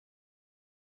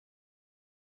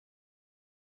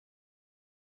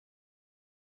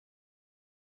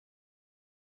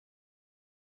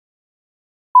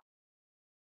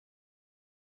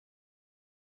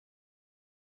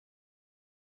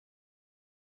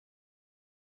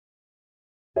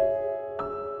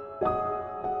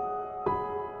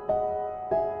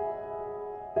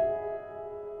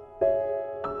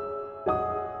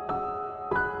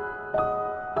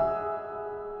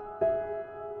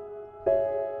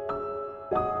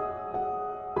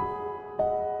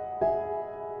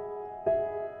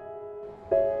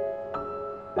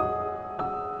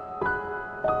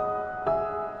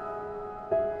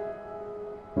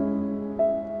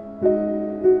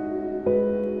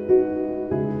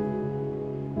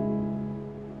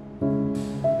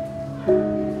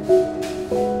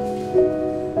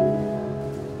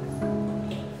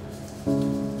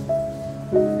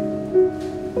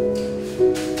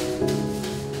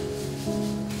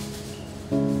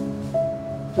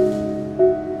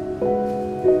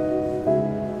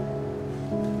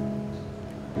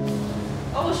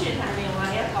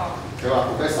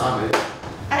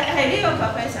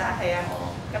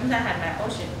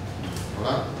好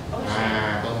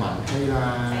啦，到文希啦。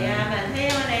係啊，文希，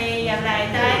我哋入嚟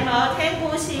帶我聽故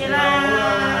事啦。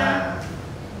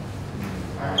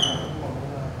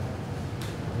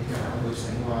呢個人會醒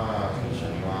喎，經常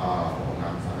話好眼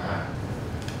瞓啊。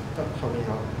得後面有。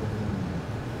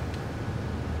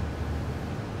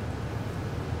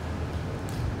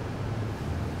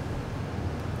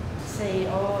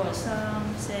3、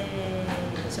4，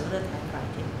數得太快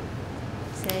啲。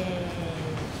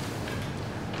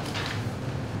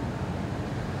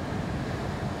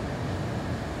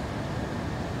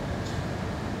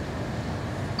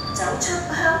走出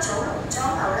香草農莊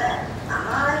後呢，媽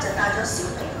媽就帶咗小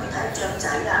明去睇雀仔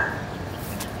啦。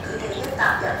佢哋一踏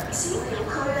入小鳥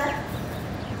區呢，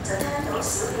就聽到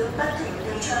小鳥不停地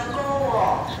唱歌喎，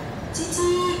吱吱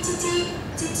吱吱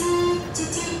吱吱吱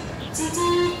吱吱吱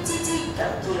吱吱咁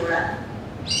叫啦。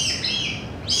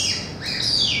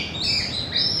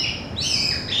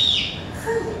忽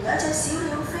然有隻小鳥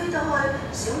飛到去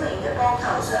小明嘅膊頭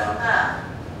上啊！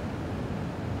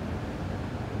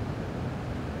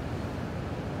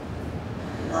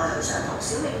原來佢想同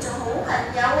小明做好朋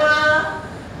友啊！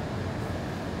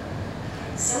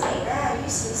小明呢，於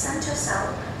是伸出手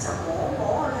就摸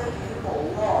摸佢嘅羽毛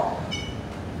喎。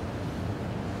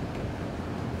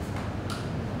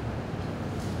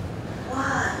哇！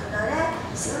原來呢，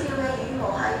小鳥嘅羽毛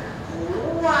係好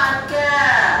滑㗎，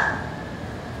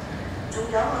仲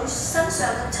有佢身上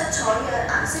嘅七彩嘅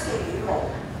顏色嘅羽毛，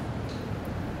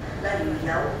例如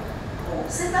有紅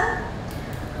色啦、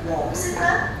黃色啦、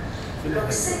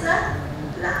綠色啦、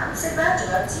藍色啦，仲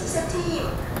有紫色添，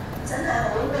真係好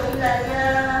美麗啊！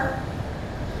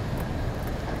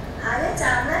下一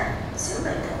站呢，小明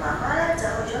同媽媽呢就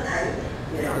去咗睇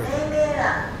羊咩咩啦。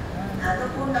行到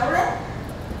半路呢，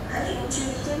喺遠處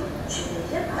已經傳嚟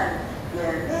一群羊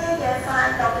咩嘅快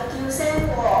樂嘅叫聲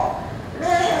喎，咩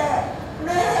咩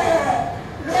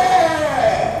咩！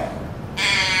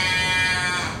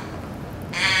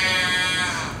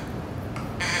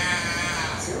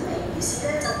小明於是呢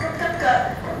就急急腳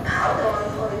咁跑到去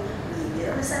綿羊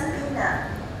嘅身邊啦。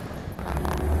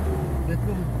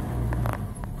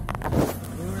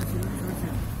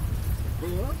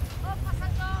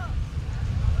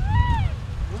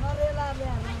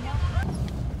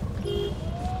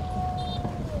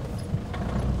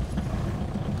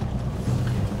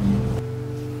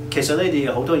其實咧，你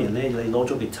好多人咧，你攞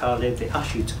咗 guitar 咧 ，they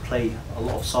ask you to play a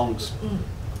lot of songs。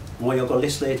我有個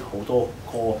list 咧，好多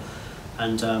歌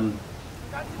 ，and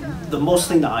the most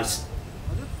thing that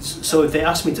so if they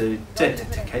ask me to 即係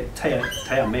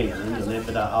睇下咩人咧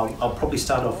，but I'll probably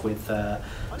start off with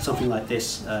something like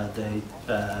this,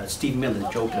 the Steve Miller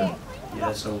Joker.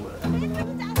 Yeah, so.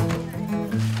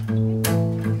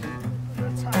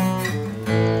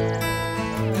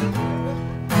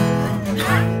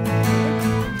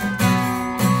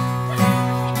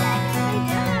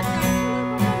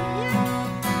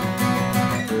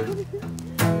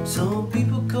 Some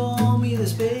people call me the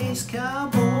space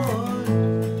cowboy,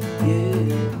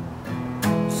 yeah.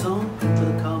 Some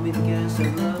people call me the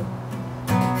gangster love.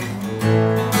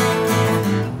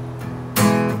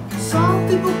 Some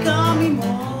people call me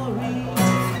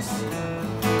Maurice,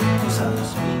 'cause I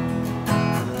speak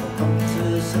the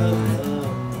compass of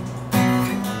love.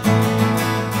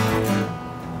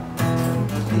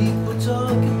 People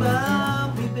talk about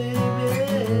me, baby.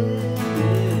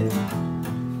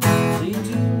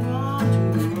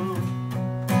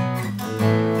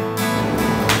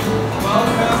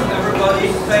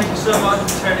 Thank you so much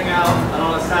for turning out and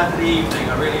on a Saturday evening.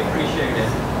 I really appreciate it.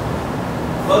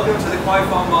 Welcome to the Kwai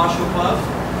Fong Martial Club.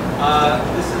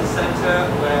 This is a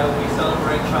centre where we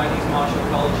celebrate Chinese martial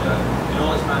culture in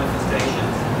all its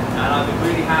manifestations. And I've been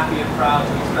really happy and proud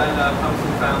to expand our Kung Fu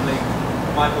family,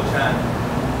 Michael Chan.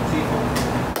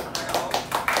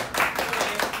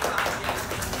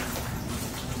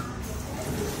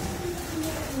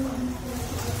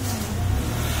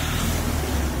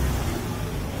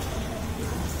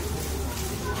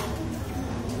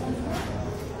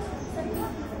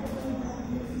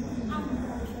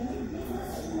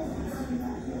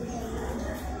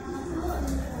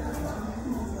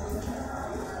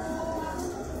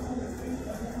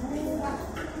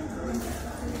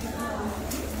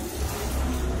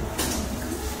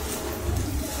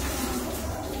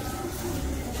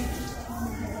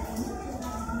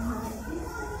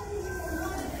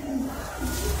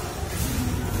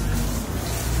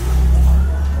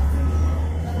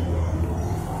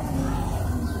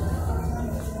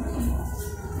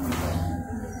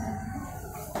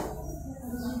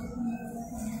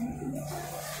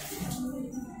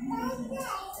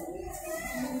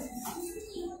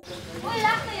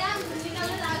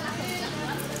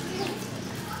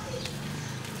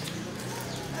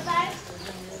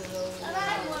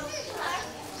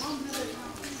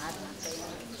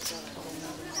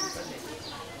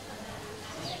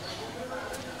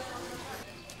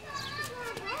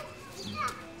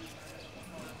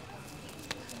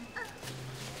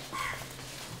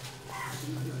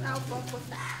 I want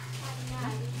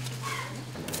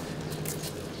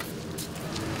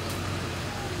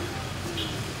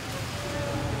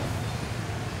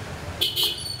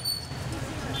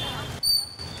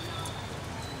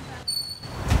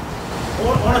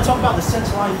to talk about the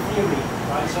centerline theory,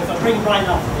 right? So if I bring Brian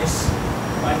up for this,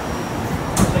 right?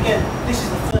 So again, this is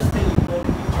the first thing you learn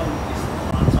when you come is the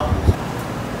Brian's arms.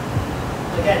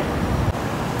 Again,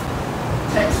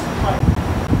 text quite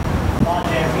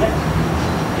large area,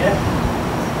 yeah?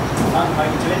 How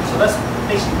you do it. So that's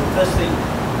basically the first thing.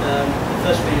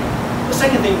 The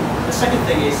second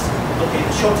thing is okay,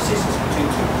 the shortest distance between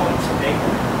 2 points, okay?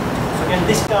 So again,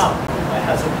 this gap I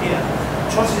has up here.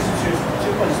 Shortest distance between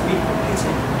 2 points mean from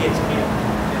here to here.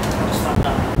 Just like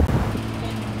that.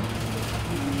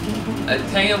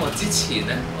 聽音樂之前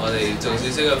呢，我哋做少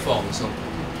少嘅放鬆，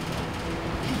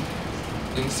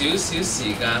用少少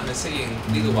時間去適應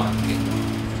呢個環境，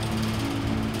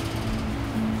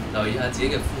留意下自己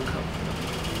嘅呼吸，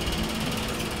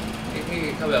輕輕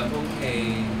嘅吸入空氣，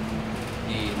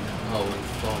然後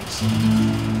放鬆。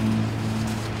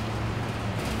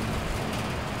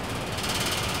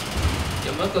有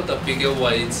冇一個特別嘅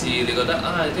位置，你覺得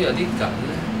都有啲緊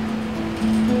呢？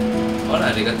可能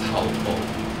係你嘅頭部。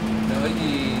 你可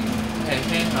以輕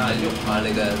下喐下你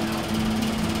嘅頭，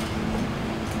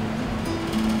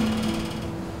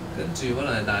跟住可能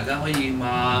大家可以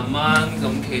慢慢咁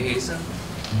企起身，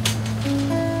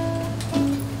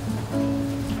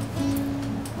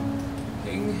輕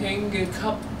輕嘅吸，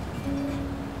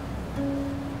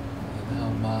然後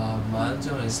慢慢將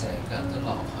佢成間都落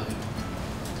去。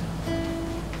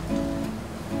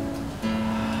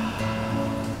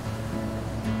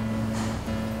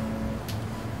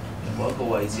 某一個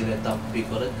位置你特別覺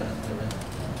得緊嘅咧，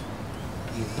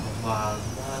然後慢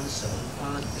慢上翻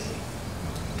嚟，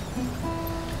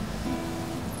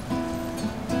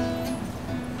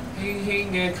輕輕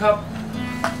嘅吸，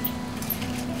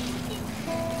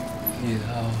然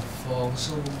後放鬆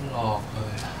落去。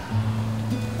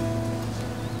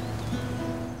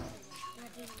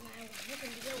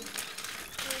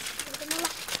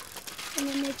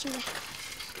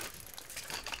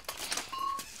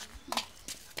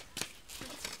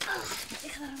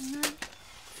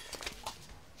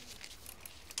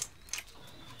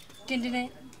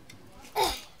Dinding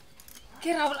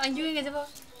kira awal anju yang aja, Pak.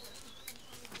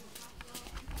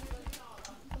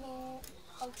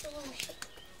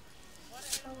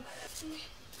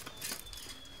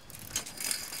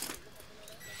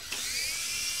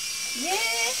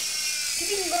 Yeah,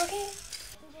 kering berake.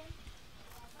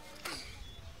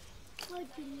 Oh,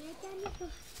 dunia kan itu.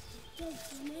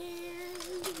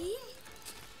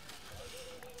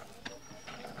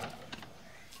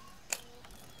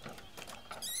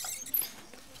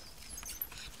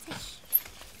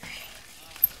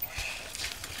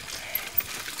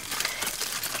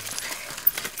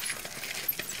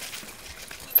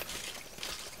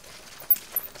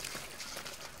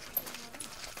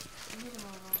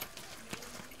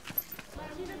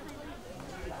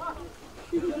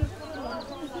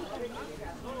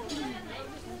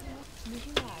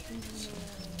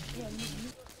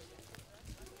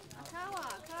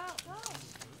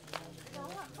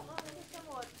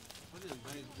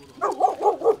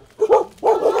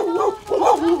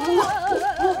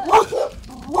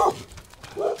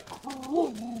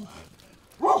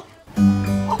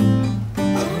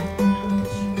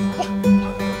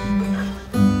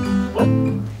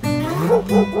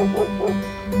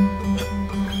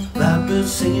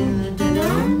 Blackbirds singing in the dead of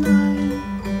night.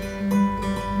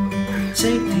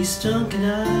 Take these sunken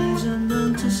eyes and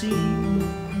learn to see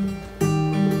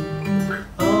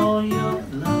all your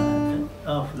life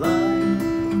of life.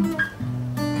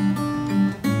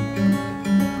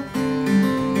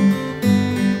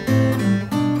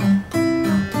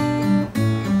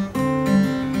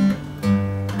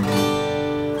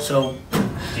 So,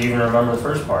 do you even remember the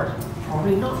first part?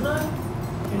 Probably not, no.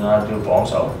 You know how to do a bong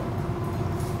saw?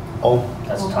 Oh,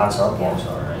 That's a tan saw bong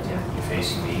saw, right? Yeah. You're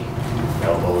facing me,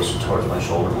 elbows towards my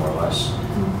shoulder more or less.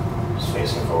 Just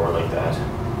facing forward like that.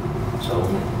 So,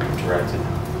 directed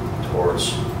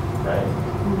towards, right?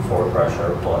 Forward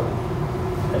pressure, but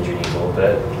bend your knees a little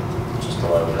bit, just a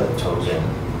little bit, toes in.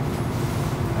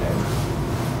 Okay.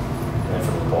 And then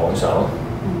from the bong saw,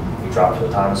 you drop to a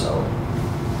tan saw.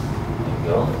 There you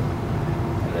go.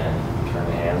 And then turn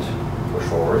the hands, push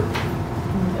forward.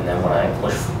 And then when I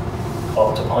push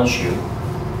up to punch you,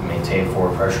 maintain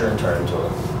forward pressure and turn into a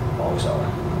bong saw.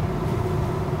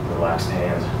 Relax the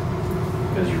hands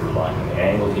because you're relying on the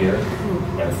angle here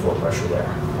and the floor pressure there.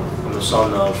 I'm the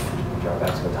son of Drop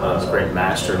back to the top. a great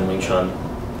master in Wing Chun,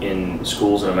 in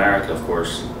schools in America, of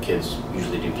course, kids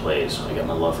usually do plays. So I got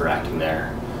my love for acting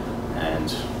there. And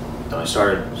then I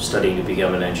started studying to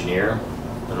become an engineer,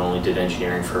 and only did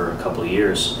engineering for a couple of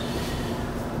years.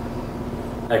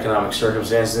 Economic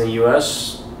circumstances in the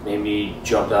US made me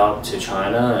jump out to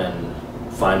China and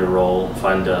find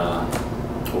a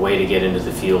way to get into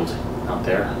the field out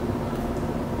there.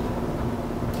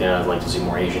 Yeah, I'd like to see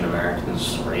more Asian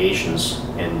Americans or Asians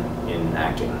in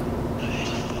acting.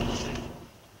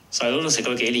 細佬都食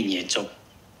咗幾年椰粥，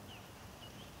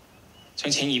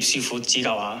想請葉師傅指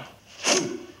教下。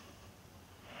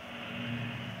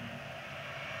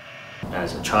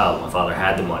As a child, my father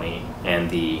had the money and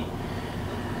the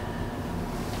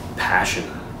passion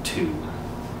to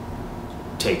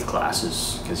take the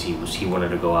classes because he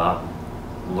wanted to go out,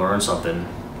 learn something,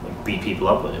 and beat people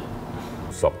up with it.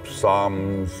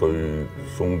 13歲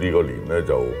鬆啲嗰年咧，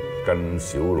就跟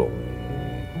小龍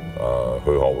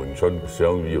去學詠春，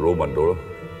上葉老問到咯。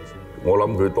我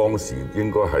諗佢當時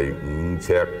應該係5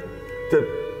尺，即係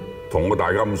同我大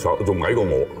家咁上，仲矮過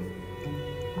我，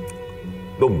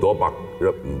都唔到唔到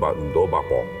100磅。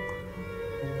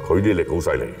佢啲力好犀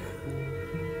利，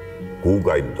估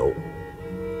計唔到，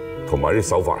同埋啲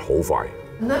手法好快。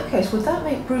In that case, would that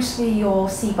make Bruce Lee your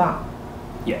Siba?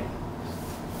 Yeah.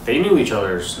 They knew each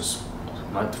other since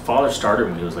my father started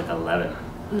when he was like 11.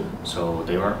 So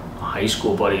they weren't high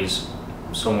school buddies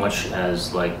so much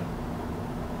as like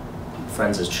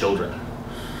friends as children.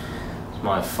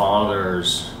 My father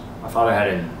had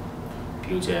an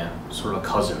sort of a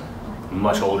cousin,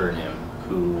 much older than him,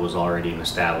 who was already an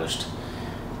established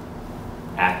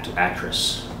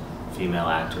actress, female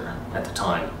actor at the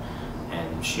time,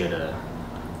 and she had a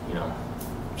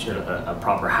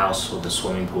proper house with a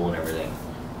swimming pool and everything.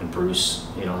 And Bruce,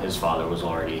 his father was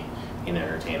already in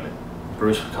entertainment.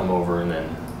 Bruce would come over and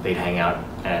then they'd hang out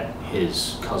at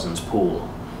his cousin's pool.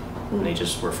 And they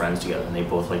just were friends together. And they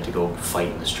both liked to go fight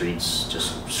in the streets,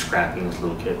 just scrapping as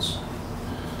little kids.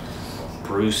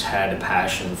 Bruce had a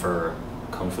passion for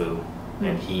Kung Fu.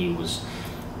 And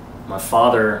my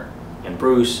father and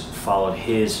Bruce followed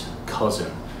his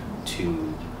cousin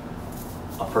to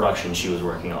a production she was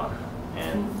working on.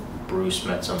 And Bruce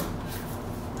met some,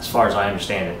 as far as I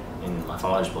understand it, in my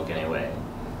father's book anyway,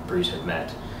 Bruce had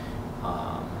met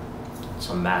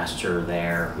some master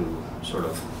there who sort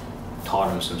of taught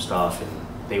him some stuff, and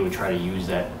they would try to use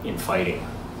that in fighting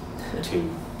to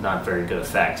not very good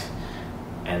effect.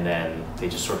 And then they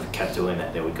just sort of kept doing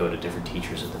that. They would go to different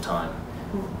teachers at the time,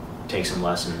 take some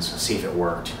lessons, see if it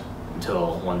worked,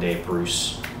 until one day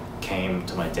Bruce came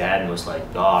to my dad and was like,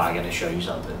 "Oh, I got to show you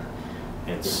something."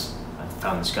 I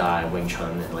found this guy, Wing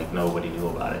Chun, and like nobody knew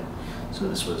about it. So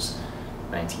this was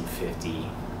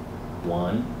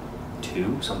 1951,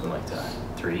 2, something like that,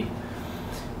 3.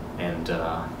 And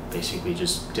basically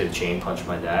just did a chain punch with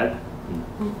my dad,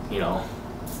 and,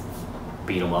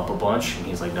 beat him up a bunch. And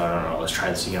he's like, no, let's try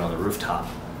this again on the rooftop.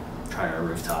 Try on a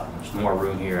rooftop. There's more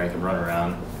room here, I can run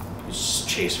around. Just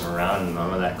chase him around, and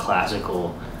none of that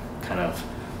classical kind of,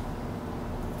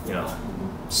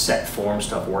 set form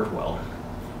stuff worked well.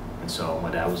 And so my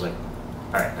dad was like,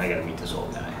 all right, I gotta meet this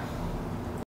old guy.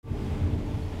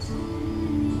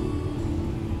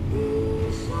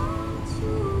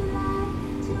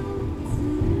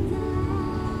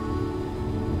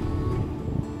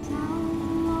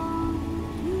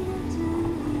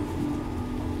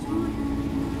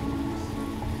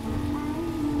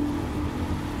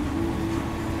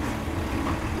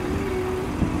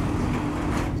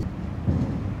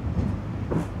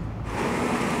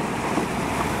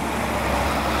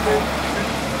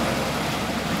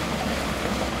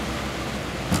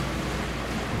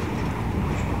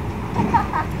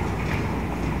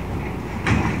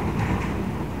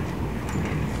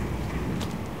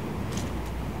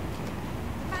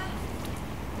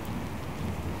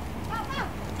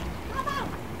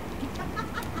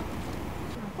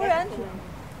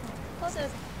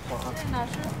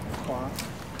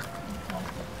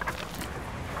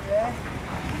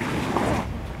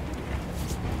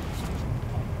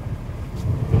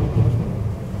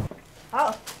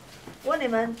好，问你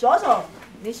们左手，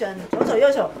你选左手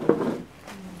右手。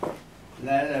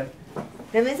来，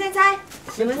你们先猜，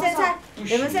你们先猜，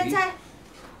你们先猜，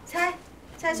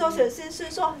猜说是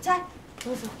说猜，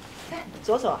左手，猜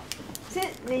左手，先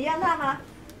你让他吗？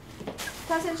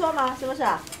他先说吗？是不是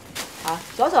啊？好，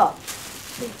左手。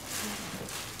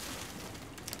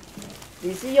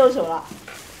你是右手了。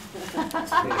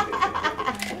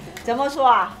怎么说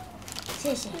啊？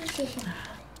谢谢。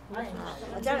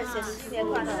我叫你写新年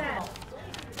快乐。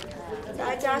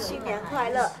大家新年快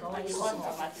乐！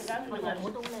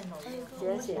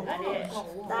谢谢大家年快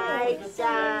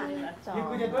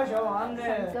乐！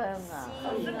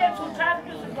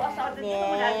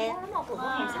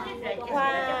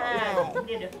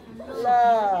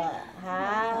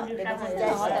好，你们自己在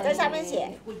写，在上面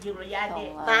写。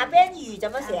马边语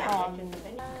怎么写？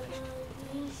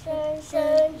声声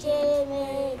皆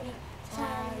美丽，灿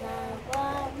烂光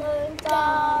能照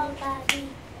大地。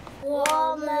我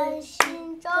们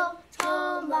心中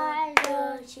充满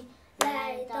热情，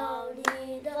来到你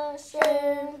的圣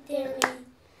殿里。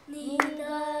你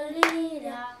的力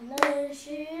量能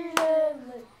使人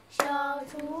们消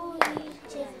除一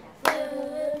切纷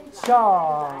争。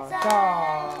在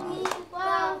你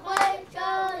光辉照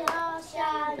耀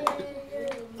下，人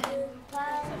们团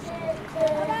结着。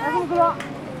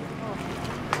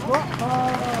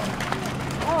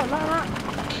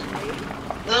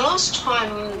The last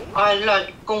time I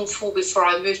learned Kung Fu before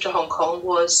I moved to Hong Kong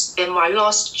was in my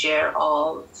last year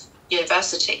of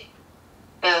university.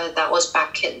 That was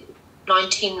back in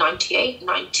 1998,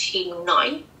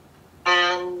 1999,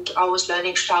 and I was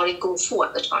learning Shaolin Kung Fu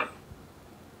at the time.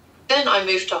 Then I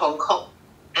moved to Hong Kong,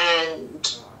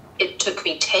 and it took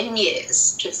me 10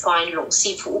 years to find Long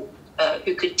Sifu,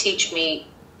 who could teach me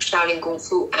Shaolin Kung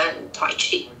Fu and Tai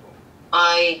Chi.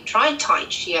 I tried Tai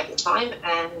Chi at the time,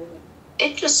 and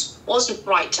it just wasn't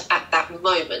right at that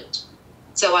moment.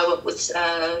 So I went with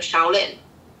Shaolin.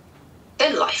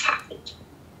 Then life happened.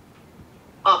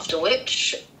 After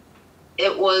which,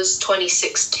 it was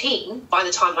 2016 by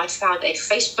the time I found a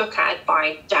Facebook ad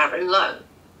by Darren Lowe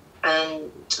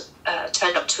and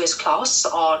turned up to his class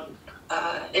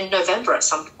in November at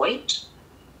some point.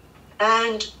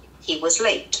 And he was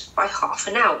late by half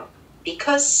an hour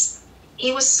because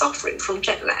he was suffering from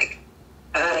jet lag.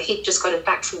 He'd just gotten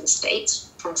back from the States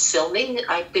from filming,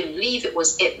 I believe it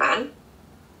was Ip Man.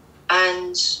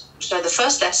 And so the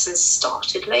first lesson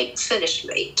started late, finished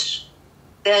late.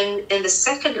 Then in the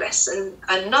second lesson,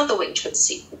 another Wing Chun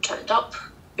Sifu turned up,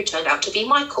 who turned out to be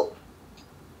Michael.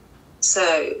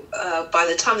 So by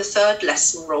the time the third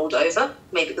lesson rolled over,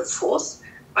 maybe the fourth,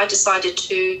 I decided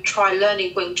to try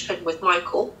learning Wing Chun with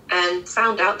Michael and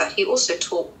found out that he also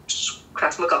taught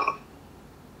Krav Maga.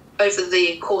 Over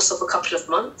the course of a couple of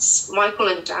months, Michael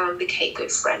and Darren became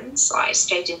good friends. I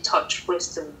stayed in touch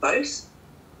with them both.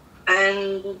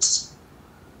 And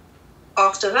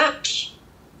after that,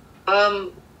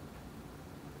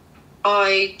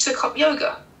 I took up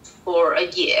yoga for a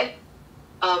year.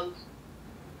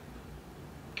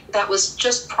 That was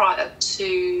just prior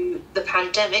to the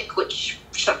pandemic, which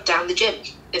shut down the gym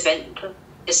event,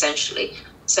 essentially.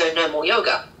 So no more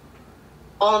yoga.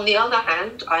 On the other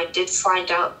hand, I did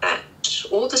find out that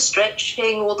all the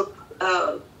stretching, all the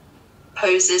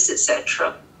poses,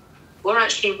 etc., were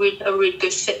actually a really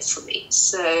good fit for me.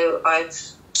 So I've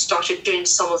started doing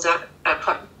some of that at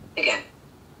home again.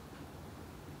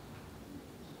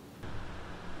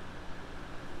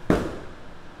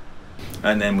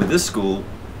 And then with this school,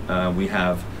 we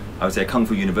have, I would say, a Kung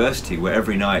Fu University, where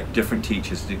every night different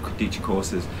teachers teach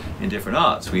courses in different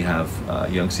arts. We have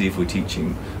Young Sifu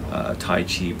teaching Tai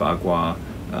Chi, Bagua,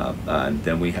 and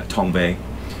then we have Tong Bei,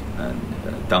 and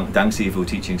Dang Sifu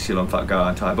teaching Silom Fat Ga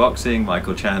and Thai boxing,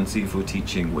 Michael Chan Sifu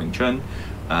teaching Wing Chun,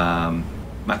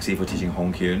 Max Sifu teaching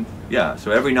Hong Kyun. Yeah,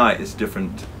 so every night is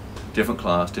different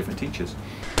class, different teachers.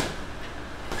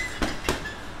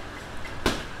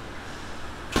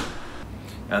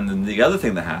 And then the other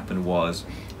thing that happened was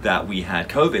that we had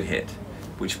COVID hit,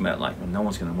 which meant like, well, no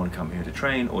one's going to want to come here to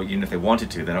train, or even if they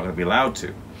wanted to, they're not going to be allowed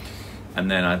to.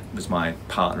 And then it was my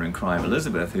partner in crime,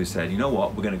 Elizabeth, who said, you know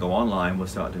what, we're going to go online, we'll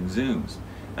start doing Zooms.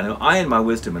 And I, in my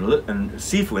wisdom, and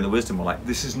Sifu in the wisdom, were like,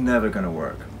 this is never going to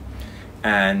work.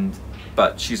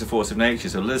 But she's a force of nature,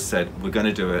 so Liz said, we're going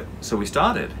to do it. So we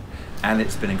started, and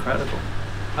it's been incredible.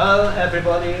 Hello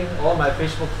everybody, all my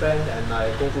Facebook friends and my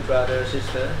Kung Fu brother,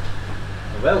 sister.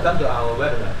 Welcome to our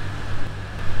webinar.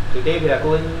 Today we are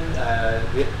going,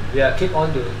 we are keep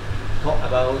on to talk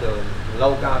about the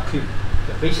Lao Ga Kyu,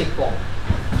 the basic form.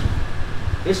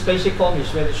 This basic form is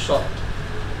very short.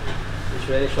 It's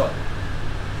very short.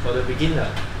 For the beginner,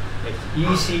 it's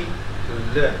easy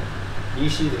to learn,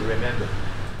 easy to remember.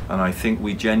 And I think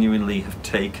we genuinely have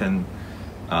taken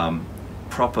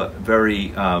proper,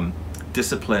 very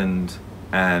disciplined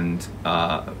and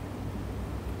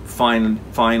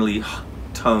finely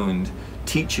toned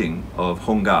teaching of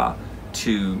Hong Ga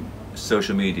to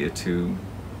social media, to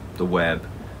the web,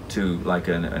 to like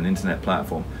an internet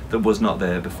platform that was not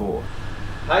there before.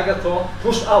 Tiger claw,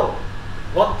 push out,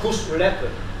 not push left,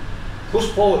 push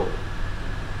forward.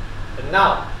 And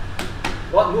now,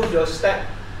 not move your step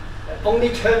And only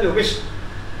turn your wrist.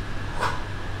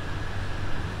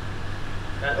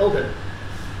 And open.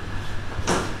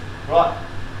 Right.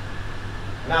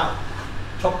 Now,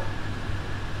 chop.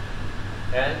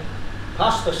 And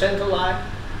pass the center line.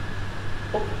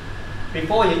 Hook.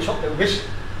 Before you chop the wrist.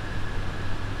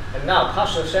 And now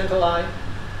pass the center line.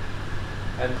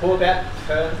 And pull back,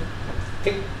 turn,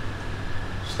 kick,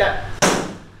 step.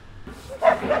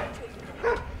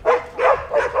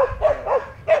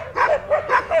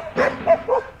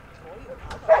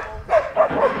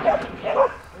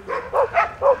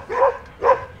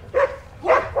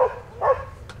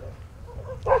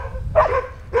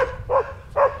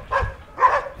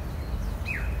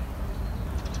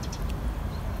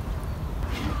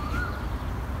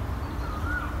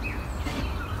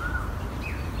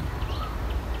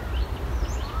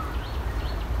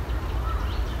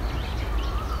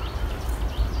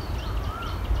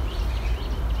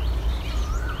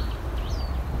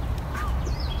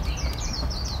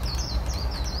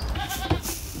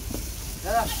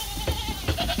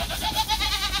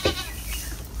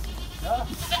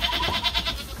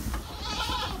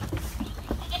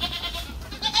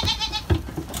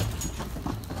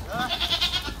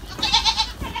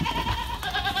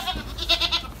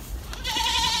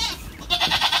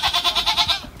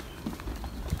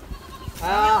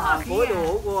嗰度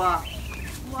好過啊！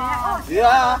哇！係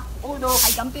啊，嗰度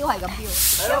係咁飆，係咁飆，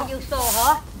又要數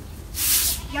嗬，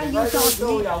又要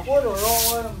數由嗰度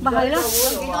咯，咪係咯，有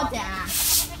幾多隻啊？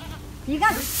而家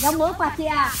有冇100隻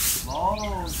啊？冇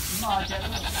50隻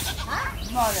嚇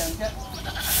，52隻。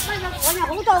乜我有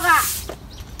好多㗎？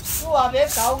都話俾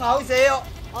狗咬死喎，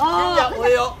先入去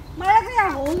喎。唔係啊，佢有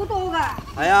好多㗎。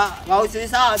係啊，咬死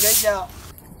30幾隻。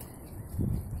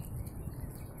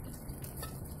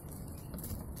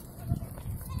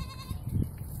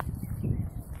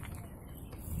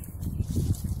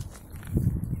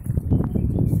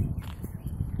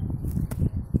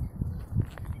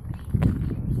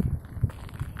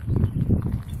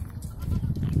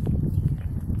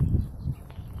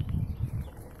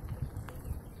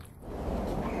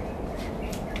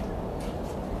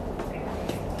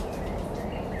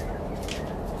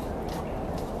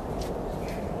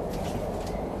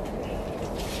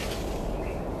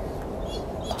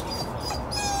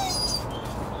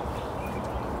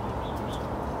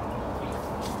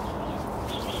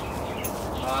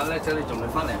叻仔，你仲未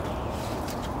翻嚟？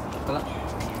得啦。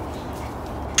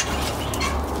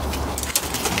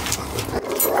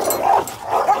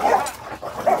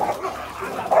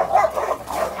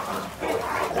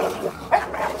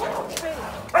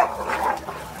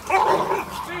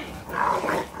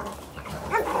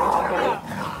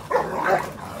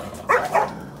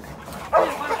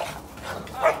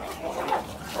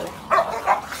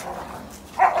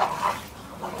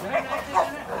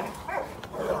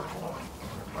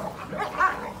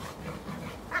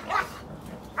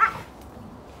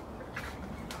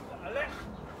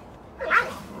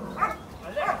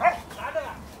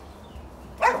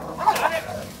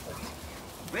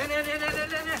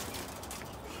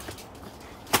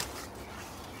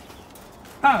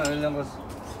啊，兩個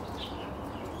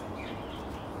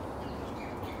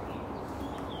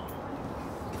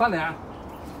翻嚟啊！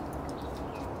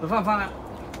你翻啦？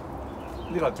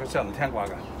呢個早上唔聽話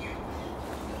㗎。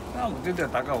啊，我真係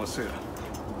打交我衰啦！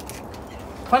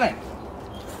翻嚟，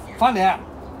翻嚟啊！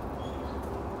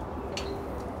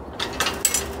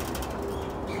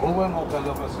好鬼惡㗎，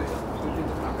兩個衰啊！最近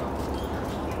就打交。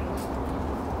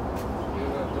點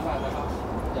啊，大家？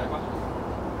廿關。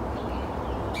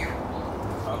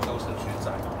都是全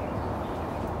在。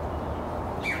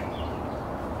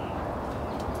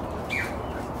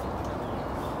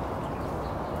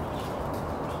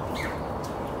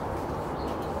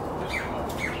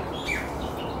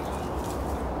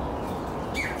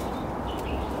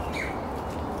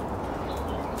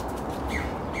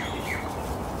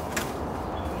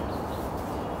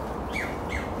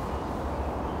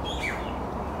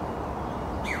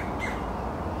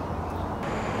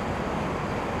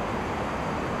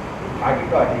太極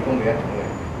都係氣功嘅一種嚟。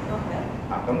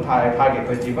咁太極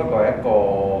佢只不過係一個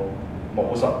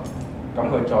武術，咁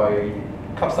佢再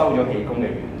吸收咗氣功嘅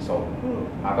元素。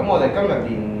咁我哋今日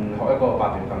練學一個八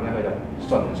段錦咧，佢就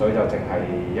純粹就淨係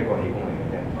一個氣功嚟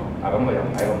嘅啫。咁佢就唔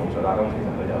係一個武術啦。咁其實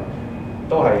佢就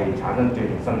都係產生鍛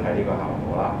鍊身體呢個效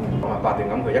果啦。咁八段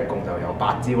錦佢一共就有8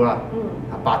招啦。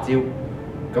8招，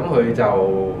咁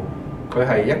佢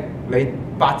係你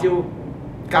8招。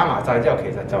加埋晒之後，其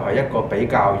實就係一個比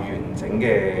較完整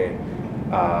嘅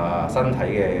身體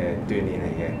嘅鍛鍊嚟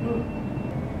嘅。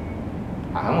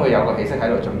咁佢有個氣息喺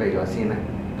度準備咗先咧，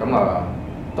咁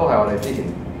都係我哋之前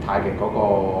太極嗰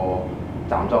個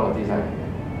站樁嘅姿勢嚟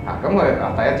嘅。咁佢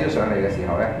第一朝上嚟嘅時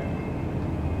候咧，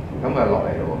咁佢落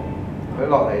嚟咯喎。佢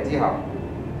落嚟之後，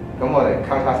咁我哋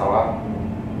交叉手啦，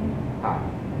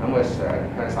咁佢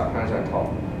向上托，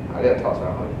呢度托上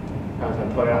去，向上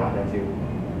推啦，下一招，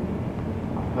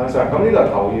向上。咁呢度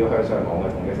頭要向上望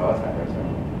嘅，同隻手一齊向上。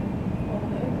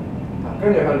跟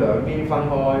住向兩邊分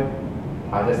開，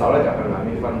隻手咧就向兩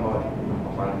邊分開，落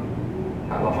翻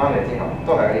嚟，落翻嚟之後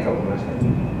都係呢度咁樣上，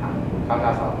交叉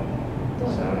手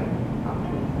上嚟，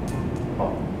好。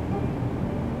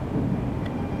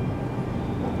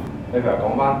你譬如講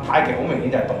翻太極，好明顯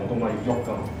就係動功啦，要喐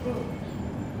噶嘛。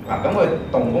咁佢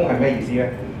動功係咩意思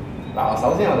咧？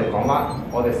首先我哋講翻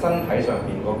我哋身體上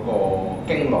邊嗰個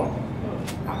經絡，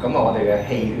咁我哋嘅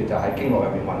氣血就喺經絡入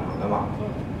邊運行啊嘛。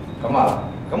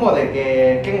咁我哋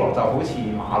嘅經絡就好似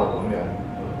馬路咁樣，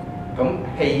咁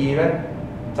氣咧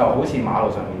就好似馬路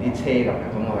上面啲車咁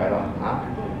樣，咁我喺度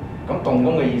咁動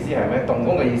功嘅意思係咩？動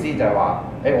功嘅意思就係話，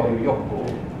我要喐嘅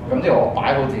喎，咁即係我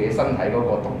擺好自己身體嗰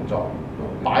個動作，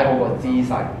擺好個姿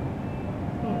勢。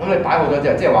咁你擺好咗之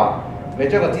後，即係話你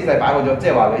將個姿勢擺好咗，即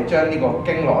係話你將呢個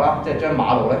經絡啦，即係將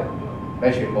馬路咧，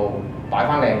你全部擺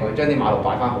翻靚佢，將啲馬路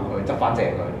擺翻好佢，執翻正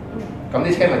佢，咁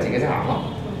啲車咪自己識行咯。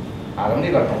咁呢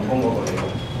個係動功嗰個理論。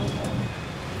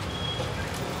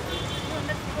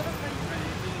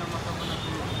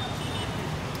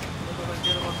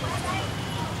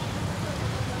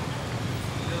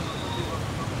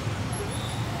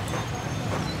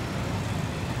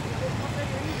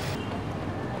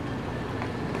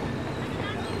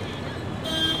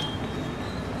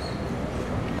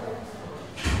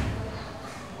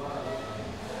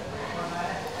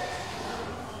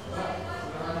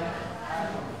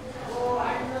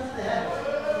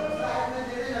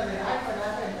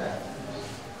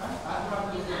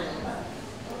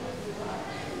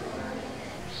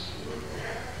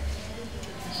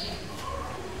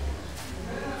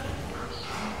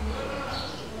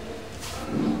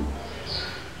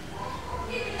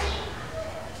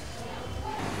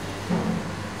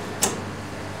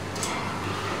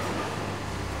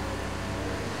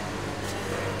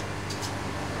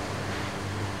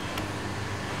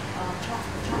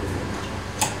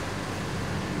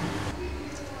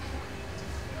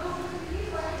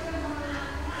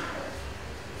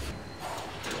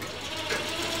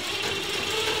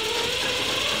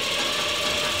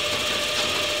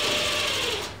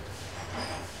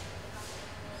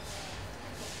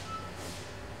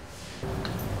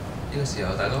呢個時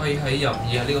候，大家可以喺任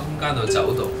意喺呢個空間度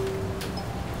走動，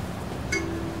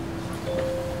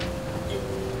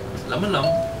諗一諗，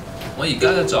我而家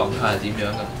嘅狀態係點樣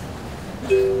㗎？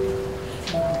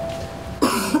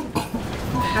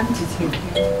慳住錢，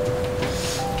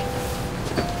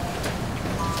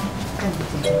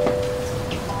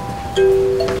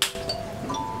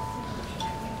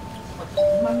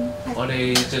我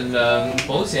哋盡量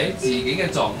保持喺自己嘅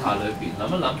狀態裏邊，諗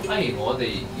一諗，我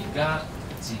哋而家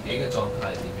自己嘅狀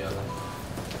態係點樣啦？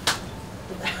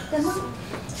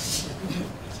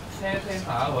聽聽下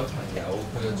一位朋友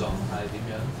佢嘅狀態係點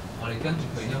樣，我哋跟住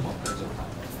佢音樂繼續行。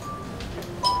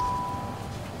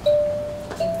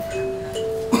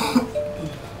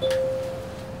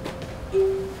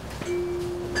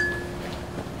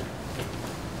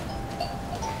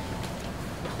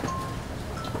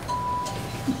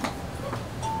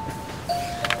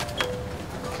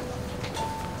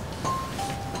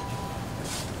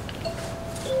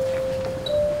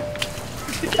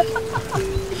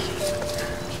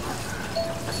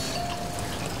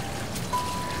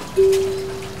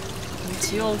唔似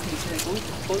我平時係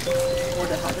我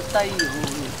哋行得低嘅喎。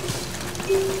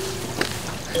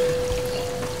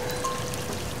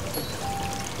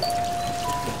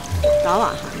打橫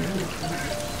行。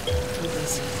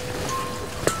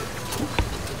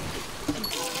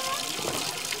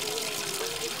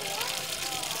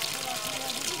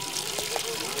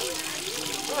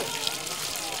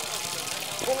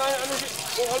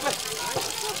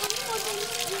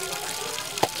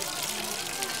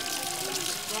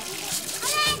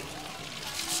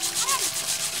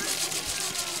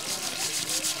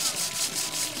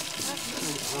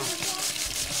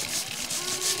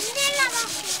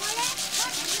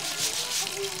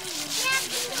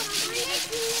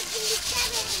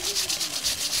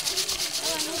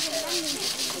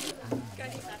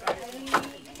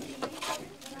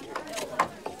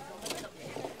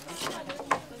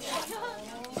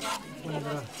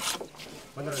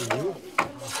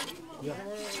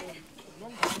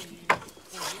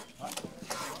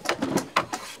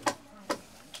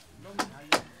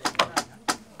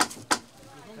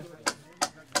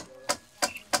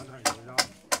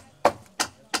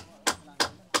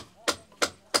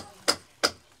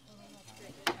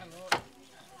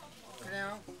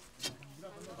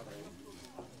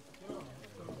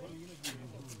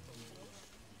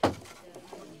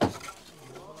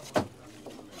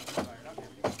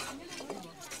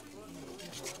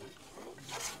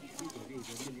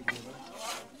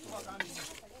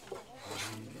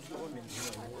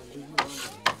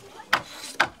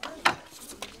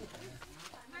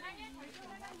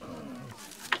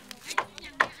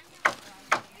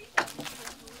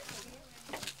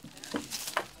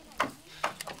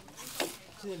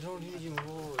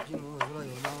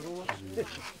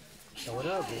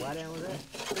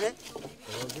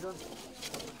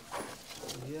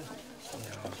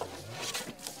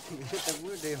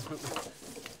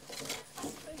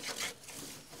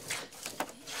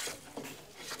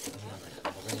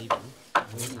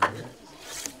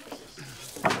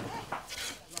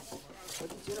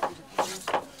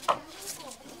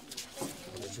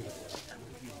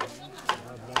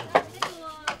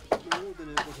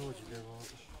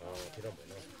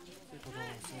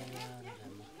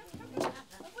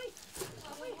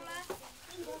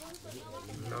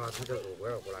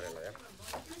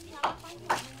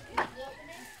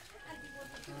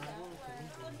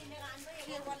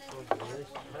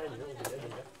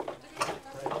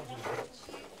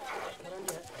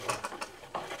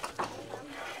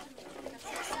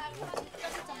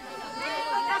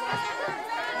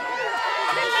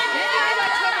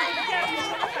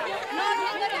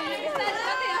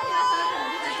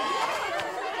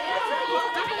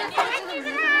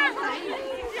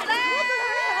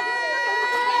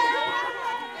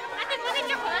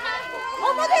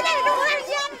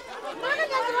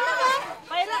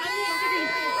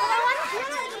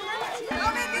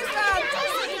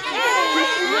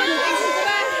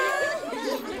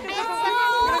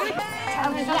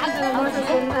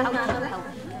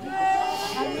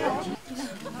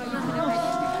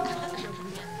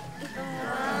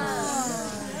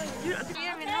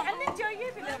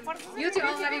YouTube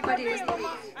on everybody is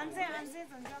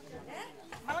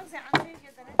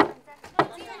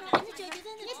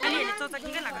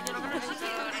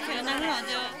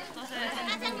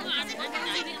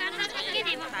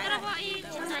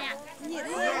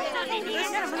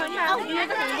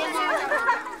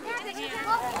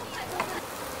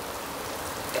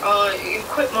I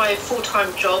quit my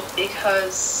full-time job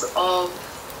because of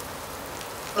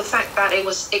the fact that it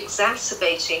was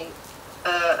exacerbating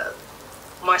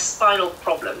my spinal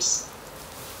problems.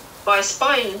 My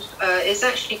spine is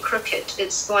actually crooked.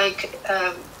 It's like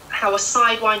how a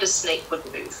sidewinder snake would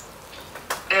move.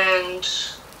 And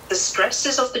the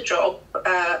stresses of the job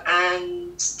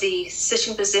and the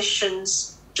sitting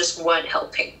positions just weren't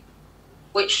helping,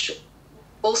 which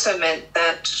also meant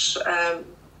that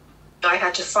I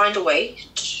had to find a way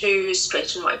to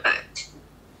straighten my back.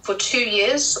 For 2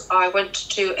 years, I went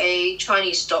to a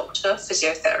Chinese doctor,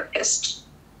 physiotherapist,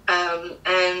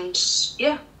 and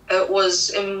yeah, it was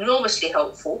enormously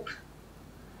helpful.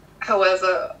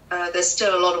 However, there's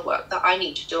still a lot of work that I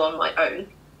need to do on my own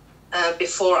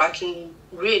before I can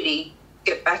really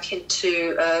get back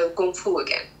into Kung Fu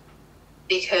again.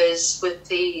 Because with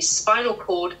the spinal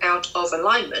cord out of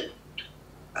alignment,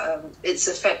 it's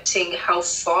affecting how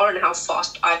far and how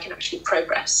fast I can actually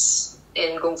progress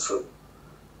in Kung Fu.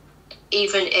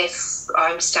 Even if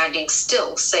I'm standing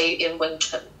still, say in Wing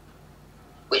Chun,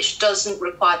 which doesn't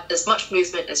require as much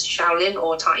movement as Shaolin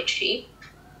or Tai Chi.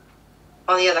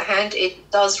 On the other hand, it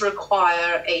does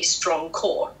require a strong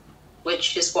core,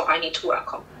 which is what I need to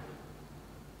work on.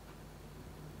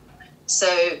 So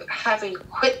having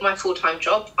quit my full-time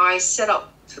job, I set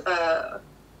up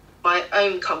my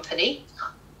own company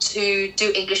to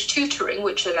do English tutoring,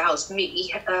 which allows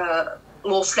me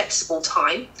more flexible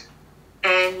time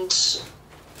and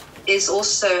is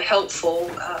also helpful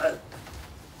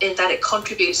in that it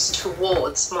contributes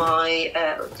towards my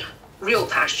real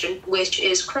passion, which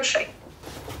is crochet.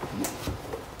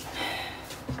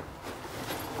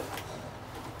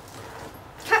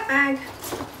 Cut bag.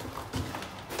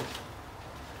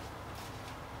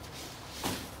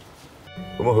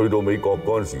咁去到美國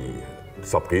嗰陣時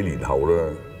，10幾年後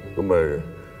啦，咁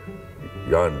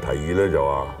有人提議咧就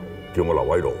話叫我留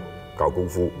喺度教功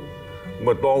夫。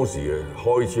咁當時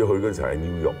開始去嗰陣係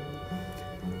紐約，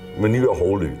咁紐約好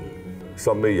亂，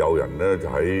收尾有人咧就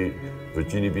喺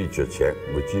Virginia Beach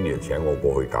Virginia 請我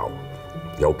過去教，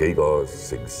有幾個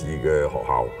城市嘅學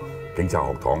校警察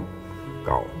學堂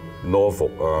教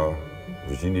Norfolk 啊、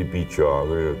Virginia Beach 啊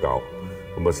嗰啲教，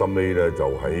咁收尾咧就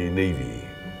喺 Navy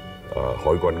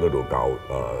海軍嗰度教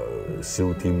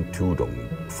SEAL Team 2同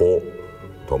4，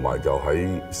同埋就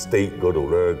喺 State 嗰度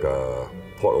咧嘅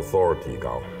Port Authority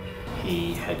教。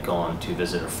He had gone to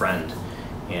visit a friend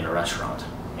in a restaurant,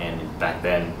 and back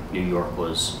then New York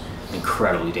was an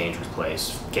incredibly dangerous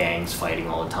place, gangs fighting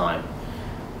all the time,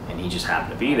 and he just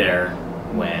happened to be there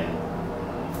when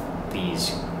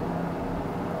these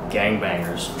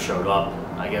gangbangers showed up.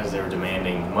 I guess they were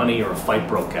demanding money or a fight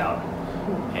broke out,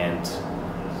 and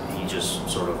he just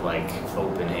sort of like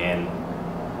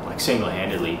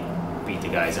single-handedly beat the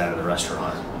guys out of the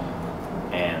restaurant.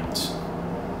 And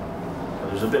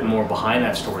there's a bit more behind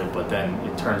that story, but then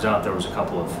it turns out there was a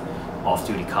couple of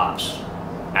off-duty cops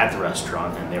at the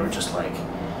restaurant, and they were just like,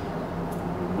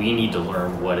 we need to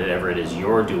learn whatever it is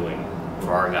you're doing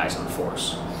for our guys on the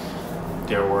force.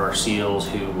 There were SEALs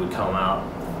who would come out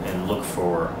and look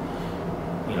for,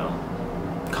 you know,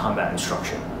 combat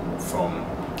instruction from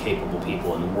capable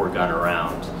people, and the word got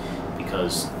around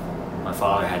because my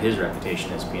father had his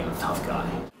reputation as being a tough guy.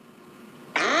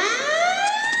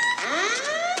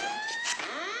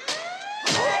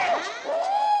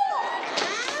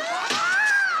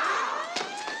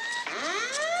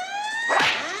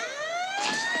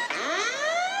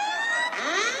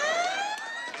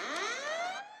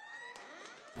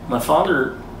 My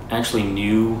father actually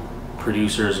knew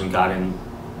producers and got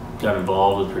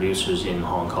involved with producers in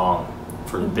Hong Kong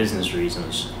for business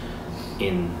reasons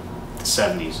in the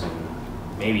 70s and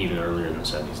maybe even earlier in the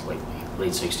 70s, like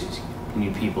late 60s. He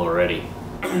knew people already.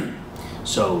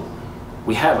 So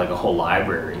we had like a whole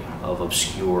library of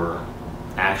obscure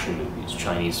action movies,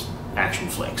 Chinese action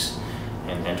flicks,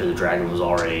 and Enter the Dragon was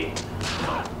already, you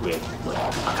know, with like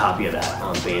a copy of that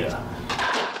on beta.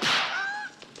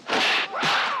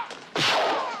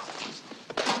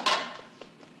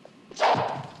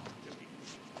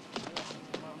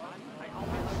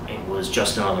 It was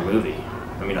just another movie.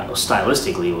 I mean,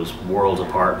 stylistically, it was worlds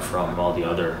apart from all the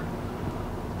other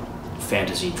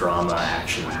fantasy, drama,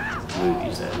 action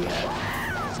movies that we had.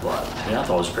 But yeah, I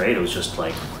thought it was great. It was just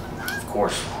like, of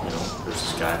course, you know, there's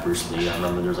this guy, Bruce Lee. I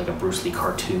remember there's like a Bruce Lee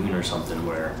cartoon or something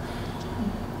where,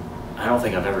 I don't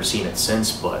think I've ever seen it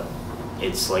since, but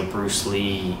it's like Bruce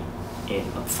Lee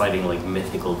fighting like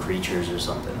mythical creatures or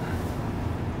something.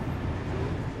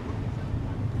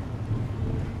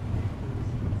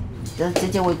 姐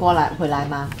姐会回来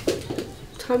吗？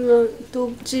他们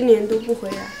都今年都不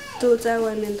回来，都在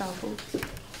外面打工。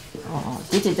哦，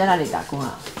姐姐在哪里打工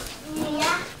啊？你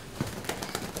呀？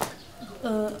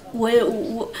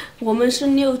我们是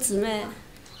6姊妹。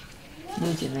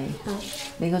6姐妹。嗯。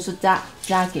每个是嫁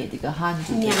给这个汉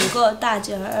族。2个大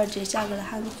姐和2姐嫁给了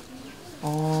汉族。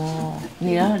哦，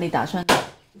你呢？你打算？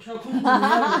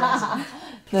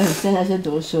对，现在先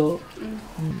读书。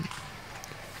嗯。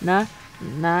那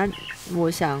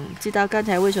我想知道刚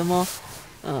才为什么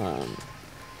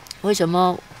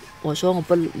我说我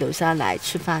不留下来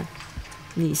吃饭，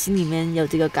你心里面有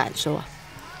这个感受啊？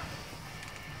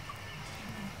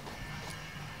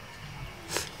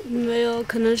没有，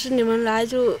可能是你们来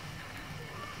就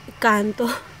感动。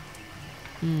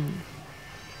嗯。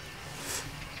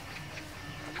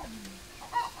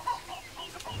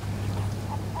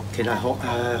其實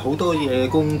好多嘢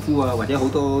功夫啊，或者好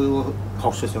多學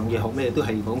術上嘢學咩都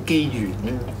係講機緣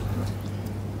啦。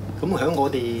咁喺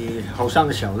我哋後生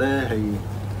嘅時候咧，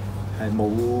係冇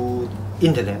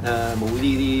internet 啊，冇呢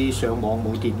啲上網，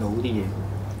冇電腦啲嘢。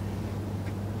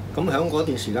咁喺嗰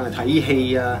段時間係睇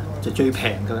戲啊，就最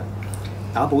平㗎啦。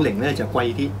打保齡咧就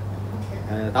貴啲，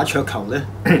打桌球咧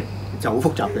就好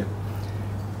複雜嘅。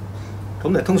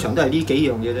咁啊，通常都係呢幾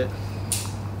樣嘢啫。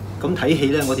咁睇戲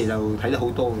咧，我哋就睇得好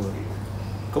多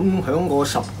㗎。咁喺我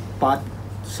17、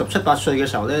18歲嘅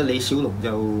時候咧，李小龍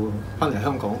就翻嚟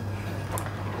香港。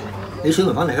李小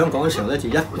龍翻嚟香港嘅時候咧，就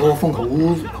一窩蜂好熱，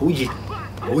好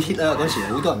hit 啦！嗰陣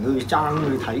時好多人去爭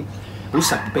去睇，好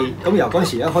神秘。咁由嗰陣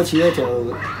時一開始咧，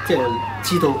就即係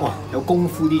知道哦有功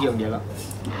夫呢樣嘢啦。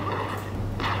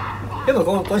因為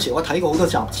嗰陣時我睇過好多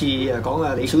雜誌講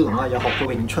啊李小龍啊，又學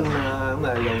過詠春啊，咁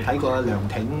啊又睇過阿梁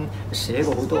挺寫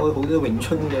過好多詠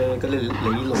春嘅嗰啲理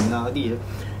論啊嗰啲嘢，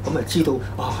咁啊知道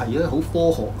啊係啊好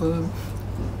科學啊，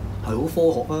係好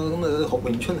科學啊，咁啊學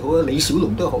詠春好啊，李小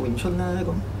龍都係學詠春啦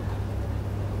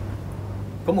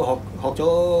咁我學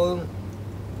咗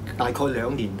大概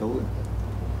2年到嘅，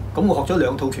咁我學咗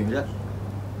2套拳啫，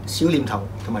小念頭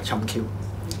同埋尋橋，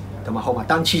同埋學埋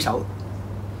單黐手。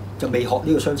就未學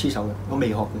呢個雙黐手嘅，我未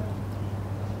學嘅。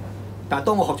但係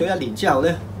當我學咗1年之後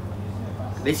咧，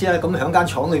你知啦，咁喺間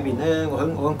廠裏邊咧，我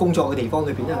喺工作嘅地方裏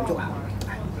邊咧，喐下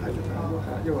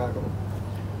咁。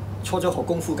初初學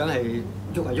功夫梗係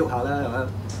喐下啦，係嘛？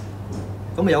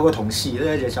咁有個同事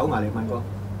咧就走埋嚟問我，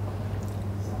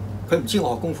佢唔知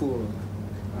我學功夫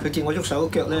喎，佢見我喐手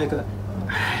喐腳咧，佢話：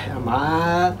唉，阿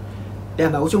媽，你係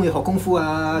咪好中意學功夫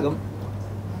啊？咁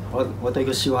我對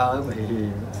佢笑下咪。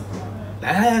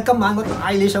誒，今晚我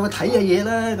帶你上去睇下嘢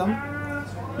啦咁。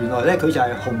原來咧佢就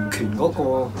係洪拳嗰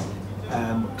個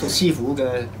隻師傅嘅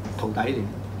徒弟嚟，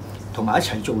同埋一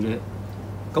齊做嘢。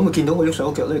咁佢見到我喐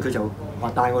手喐腳咧，佢就話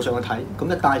帶我上去睇。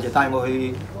咁一帶就帶我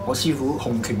去我師傅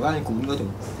洪拳嗰間館嗰度。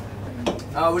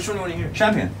Which one do you want to hear?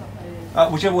 Champion.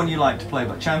 Whichever one you like to play,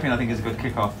 but Champion I think is a good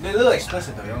kick-off. They're a little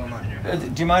explicit though, don't mind.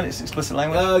 Do you mind explicit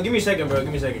language? Give me a second, bro.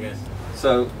 Give me a second, guys.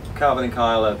 So Calvin and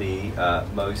Kyle are the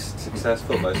most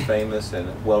successful, most famous and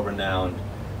well-renowned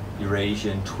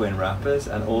Eurasian twin rappers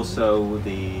and also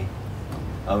the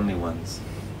only ones.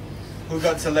 Who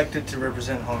got selected to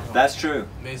represent Hong Kong? That's true.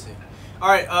 Amazing. All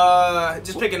right,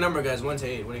 just pick a number, guys. 1 to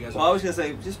 8. What do you guys want? Well, I was gonna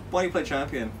say, just why don't you play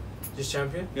champion? Just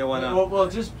champion? Yeah, why not? Well,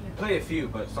 just play a few,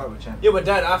 but start with champion. Yeah, but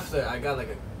Dad, after I got like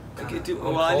a.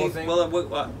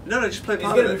 No, just play. It's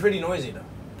gonna be pretty noisy though.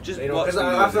 Just because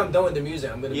after I'm done with the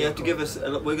music, I'm gonna. You have to give us.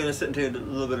 We're gonna sit and do a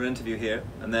little bit of an interview here,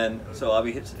 and then so I'll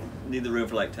need the room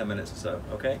for like 10 minutes or so.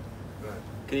 Okay. Right.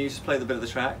 Can you just play the bit of the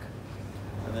track,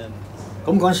 and then?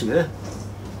 咁嗰陣時咧，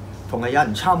同係有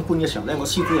人參觀嘅時候咧，我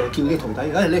師傅又叫啲徒弟，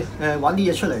你玩啲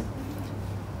嘢出嚟，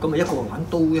咁咪一個玩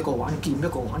刀，一個玩劍，一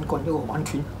個玩棍，一個玩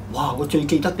拳。哇！我最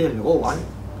記得咧，嗰個玩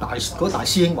大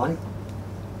師兄玩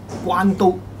關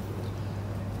刀，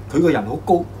佢個人好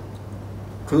高，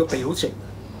佢個鼻好直，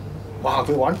哇！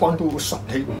佢玩關刀好神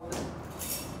氣。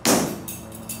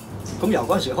咁由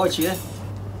嗰陣時開始咧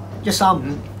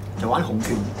，135就玩紅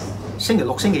拳，星期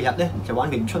六、星期日咧就玩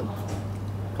詠春。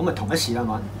 咁咪同一時間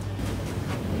玩。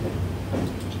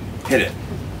Hit it.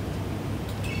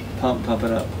 Pump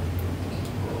it up.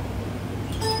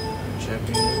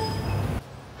 Champion.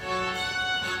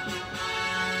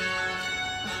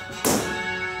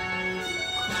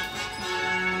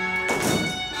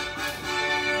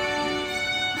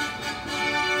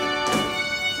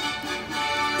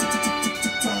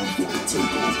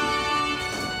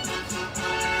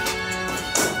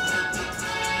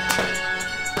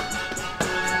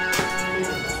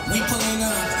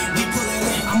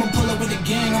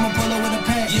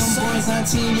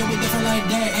 Yeah, we different like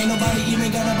that. Ain't nobody even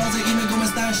got a buzzer, even go and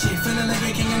start shit. Feeling like a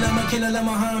king and I'm a killer, let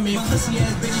my harm me. Pussy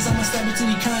ass bitches, I'ma stab it to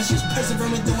the conscious.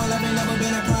 Persevering through my life, ain't never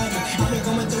been a private. I've been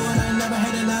going through and I ain't never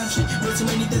had an option. Way too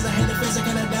many things I had to face, I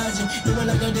kinda dodging. Doing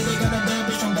like I did, they got a bad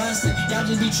bitch from Boston. Y'all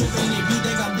just be tripping if you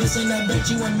think I'm dissing. I bet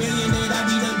you $1 million that I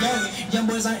be the goat. Young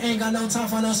boys, I ain't got no time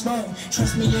for no smoke.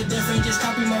 Trust me, you're different, just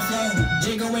copy my flow.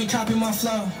 Jago ain't copy my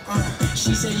flow.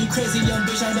 She said you crazy, young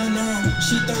bitch, I don't know.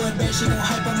 She throw it back, she gon'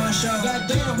 hype on my show.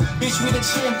 Goddamn, bitch, we the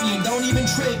champion, don't even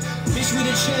trip. Bitch, we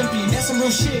the champion, that's some real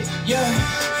shit. Yeah.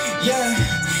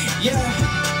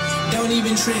 Don't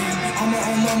even trip. I'm my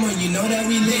own mama, you know that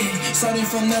we lit. Starting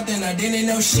from nothing, I didn't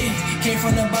know shit. Came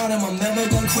from the bottom, I'm never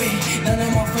gonna quit. None of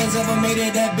my friends ever made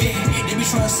it that big. They be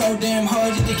trying so damn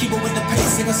hard just to keep up with the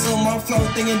pace. They gon' slow my flow,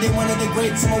 thinking they one of the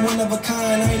greats. I'm a one of a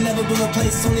kind, I ain't never been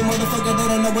replaced. Only motherfucker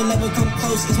that I know will never come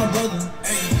close is my brother.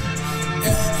 Hey,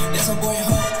 yeah, that's my boy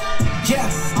Hart. Yeah,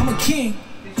 I'm a king.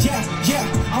 Yeah,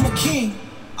 I'm a king.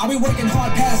 I be working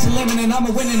hard past the limit and I'm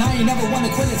a winning. I ain't never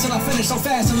wanna quit it till I finish so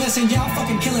fast. And listen, yeah, I'm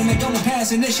fucking killing it, going past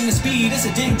ignition and speed. It's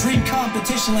a damn dream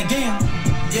competition, like damn.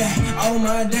 Yeah, oh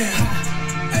my damn.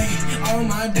 Hey, oh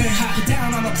my damn. Get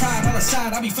down on the pride, on the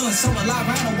side. I be feeling so alive.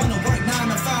 I don't wanna work 9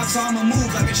 to 5, so I'ma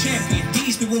move like a champion.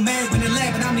 These people mad when they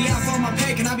laugh, but I'm the alpha on my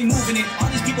pack and I be moving it. All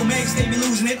these people mad, they be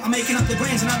losing it. I'm making up the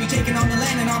brands and I be taking on the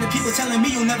land. And all the people telling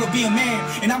me you'll never be a man.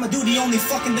 And I'ma do the only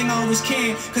fucking thing I always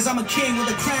can. Cause I'm a king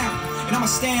with a crown. And I'ma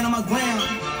stand on my ground.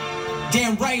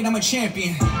 Damn right, I'm a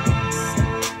champion.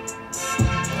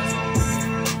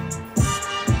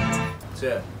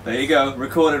 There you go,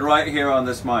 recorded right here on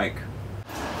this mic.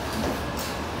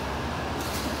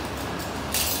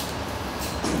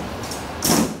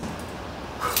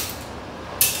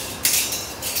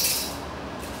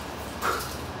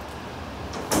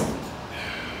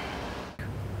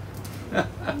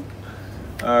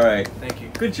 All right. Thank you.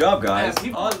 Good job, guys. Yeah,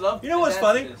 people love. You know what's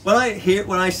funny?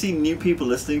 When I see new people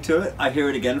listening to it, I hear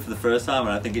it again for the first time,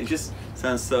 and I think it just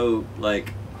sounds so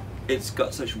like it's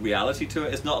got such reality to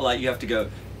it. It's not like you have to go,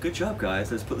 "Good job, guys.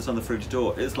 Let's put this on the fridge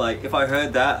door." It's like if I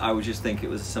heard that, I would just think it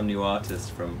was some new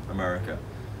artist from America.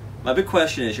 My big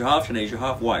question is: you're half Chinese, you're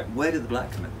half white. Where did the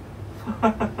black come in?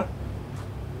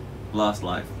 Last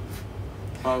life.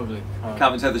 Probably.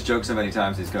 Calvin said this joke so many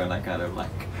times. He's going like kind of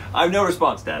like, I have no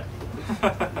response, Dad.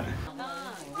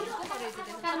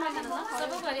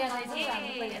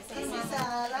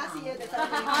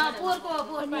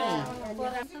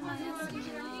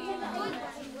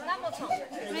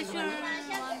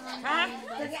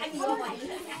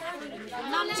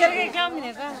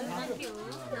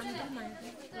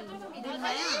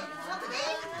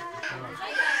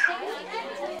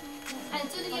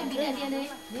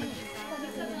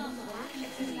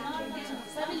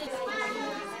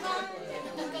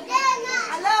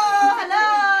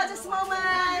 Hello, just a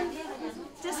moment,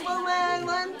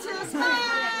 1, 2, smile.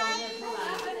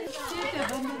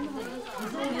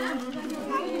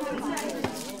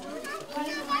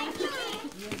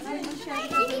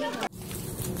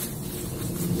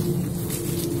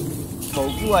 無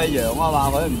辜係羊啊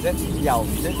嘛，佢唔識游唔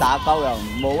識打鳩又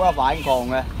冇得反抗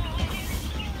嘅。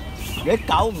啲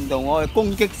狗唔同我係攻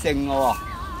擊性嘅喎，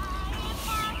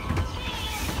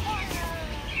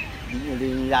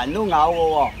連人都咬嘅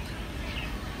喎。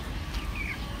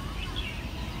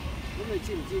咁你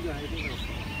知唔知佢喺邊度？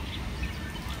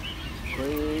佢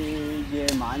夜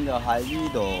晚就喺呢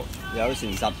度有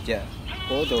成10隻，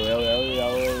嗰度有5、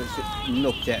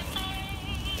6隻，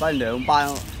分2班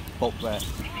伏嘅，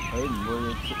佢唔會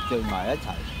聚埋一齊。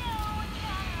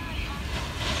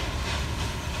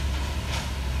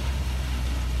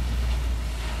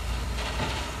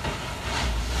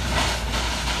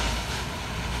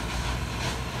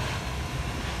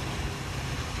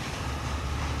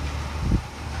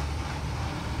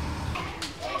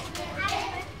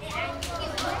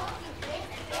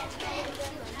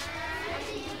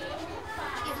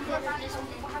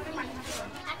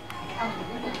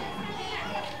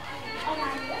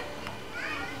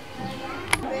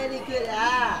Very good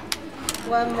啊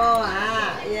 ！One more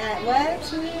啊 ！Yeah, 1,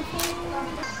 2, 3.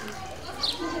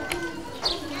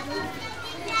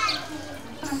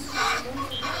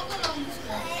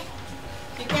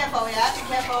 Be careful, yeah. Be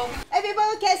careful.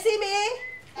 Everybody can see me?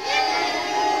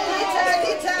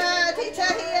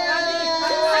 Teacher here.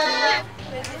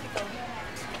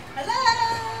 Hello.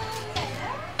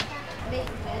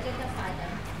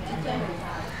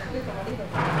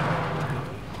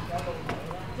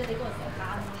 即係你嗰個時候啱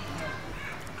咯。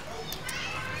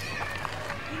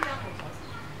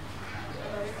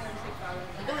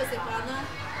而家去食飯啦，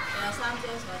又有3張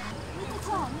相。呢個錯，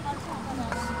呢個錯。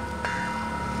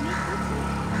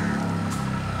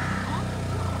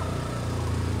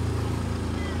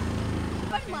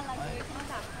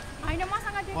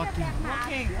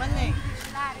Winning.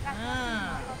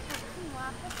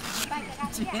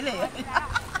 自己嚟啊！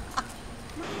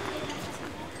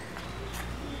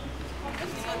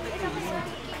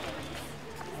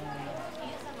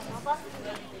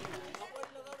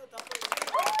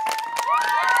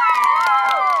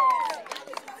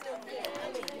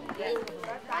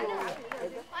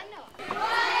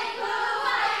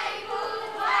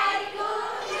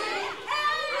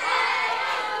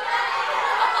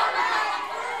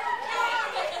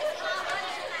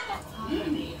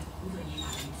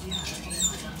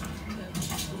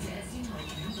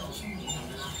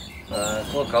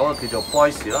嗰個狗啊叫做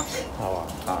Boys 咯，係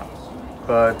嘛？啊，佢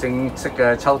係正式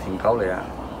嘅秋田狗嚟啊！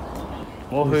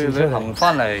我去旅行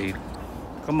翻嚟，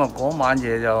咁啊嗰晚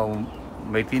夜就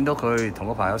未見到佢，同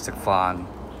個朋友食飯。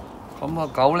咁個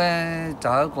狗咧就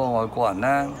係一個外國人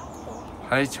咧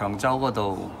喺長洲嗰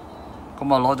度，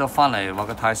咁啊攞咗翻嚟話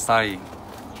佢太細，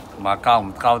同埋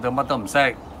教到乜都唔識，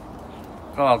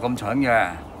咁話咁蠢嘅，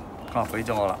咁啊俾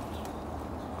咗我啦。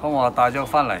咁我帶咗佢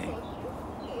翻嚟，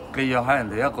寄養喺人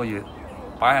哋1個月。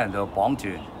擺喺人度綁住，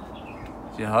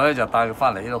然後咧就帶佢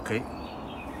翻嚟呢屋企，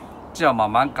之後慢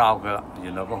慢教佢啦。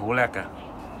原來佢好叻嘅，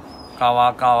教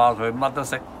下佢乜都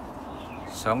識，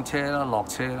上車啦、落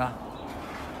車啦，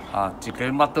自己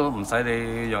乜都唔使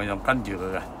你樣樣跟住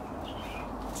佢嘅，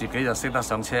自己就識得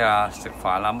上車啊、食飯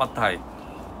啊，乜都係。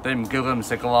你唔叫佢唔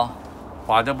食嘅喎，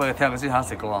話咗俾佢聽佢先肯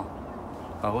食嘅喎，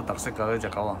好特色㗎呢隻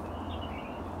狗啊！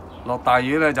落大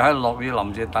雨咧就喺落雨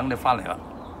淋住等你翻嚟啦，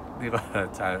呢個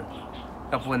就係。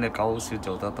一般嘅狗好少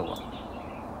做得到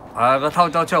啊！佢偷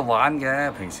咗出去玩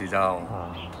嘅，平時就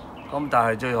咁，但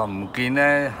係最後唔見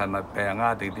咧，係咪病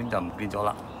啊定點就唔見咗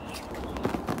啦？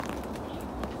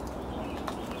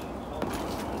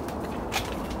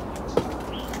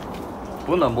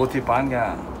本來冇鐵板嘅，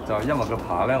就因為佢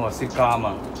爬咧，我識加啊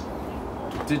嘛，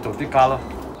只做啲加咯。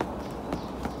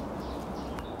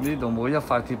呢度每一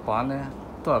塊鐵板咧，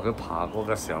都係佢爬過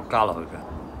嘅時候加落去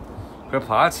嘅。佢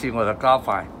爬一次我就加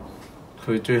塊。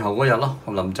佢最後嗰日咯，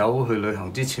我臨走去旅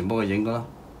行之前幫佢影噶啦。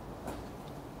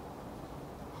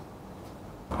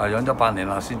養咗8年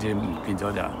啦，先至唔見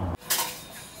咗咋。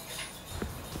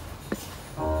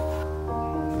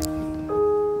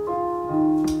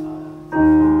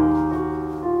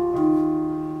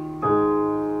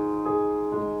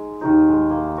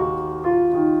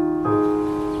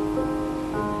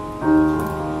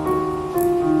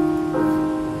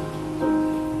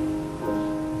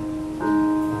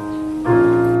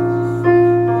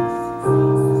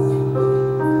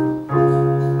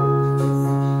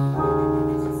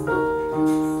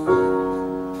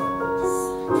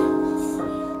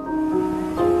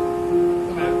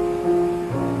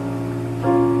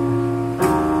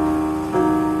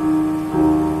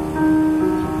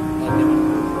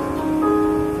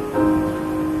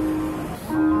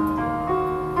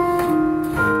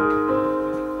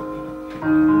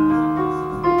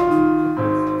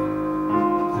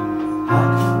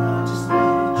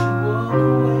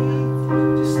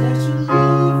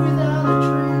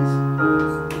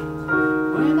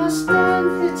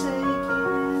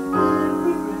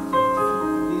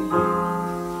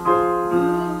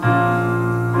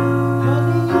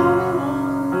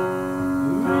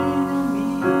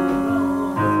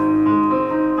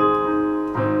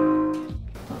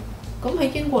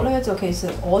其實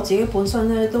我自己本身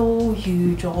咧都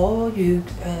預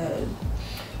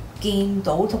見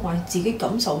到同埋自己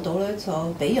感受到咧，就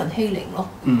俾人欺凌咯。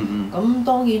咁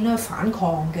當然咧反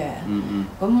抗嘅。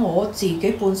咁我自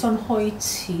己本身開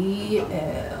始學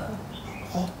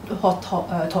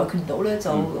跆拳道咧，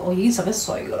就我已經11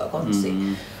歲㗎啦嗰陣時。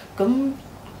咁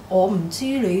我唔知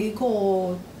你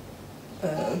嗰個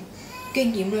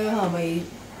經驗咧係咪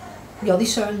有啲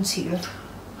相似咧？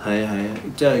係啊，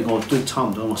即係我都差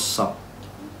唔多好似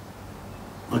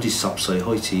10歲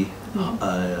開始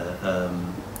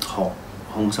學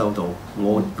空手道，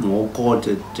我哥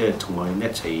即係同我一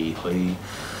齊去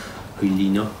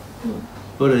練咯。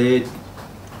不過你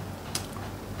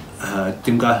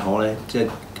點解學咧？即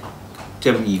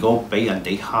係如果俾人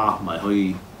哋蝦，咪可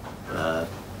以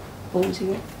保護自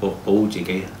己。保護自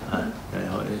己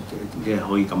即係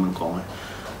可以咁樣講咧。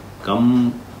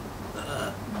咁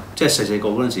即係細個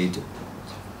嗰陣時，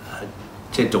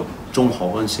即係讀中學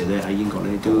嗰陣時咧，喺英國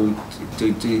咧都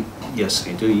有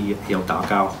成日都有打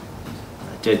交，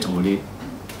即係同嗰啲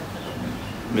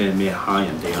咩蝦人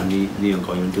哋啊呢樣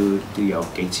嗰樣都有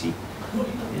幾次。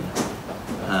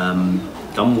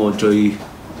咁我最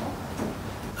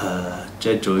即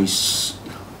係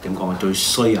點講啊？最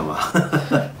衰係嘛？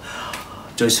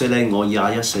最衰咧，我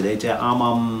21歲咧，即係啱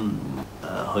啱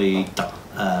去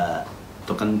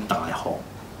讀緊大學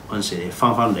嗰陣時，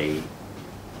翻嚟，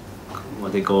我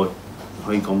哋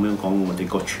可以咁樣講，我哋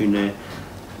個村咧，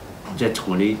即係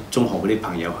同我啲中學嗰啲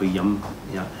朋友去飲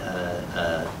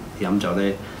酒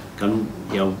咧，咁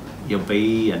又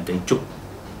俾人哋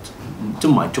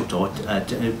捉埋捉咗，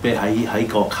俾喺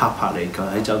個卡帕嚟，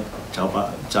喺酒吧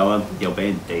又俾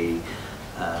人哋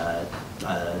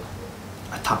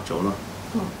撻咗咯。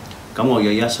咁我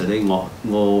21歲咧，我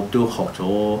都學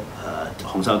咗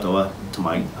空手道啊，同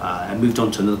埋MBH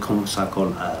中都空曬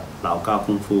個鬧交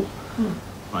功夫。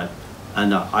Right, and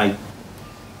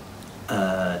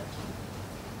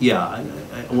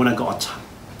when I got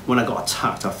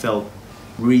attacked, I felt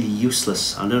really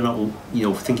useless. I don't know,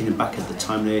 thinking back at the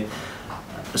time there, I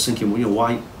was thinking,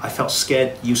 why I felt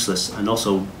scared, useless, and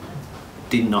also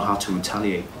didn't know how to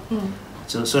retaliate.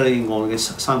 所以我嘅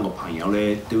3個朋友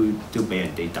咧都俾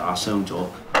人哋打傷咗。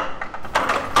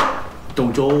到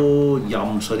咗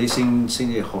25歲先至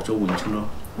學咗詠春咯。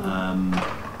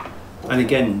And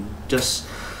again, just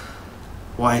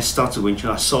why I started 詠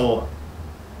春 I saw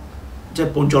即係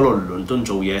搬咗落倫敦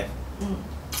做嘢。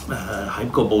喺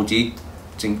個報紙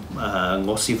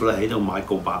我師傅咧喺度買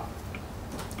告白，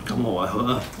咁我話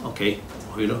OK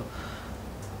去咯，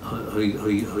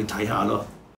去睇下咯。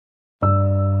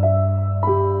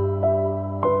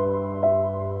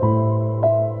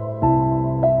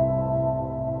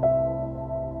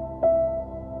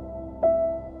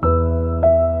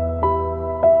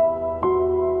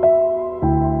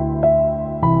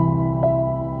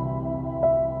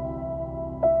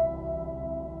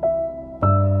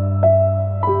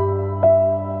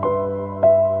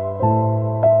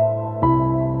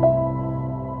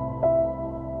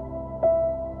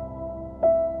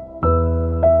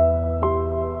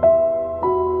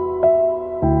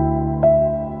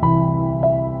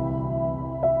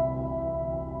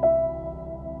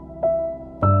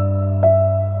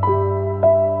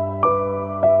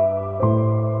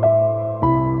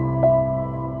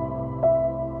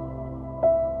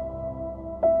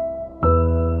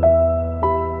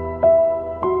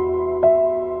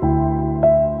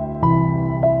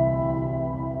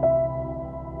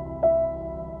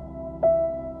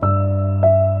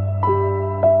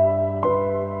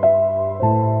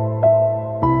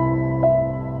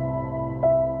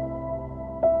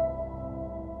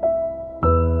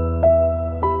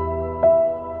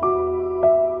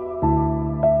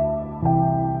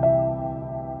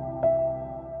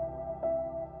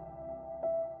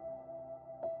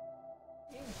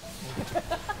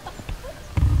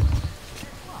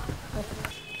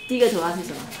第一个图案是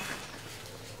什么？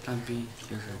当兵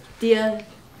就是。第二。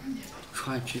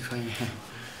去创业。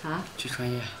啊？去创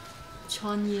业。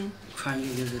创业。创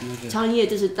业就是那个。创业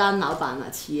就是当老板了，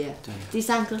企业。对。第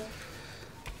3个。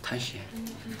探险。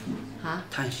啊？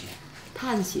探险。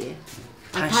探险。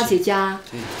探险家。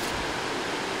对。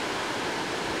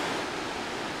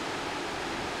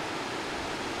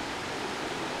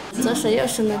左手右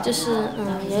手呢，就是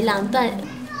有2段。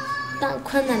当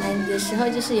困难来的时候，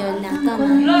就是有2段嘛。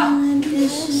的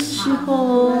时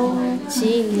候，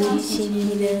请你轻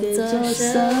轻的左手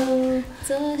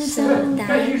带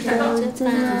动着方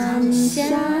向，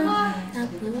那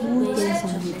不会向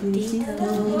你低头。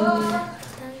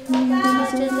当你抱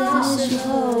着的时候，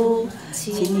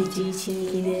请你举起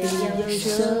你的右手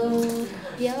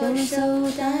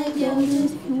代表着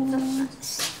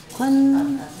困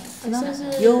难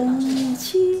勇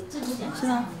气是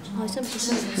吗？好像不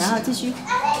是。然后继续，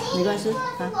没关系啊。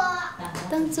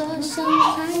当左手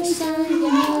拍向右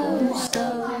手，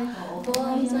我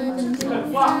们的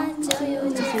步伐就有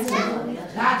节奏。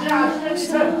右手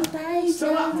拍向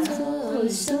左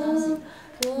手，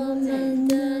我们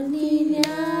的力量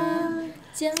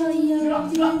就有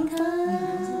变化。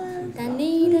当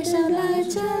你的手拉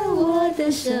着我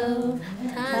的手，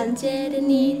团结的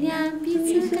力量彼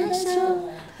此感受，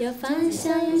有方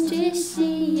向，有决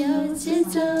心，有节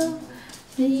奏，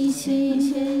一起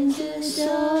牵着手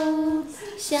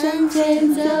向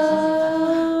前走。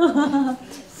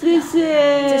谢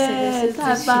谢，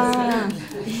太棒了，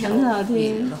很好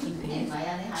听。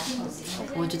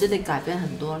我觉得你改变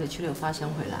很多，你去了花乡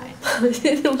回来，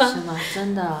真的吗？是吗？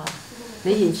真的，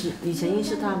你以前认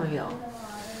识他没有？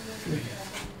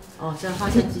哦，在花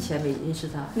乡之前没认识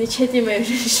他。你确定没有认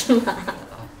识吗？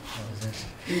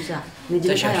认识啊？你觉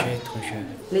得他有？小学同学。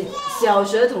你小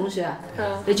学同学啊？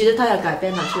嗯。你觉得他有改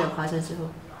变吗？去了花乡之后？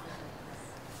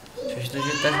小学同学，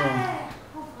但是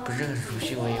我不是很熟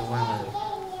悉，我也忘了。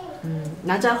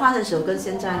那在花的时候跟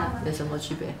现在呢有什么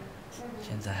区别？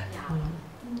现在。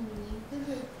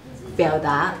表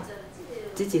达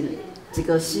自己这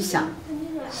个思想。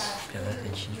表达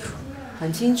很清楚。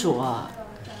很清楚啊，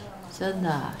真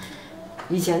的。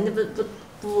以前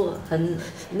不很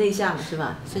内向是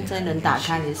吧？现在能打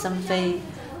开你的心扉，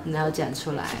然后讲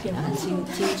出来，很清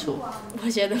楚。我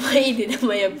觉得我一点都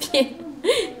没有变。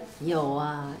有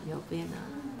啊，有变啊。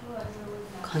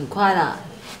很快了。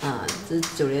这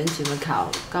9年级们考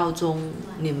高中，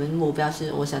你们目标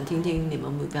是？我想听听你们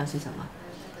目标是什么？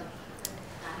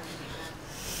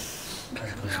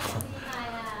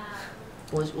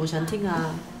我想听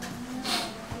啊，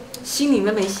心里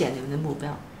面没写你们的目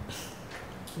标。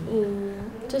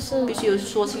就是必须有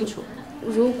说清楚。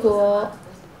如果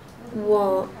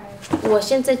我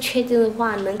现在确定的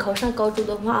话，能考上高中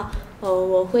的话，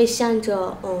我会向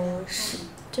着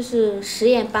就是实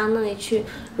验班那里去。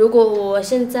如果我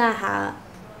现在还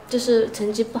就是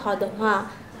成绩不好的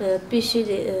话，必须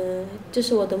得就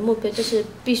是我的目标就是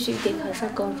必须得考上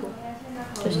高中，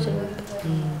就是这个。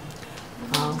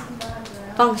好，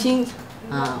放心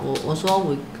啊！我说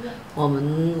我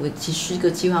们会持续个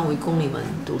计划会供你们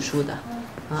读书的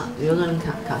啊！有人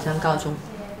考上高中，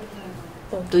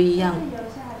都一样，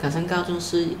考上高中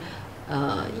是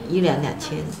1两2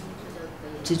千，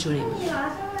资助你们。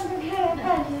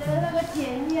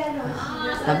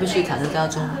那必须考上高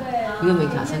中，如果没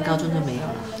考上高中就没有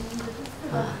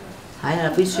了。还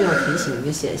有必须要提醒你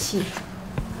们写信，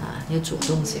要主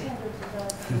动写。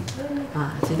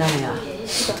知道没有？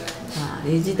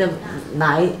你记得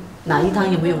哪一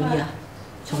趟有没有容易啊？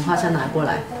从花乡拿过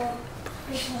来，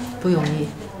不容易，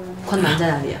困难在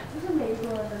哪里啊？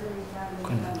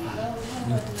困难吧，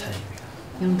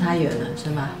用太远了，是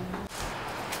吗？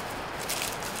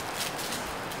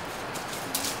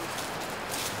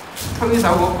推手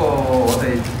嗰個我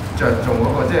哋着重嗰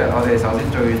個，即係我哋首先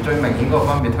最明顯嗰個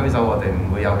分別，推手我哋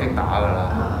唔會有擊打㗎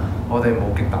啦，我哋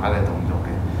冇擊打嘅動作嘅。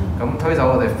咁推手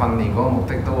我哋訓練嗰個目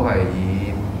的都係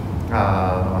以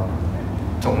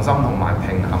重心同埋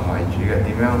平衡為主嘅，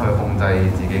點樣去控制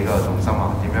自己個重心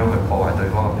啊？點樣去破壞對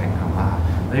方嘅平衡啊？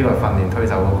呢個係訓練推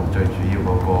手嗰個最主要嗰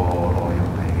個內容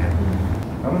嚟嘅。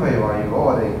咁譬如話，如果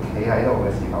我哋企喺度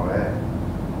嘅時候咧，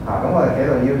咁我哋企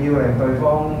喺度要令對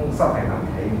方失平衡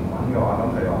企唔穩嘅話，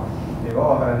咁譬如話，如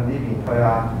果我向呢邊推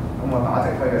啦，咁我打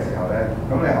直推嘅時候咧，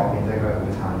咁你後邊隻腳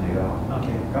會撐住㗎嘛。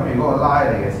咁如果我拉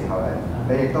你嘅時候咧，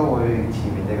你亦都會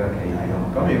前面隻腳企喺度。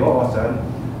咁如果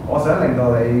我想令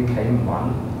到你企唔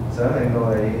穩，想令到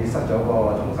你失咗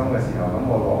個重心嘅時候，咁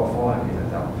我攞個方向其實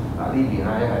就呢邊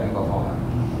啦，一係呢個方向，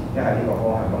一係呢個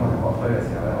方向。咁我推嘅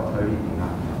時候咧，我推呢邊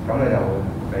啦，咁你就會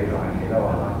比較難企得穩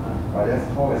啦。或者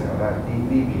拖嘅時候咧，呢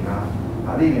邊啦，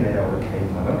呢邊你就會企唔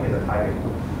穩。咁其實太極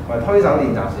推手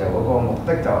練習時候嗰個目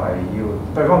的就係要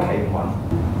對方企唔穩。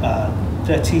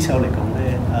即係黐手嚟講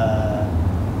咧，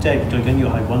即係最緊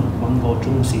要係揾個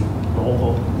中線，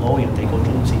攞人哋個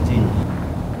中線先。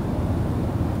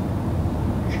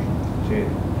嘅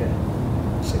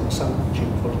成身全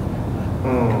部。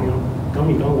咁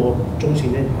而家我中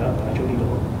線咧，而家擺咗呢度。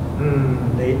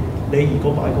你如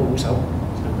果擺個好手，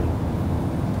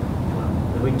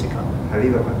你可以即刻喺呢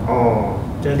度嘅。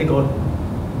即係呢個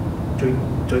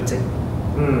最直。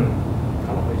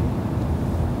打落去。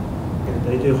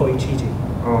你都可以黐住。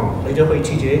你都可以黐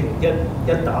住，一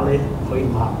打咧可以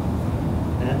抹。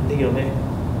呢樣咧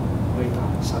可以打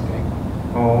實嘅。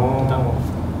得喎。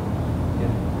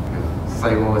細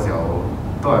個嘅時候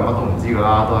都係乜都唔知㗎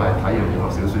啦，都係睇完武俠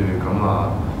小説咁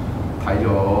睇咗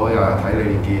又係睇李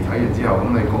連杰，睇完之後咁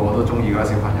你個個都中意㗎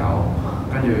小朋友，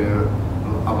跟住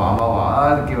阿爸阿媽話啊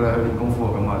叫你去練功夫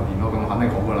咁啊練咯，咁肯定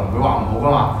好㗎啦，唔會話唔好㗎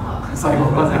嘛。細個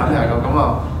嗰陣時肯定係咁啊，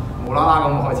無啦啦咁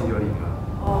開始咗練㗎。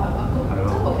哦，係嘛？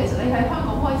咁不過其實你喺香港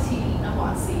開始練啊，還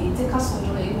是即刻送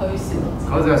咗你去少林寺？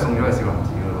嗰陣係送咗去少林寺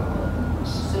㗎咯。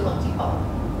少林寺北。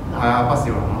係啊，北少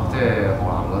林咯，即係河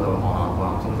南嗰度，河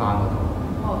南嵩山嗰度。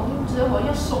哦，咁即係話一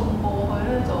送過去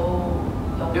咧就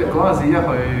嗰陣時去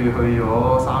咗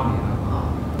3年啦。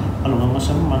阿龍我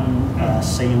想問4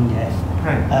樣嘢。係。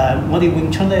我哋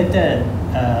詠春咧，即係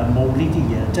冇呢啲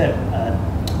嘢，即係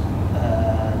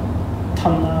吞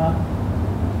啦、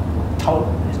偷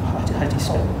係啲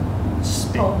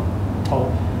偷、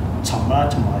沉啦，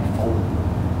同埋浮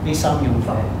呢3樣嘢。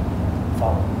浮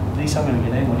呢3樣嘢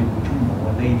咧，我哋詠春冇啊！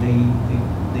你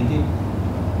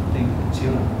知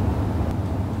啦。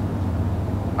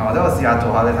或者我試下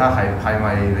做下，你睇下係咪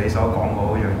你所講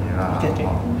嗰樣嘢啦？即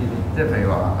係譬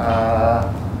如話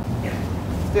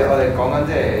即係我哋講緊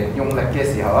即係用力嘅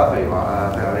時候啦。譬如話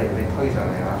譬如你推上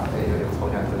嚟啦，你要手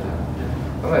掌推上嚟。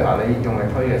咁譬如話你用力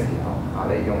推嘅時候，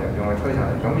你用力推上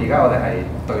嚟。咁而家我哋係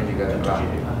對住嘅力啦。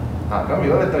咁如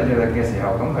果你對住力嘅時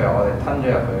候，咁譬如我哋吞咗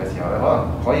入去嘅時候，你可能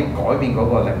可以改變嗰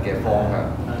個力嘅方向。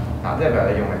即係譬如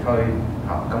你用力推。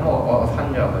咁我吞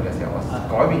咗入去嘅時候，我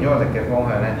改變咗個力嘅方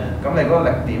向咧，咁你嗰個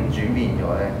力點轉變咗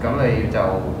咧，咁你就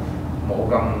冇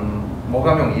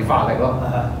咁容易發力咯。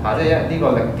即係呢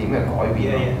個力點嘅改變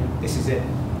咯。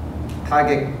太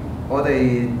極我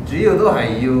哋主要都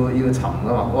係要沉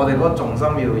噶嘛，我哋嗰個重心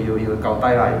要夠低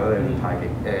啦。如果你練太極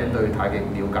對太極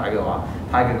了解嘅話，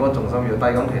太極嗰個重心要低，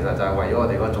咁其實就係為咗我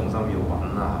哋嗰個重心要穩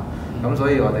啦。咁所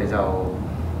以我哋就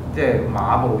即係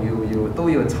馬步都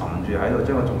要沉住喺度，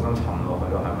將個重心沉落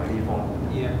去咯，係咪呢方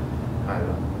面？係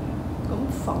咯。咁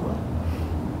浮咧？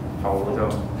浮就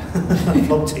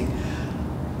浮情。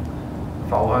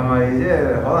浮係咪即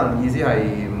係可能意思係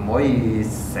唔可以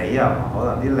死啊？可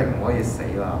能啲靈唔可以死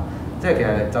啦。即係其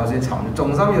實就算沉重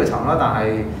心要沉啦，但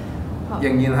係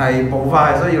仍然係步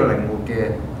伐係需要靈活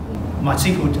嘅。My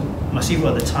師傅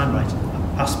at the time, right,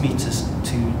 asked me to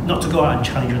not to go out and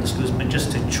challenge other schools, but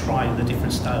just to try the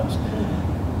different styles.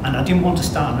 And I didn't want to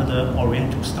start another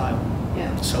Oriental style.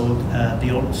 Yeah. So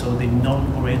the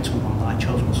non-Oriental one I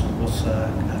chose was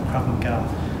Krav Maga.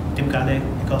 點解咧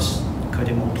 ？Because 佢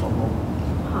哋冇頭毛，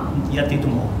一啲都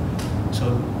冇。So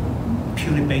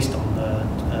purely based on the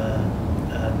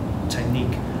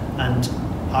technique. And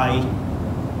I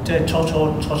即係初學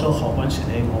嗰陣時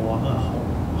咧，我話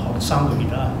學3個月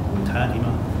啦，睇下點啦。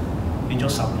變咗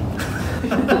10年。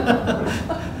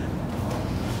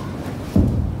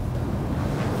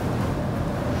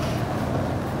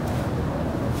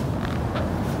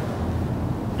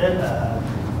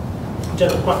即係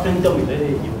骨筋都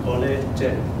咧搖過咧，即係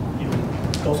搖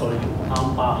多數你搖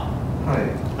啱巴，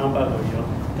啱巴個搖。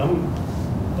咁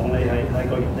當你係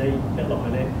個人咧一落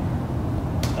去咧，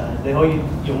你可以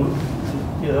用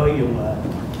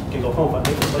幾個方法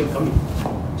咧，可以咁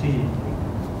之前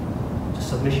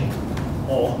submission。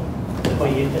哦，你可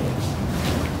以咁樣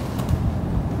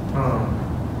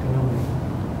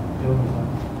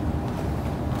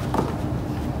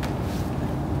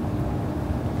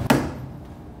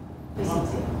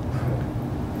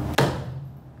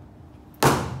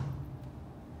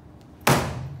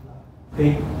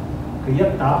佢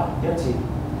一打一次。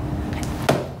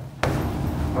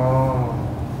哦。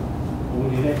我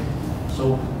哋咧，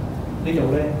數呢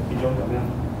度咧變咗咁樣。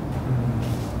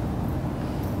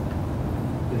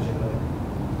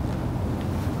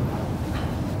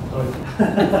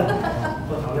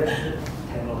個頭咧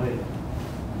停落去，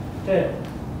即係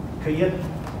佢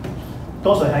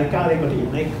多數係加呢個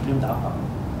練力咁樣打法。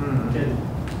即係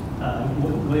我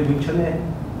哋詠春咧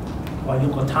話要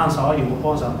個攤手，要個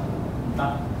幫手唔得，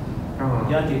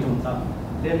一啲都唔得。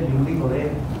你要呢個咧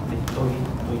嚟對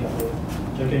入去，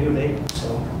最緊要你上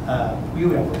標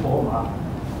入個波馬，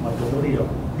咪做到呢度。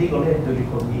呢個咧對住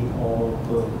個面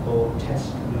個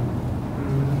chest 咁樣。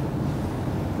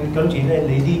跟住咧，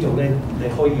你呢度咧，你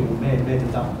可以用咩都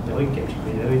得，你可以夾住佢，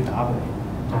你可以打佢，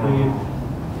就可以呢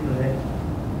度咧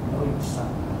可以殺。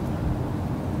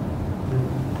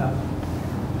得。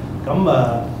咁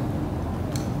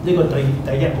呢個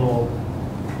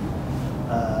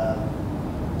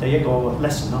第一個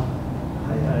lesson 咯，係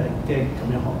即係咁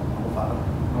樣學法咯。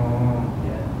哦。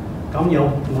咁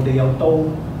我哋有刀，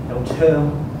有槍，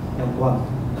有棍。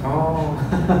哦。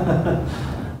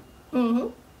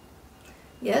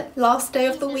Yeah, last day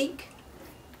of the week.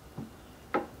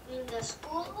 In the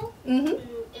school,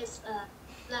 it's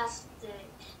last day,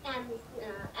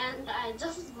 and I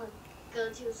just want to go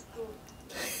to school.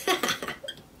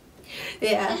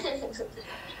 Yeah.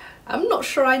 I'm not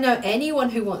sure I know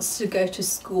anyone who wants to go to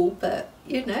school, but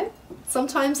you know,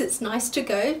 sometimes it's nice to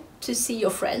go to see your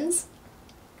friends.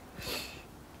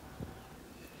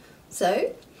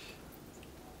 So,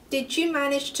 did you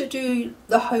manage to do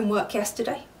the homework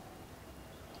yesterday?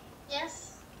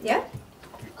 Yes. Yeah?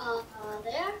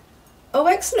 There. Oh,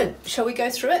 excellent. Shall we go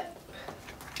through it?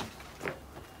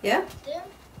 Yeah? There.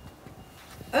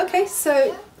 Okay,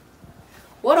 so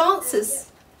what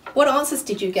answers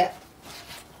did you get?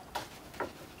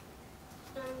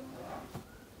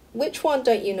 Which one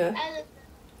don't you know?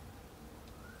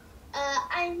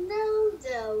 I know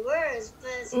the words,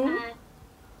 but I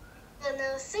don't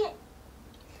know sing.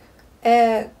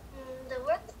 The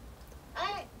words,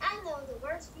 I know the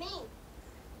words mean.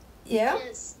 Yeah?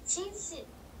 It's 亲戚.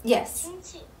 Yes. 亲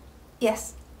戚.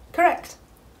 Yes, correct.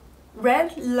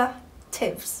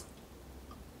 Relatives.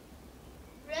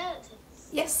 Relatives.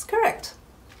 Yes, correct.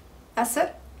 That's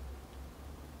it.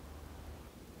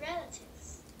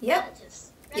 Relatives. Yep.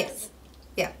 Relatives. Yes.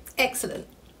 Yeah, excellent.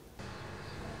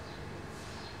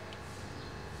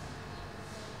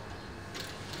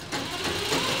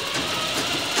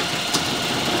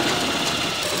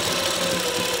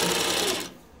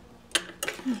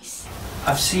 Nice.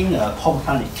 I've seen Paul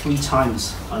McCartney 3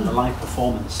 times on the live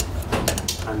performance,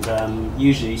 and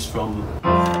usually it's from.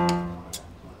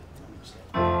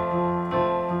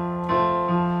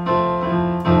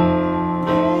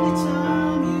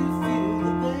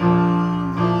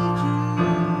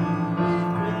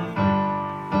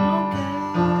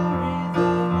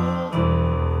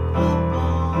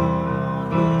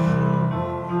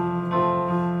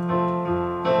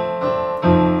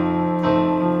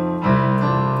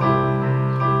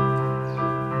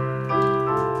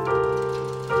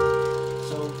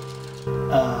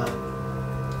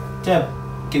即係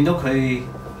見到佢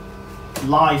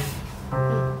live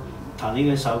彈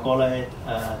呢首歌咧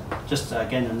，just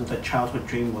again another childhood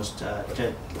dream was 即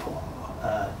係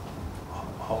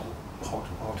學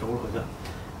咗佢啦。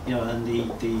You know, and the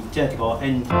即係個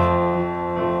end。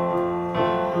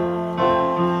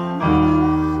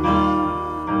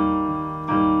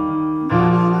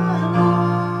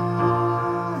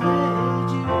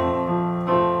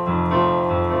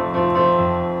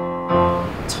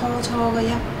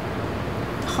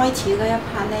開始嗰一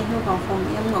part 咧，Hugo放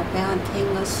音樂俾我聽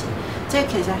嗰時，即係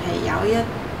其實係有一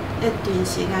段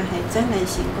時間係真係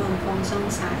成個人放鬆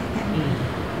晒嘅。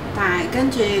但係跟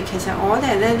住其實我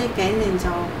哋咧呢幾年就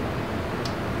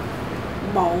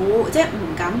冇，即係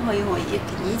唔敢去回憶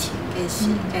以前嘅事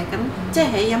嘅。咁即係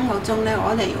喺音樂中咧，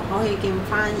我哋可以見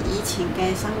翻以前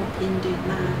嘅生活片段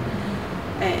啦。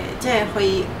即係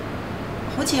去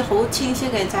好似好清晰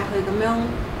嘅就係去咁樣。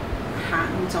行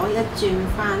咗一轉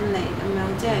翻嚟咁樣，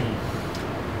即係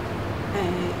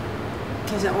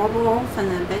其實我嗰份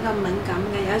人比較敏感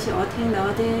嘅，有時我聽到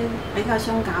一啲比較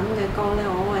傷感嘅歌咧，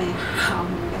我會喊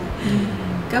嘅。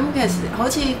咁其實好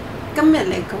似今日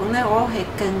嚟講咧，我係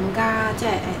更加即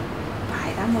係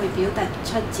大膽去表達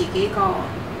出自己個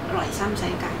內心世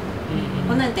界。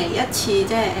可能第一次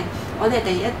即係我哋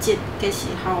第一節嘅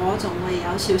時候，我仲會有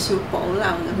少少保留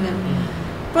咁樣。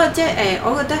不過即係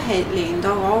我覺得係令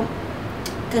到我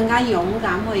更加勇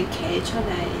敢去企出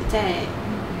嚟，即係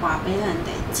話俾人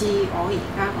哋知我而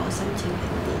家個心情係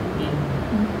點。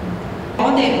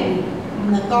我哋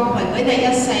唔能夠陪佢哋一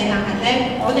世，但係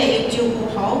咧，我哋要照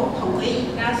顧好同佢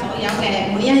而家所有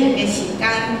嘅每一日嘅時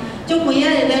間，將每一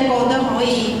日咧過得可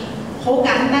以好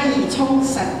簡單而充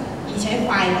實，而且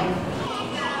快樂。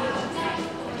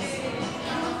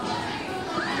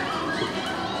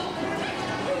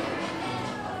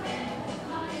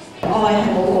愛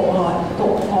係冇局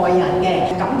外人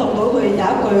嘅，感動到佢有一句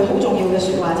好重要嘅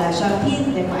説話，就係上天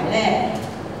認為咧，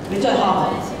你再學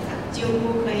照顧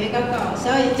佢嗰個，所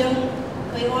以將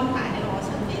佢安排喺我身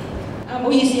邊。唔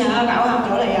好意思啊，搞喊咗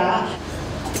你啊！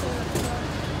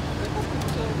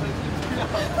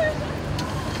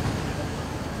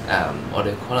我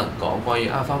哋可能講關於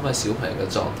翻返小朋友嘅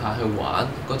狀態去玩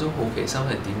嗰種好奇心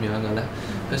係點樣嘅咧？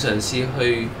去嘗試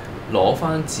去攞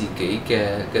翻自己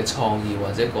嘅創意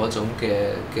或者嗰種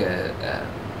嘅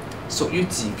屬於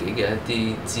自己嘅一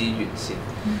啲資源先。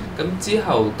咁之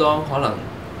後當可能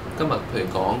今日譬如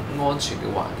講安全嘅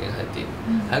環境係點，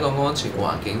喺一個安全嘅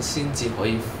環境先至可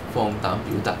以放膽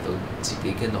表達到自己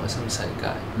嘅內心世界。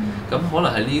咁可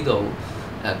能喺呢度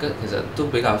其實都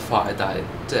比較快，但係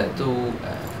即係都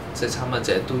即係參加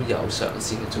者都有嘗試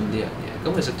去做呢樣嘢。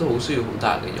咁其實都好需要好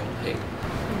大嘅勇氣。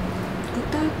覺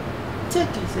得即係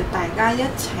其實大家一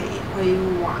齊去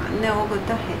玩咧，我覺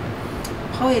得係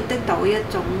可以得到一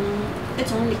種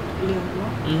力量咯，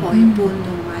陪伴同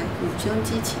埋互相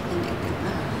支持嘅力量啦。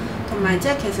埋即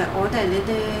係其實我哋呢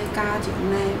啲家長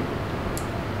咧，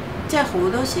即係好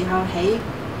多時候喺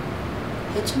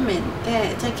出面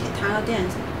嘅，即係其他嗰啲人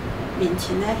面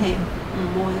前咧係唔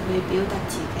會去表達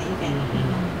自己嘅。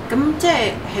咁即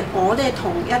係我哋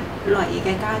同一類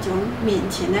嘅家長面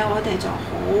前咧，我哋就好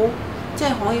即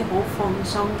係可以好放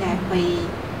鬆嘅去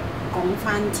講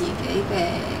翻自己嘅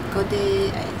嗰啲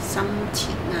心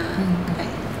情啊，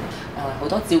好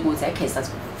多照顧者其實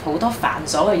好多繁瑣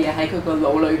嘅嘢喺佢個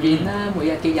腦裏邊啦，每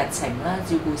日嘅日程啦，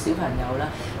照顧小朋友啦。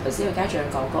頭先個家長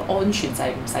講個安全就係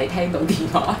唔使聽到電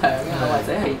話響啊，或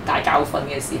者係大覺瞓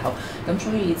嘅時候。咁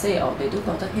所以即係我哋都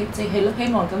覺得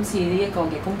希望今次呢一個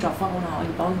嘅工作坊啦，可以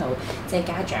幫到即係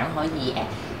家長可以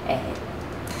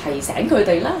提醒佢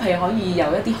哋啦，係可以有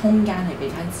一啲空間係俾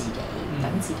翻自己，等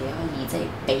自己可以即係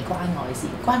被關愛先，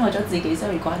關愛咗自己先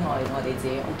可以關愛我哋自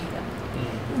己屋企人。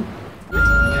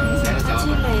下次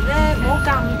嚟咧，唔好咁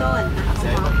多人啦，好唔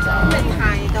好？因為太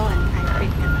多人太逼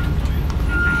㗎啦，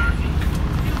係啊，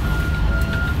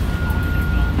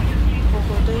個個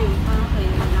都要翻去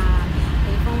㗎啦。李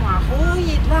峰話好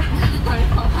熱啦，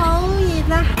好熱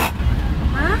啦，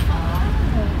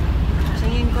頭先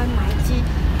應該買支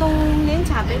凍檸茶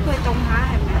俾佢凍下，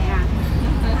係咪啊？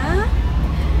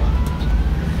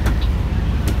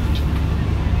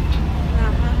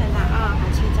翻去啦啊！下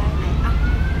次再嚟啊！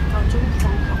夠鐘放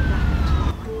學啦。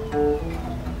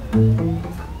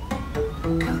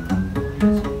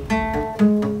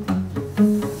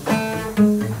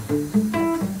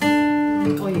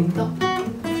我認得。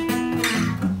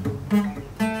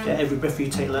Every breath you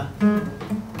take 啦。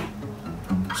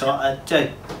So I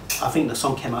think the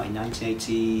song came out in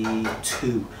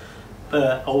 1982. But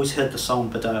I always heard the song,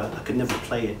 but I could never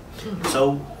play it.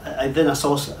 So then I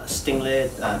saw Stingray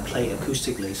play it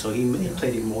acoustically, so he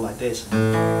played it more like this.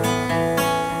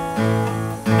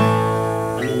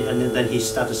 And then he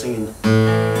started singing.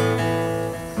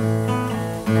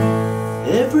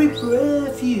 Every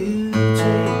breath you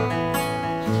take,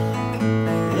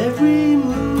 every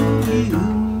move you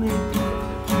make,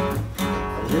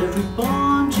 every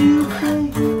bond you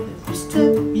break, every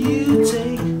step you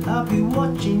take, I'll be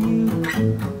watching you.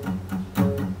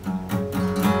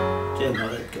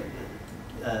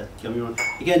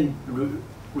 Again,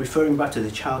 referring back to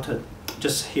the childhood,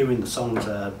 just hearing the songs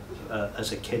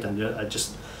as a kid and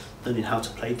just learning how to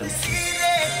play them.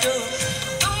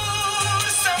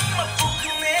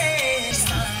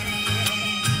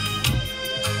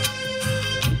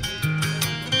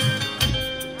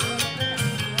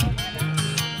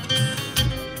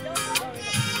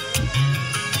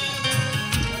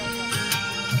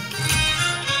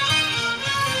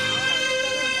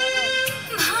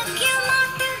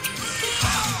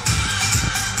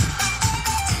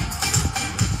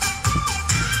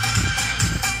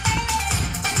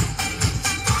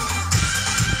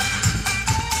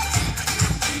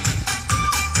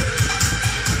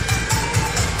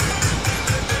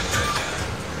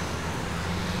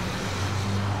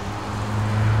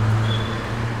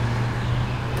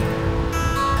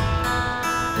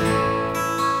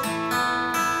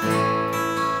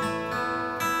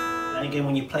 Again,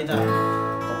 when you play that,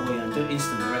 you do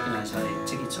instantly recognize how they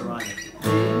take it to ride.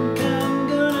 Think I'm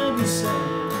gonna be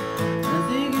sad, I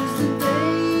think it's the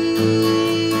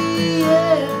day,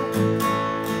 yeah.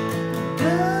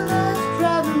 Girl that's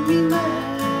driving me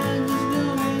mad is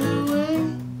going away.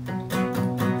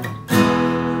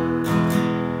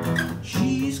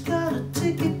 She's got a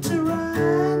ticket to ride.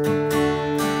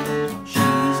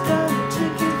 She's got a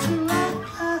ticket to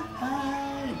ride.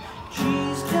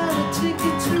 She's got a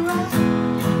ticket to ride.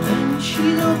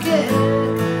 She don't care.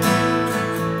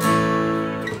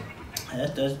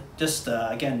 Just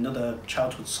again another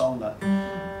childhood song that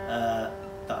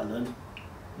I learned,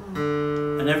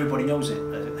 and everybody knows it.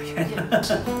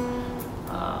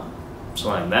 So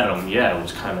when I met him, yeah, it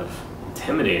was kind of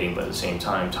intimidating, but at the same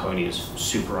time, Tony is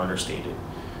super understated,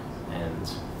 and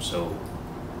so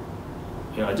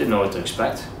I didn't know what to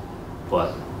expect,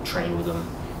 but trained with him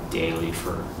daily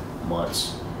for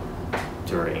months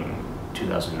during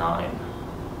 2009.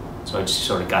 So I just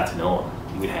sort of got to know him.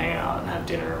 We would hang out and have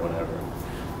dinner or whatever.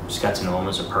 Just got to know him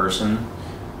as a person.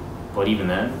 But even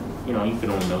then, you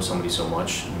can only know somebody so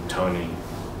much. And Tony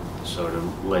sort of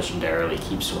legendarily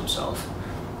keeps to himself.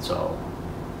 So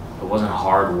it wasn't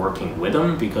hard working with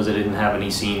him because I didn't have any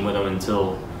scene with him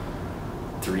until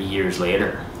 3 years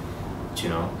later.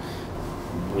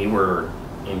 We were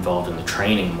involved in the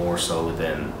training more so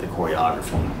than the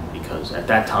choreography, because at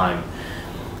that time,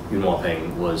 Yun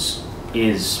Wapeng was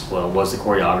the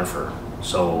choreographer,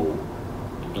 so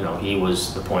he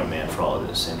was the point man for all of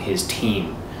this, and his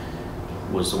team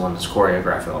was the one that's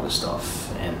choreographing all this stuff.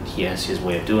 and he has his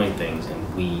way of doing things,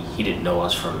 and he didn't know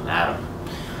us from Adam.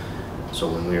 So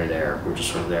when we were there, we were just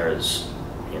sort of there as,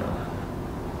 you know,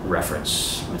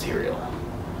 reference material.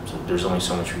 So there's only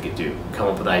so much we could do. Come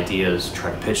up with ideas, try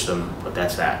to pitch them, but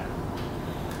that's that.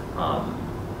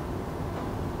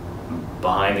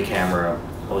 Behind the camera,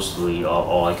 mostly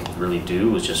all I could really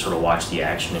do was just sort of watch the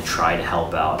action and try to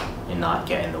help out and not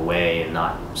get in the way and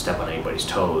not step on anybody's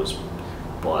toes,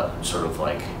 but sort of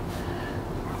like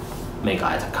make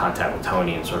eye contact with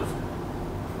Tony and sort of,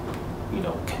 you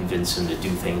know, convince him to do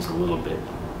things a little bit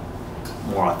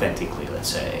more authentically, let's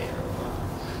say, or,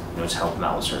 you know, just help him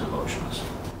out with certain emotions.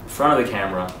 In front of the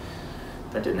camera,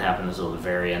 that didn't happen until the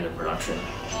very end of production.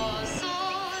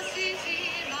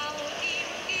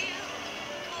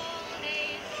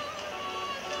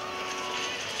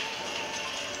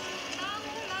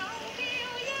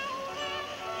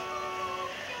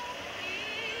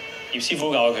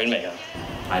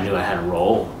 I knew I had a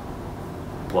role,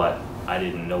 but I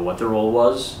didn't know what the role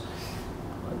was,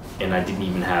 and I didn't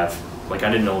even have, like, I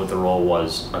didn't know what the role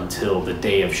was until the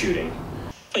day of shooting.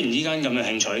 忽然之間咁有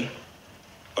興趣，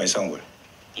為生活，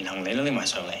然後你都拎埋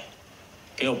上嚟，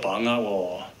幾有把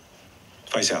握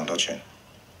喎。費事行多轉。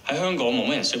喺香港冇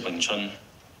乜人識詠春，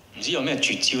唔知有咩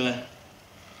絕招呢？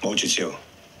冇絕招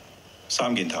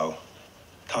，3件頭，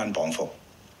攤綁服。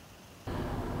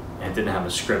 And didn't have a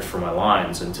script for my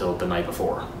lines until the night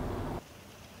before.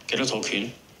 幾多套拳？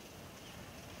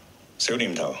小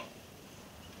念頭、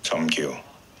沉橋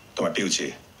同埋標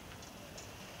誌。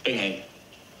兵器。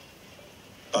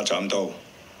8斬刀、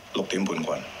6點半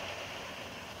棍。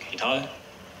其他呢？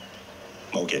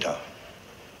冇其他。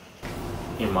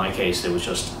In my case, it was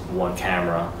just one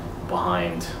camera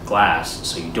behind glass,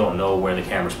 so you don't know where the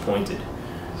camera's pointed.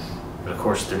 But of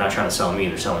course, they're not trying to sell me,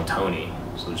 they're selling Tony.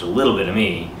 So there's a little bit of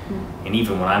me, and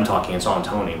even when I'm talking, it's on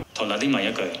Tony. 唐大啲問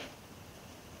一句，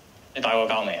你打過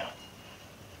交未啊？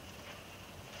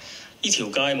呢條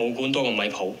街武館多過米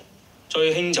鋪，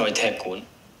最興就係踢館。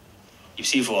葉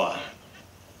師傅啊，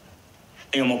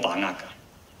你有冇把握㗎？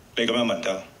你咁樣問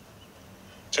得，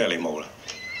即係你冇啦。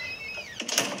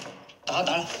打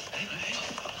啦！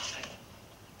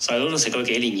細佬都食咗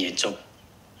幾年椰粥，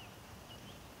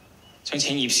想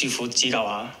請葉師傅指教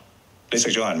下。你食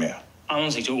咗晏未啊？ 啱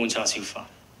啱食咗碗叉燒飯，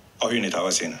我勸你唞下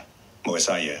先啊，冇係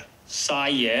嘥嘢。嘥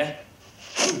嘢？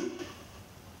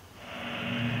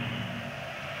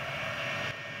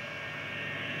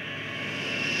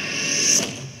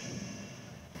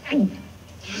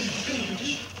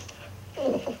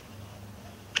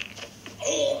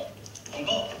黃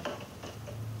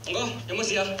哥，有冇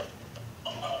事啊？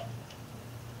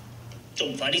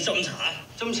仲唔快啲斟茶？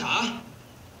斟茶？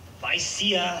快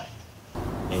啲啊！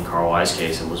 In Carl Y's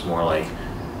case, it was more like,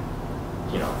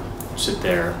 you know, sit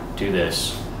there, do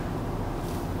this,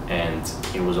 and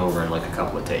it was over in like a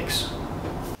couple of takes.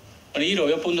 我哋呢度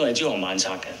一般都係朝行晚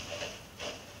拆嘅，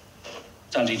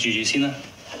暫時住住先啦。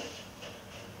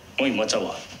可以唔可周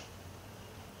啊？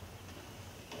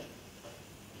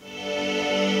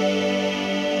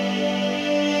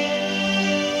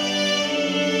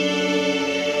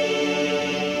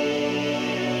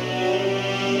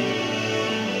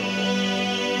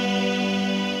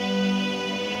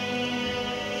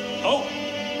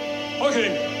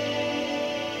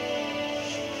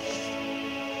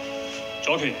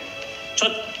 左拳出，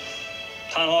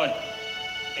攤開，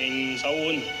定手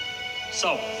腕，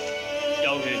收。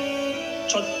右拳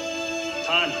出，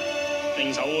攤，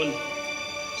定手腕，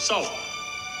收。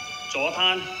左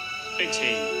攤，逼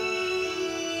前。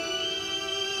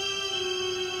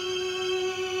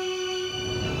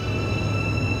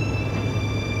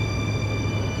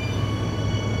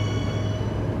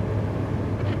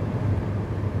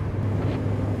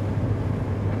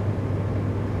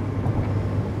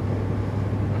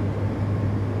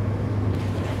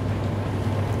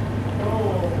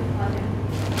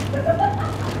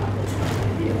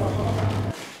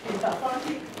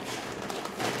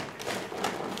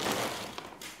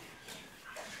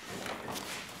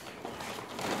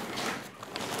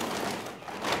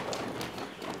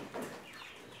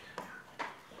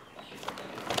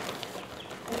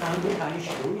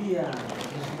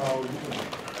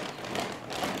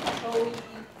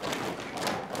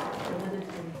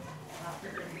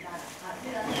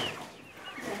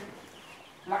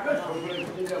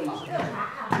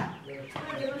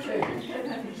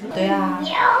 对啊，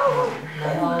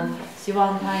然后希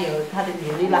望他有他的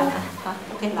努力啦。好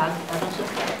 ，OK， 拿东西，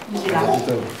继续拿。继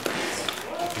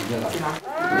续拿。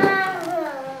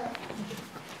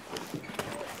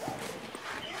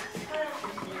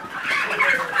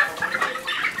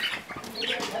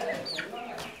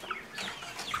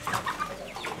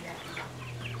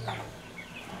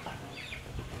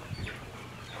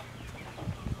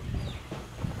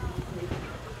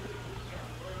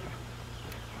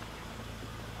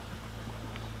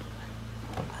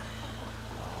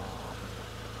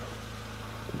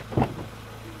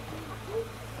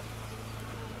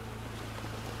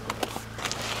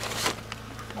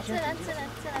来，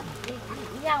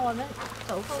一样，我们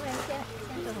走后面先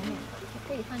走后面，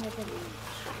可以放在这里。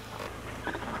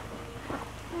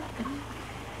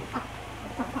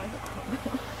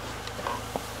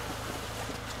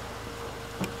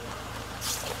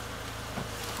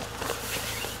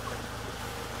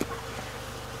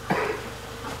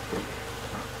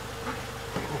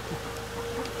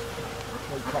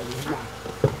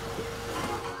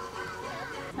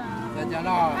再见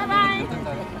了，拜拜。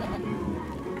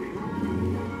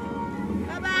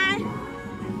拜拜，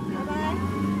拜拜。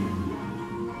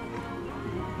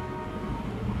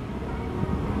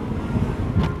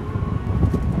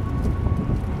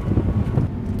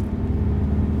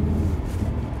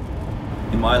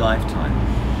In my lifetime,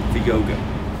 for yoga,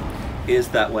 is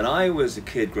that when I was a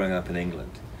kid growing up in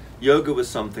England, yoga was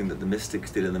something that the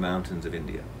mystics did in the mountains of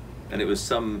India. And it was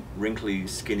some wrinkly,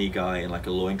 skinny guy in like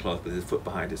a loincloth with his foot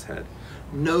behind his head.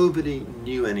 Nobody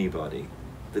knew anybody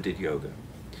that did yoga.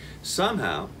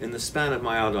 Somehow, in the span of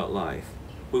my adult life,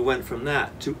 we went from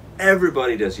that to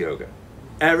everybody does yoga.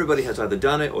 Everybody has either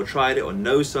done it or tried it or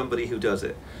knows somebody who does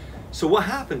it. So what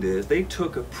happened is they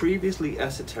took a previously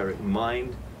esoteric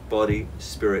mind, body,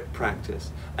 spirit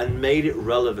practice and made it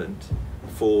relevant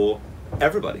for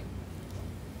everybody.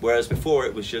 Whereas before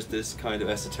it was just this kind of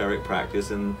esoteric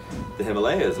practice in the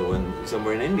Himalayas or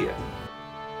somewhere in India.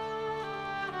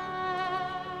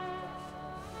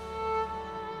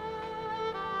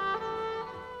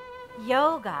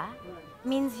 Yoga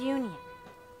means union.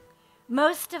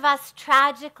 Most of us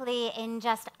tragically in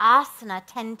just asana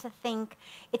tend to think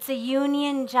it's a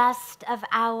union just of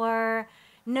our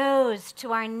nose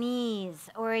to our knees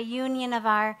or a union of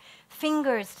our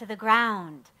fingers to the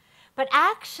ground. But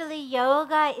actually,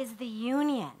 yoga is the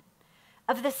union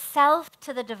of the self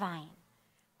to the divine.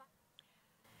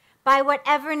 By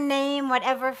whatever name,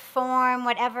 whatever form,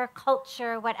 whatever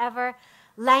culture, whatever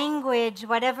language,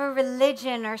 whatever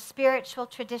religion or spiritual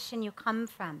tradition you come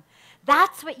from,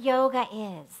 that's what yoga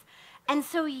is. And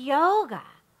so yoga,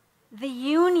 the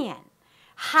union,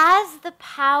 has the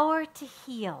power to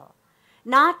heal,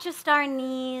 not just our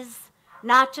knees,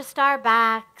 not just our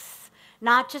backs,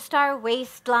 not just our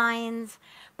waistlines,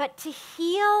 but to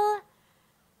heal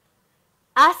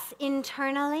us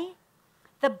internally,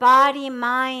 the body,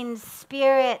 mind,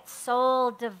 spirit, soul,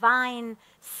 divine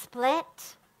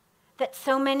split that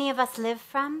so many of us live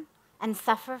from and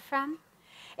suffer from.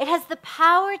 It has the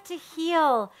power to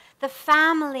heal the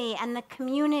family and the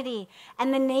community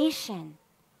and the nation.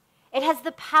 It has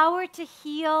the power to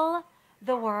heal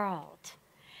the world.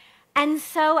 And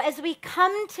so as we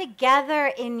come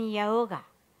together in yoga,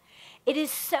 it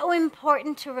is so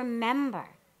important to remember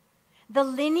the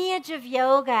lineage of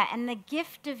yoga and the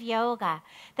gift of yoga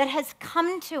that has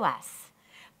come to us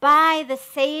by the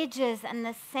sages and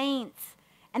the saints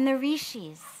and the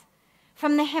rishis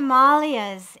from the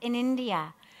Himalayas in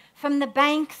India, from the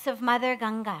banks of Mother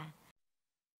Ganga.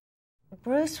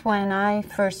 Bruce, when I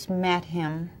first met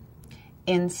him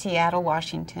in Seattle,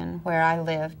 Washington, where I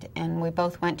lived, and we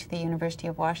both went to the University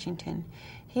of Washington,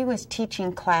 he was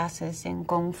teaching classes in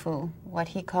Gong Fu, what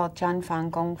he called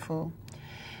Zhanfang Gong Fu.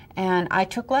 And I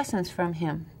took lessons from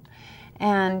him.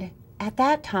 And at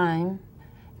that time,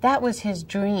 that was his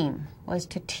dream, was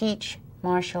to teach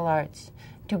martial arts,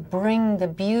 to bring the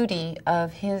beauty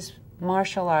of his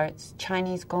martial arts,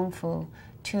 Chinese Gong Fu,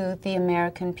 to the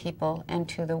American people and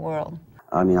to the world.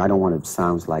 I mean, I don't want to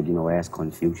sound like, as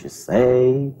Confucius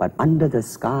say, but under the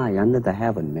sky, under the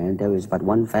heaven, man, there is but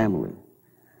one family.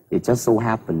 It just so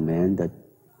happened, man, that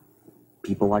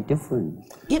people are different.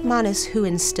 Ip Man is who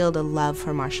instilled a love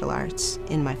for martial arts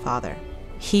in my father.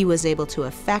 He was able to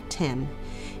affect him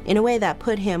in a way that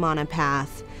put him on a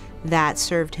path that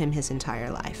served him his entire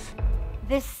life.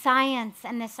 This science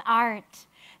and this art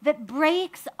that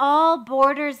breaks all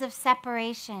borders of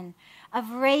separation, of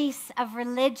race, of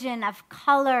religion, of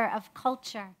color, of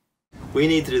culture. We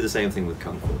need to do the same thing with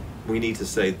Kung Fu. We need to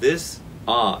say this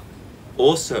art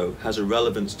also has a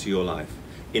relevance to your life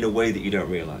in a way that you don't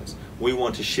realize. We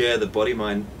want to share the body,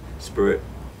 mind, spirit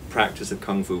practice of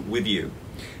Kung Fu with you.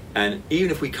 And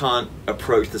even if we can't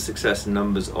approach the success and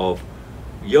numbers of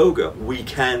yoga, we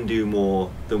can do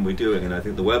more than we're doing. And I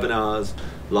think the webinars,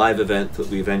 live events that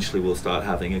we eventually will start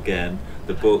having again,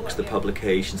 the books, the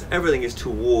publications, everything is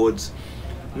towards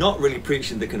not really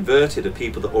preaching the converted of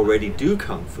people that already do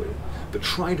Kung Fu, but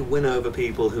trying to win over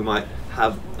people who might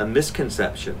have a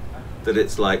misconception that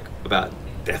it's like about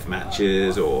death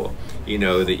matches, or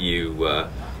that you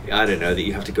I don't know, that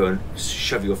you have to go and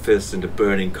shove your fists into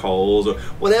burning coals, or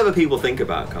whatever people think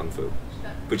about Kung Fu,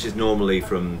 which is normally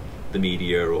from the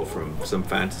media or from some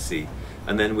fantasy.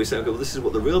 And then we say, okay, well, this is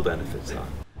what the real benefits are.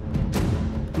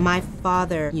 My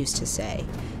father used to say,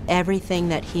 everything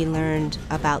that he learned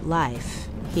about life,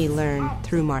 he learned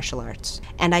through martial arts.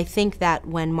 And I think that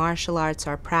when martial arts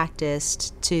are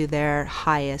practiced to their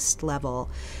highest level,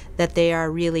 that they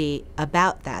are really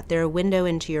about that. They're a window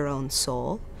into your own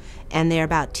soul, and they're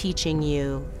about teaching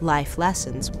you life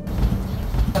lessons.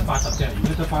 180隻，而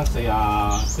家得翻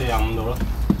45度咯。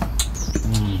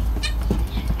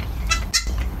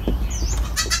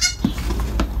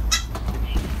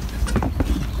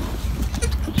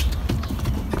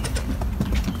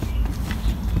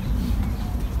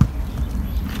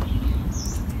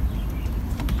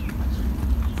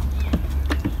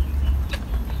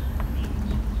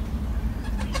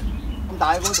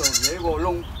大嗰度嘢個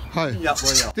窿，入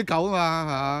去啊！啲狗啊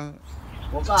嘛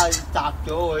我梗係摘咗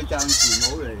佢，暫時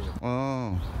冇嚟。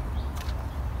哦。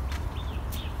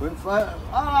佢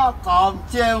咁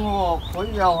正喎！佢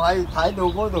又係睇到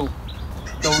嗰度，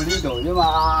到呢度啫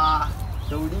嘛，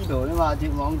到呢度啫嘛，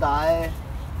鐵網帶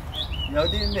有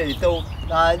啲未到，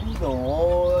但係呢度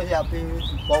我入邊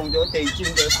放咗地磚，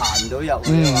佢行到入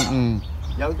去啊嘛。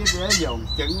有啲佢一樣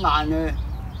整爛嘅，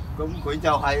咁佢就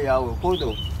係由嗰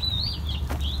度。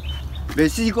 未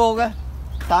試過嘅，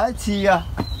第一次啊！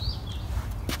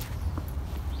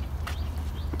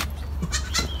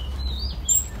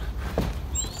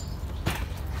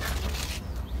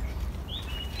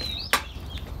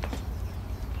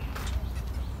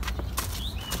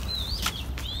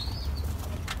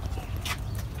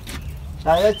第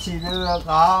一次你咁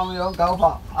樣搞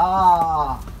法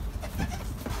啊！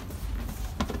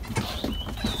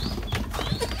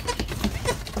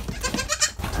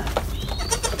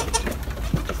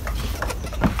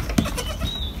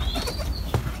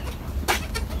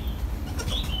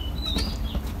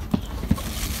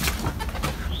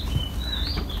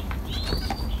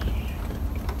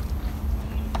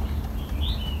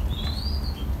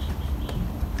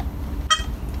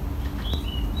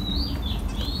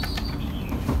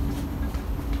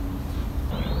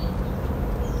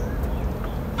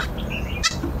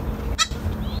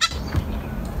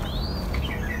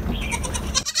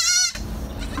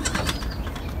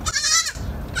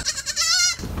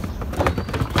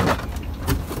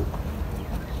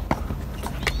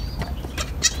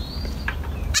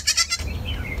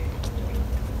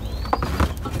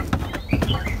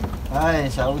 唉，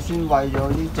首先為咗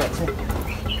呢隻先，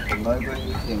唔係佢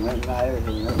成日嗌，成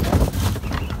日嗌。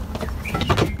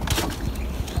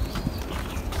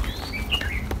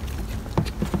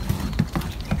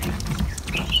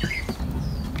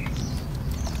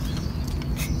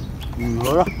好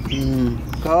啦，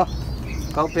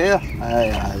夠皮啦。哎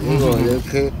呀，呢個你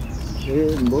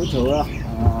唔好嘈啦，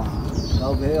夠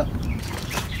皮啦。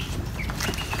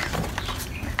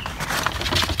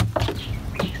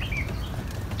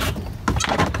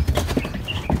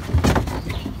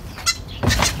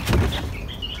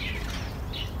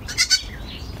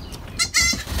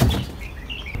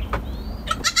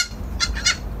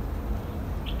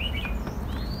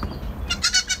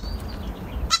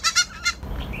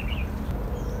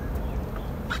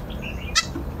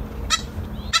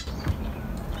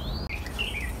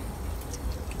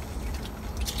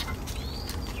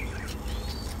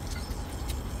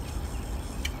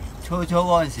 初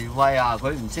嗰陣時餵啊，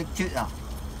佢唔識啜啊，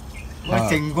餵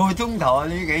成個鐘頭啊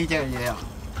呢幾隻嘢啊，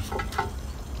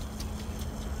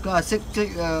家下識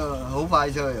啜啊，好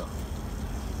快脆啊！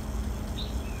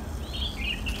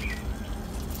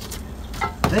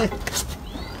嚟。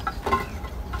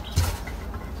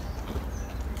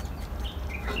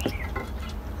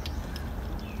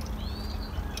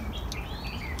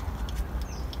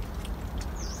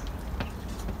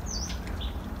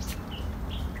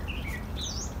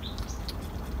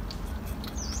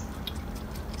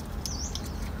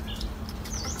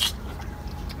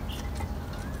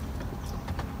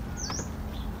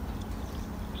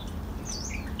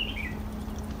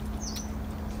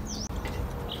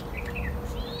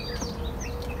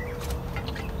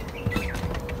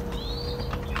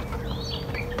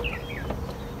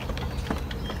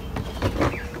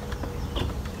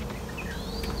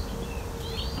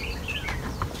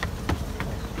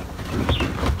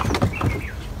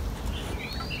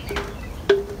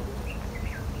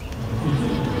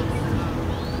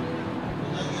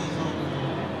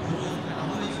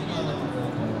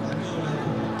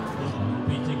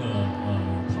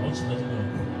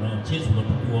 接触的不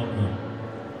多。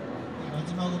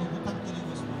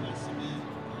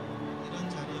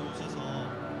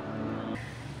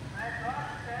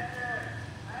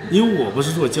 因为我不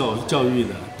是做教育的，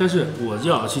但是我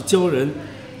要去教人，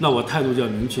那我态度就要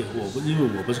明确。因为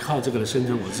我不是靠这个来生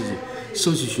存我自己，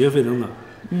收取学费等等，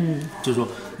就是说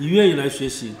你愿意来学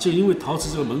习，就因为陶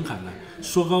瓷这个门槛呢，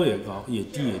说高也高，也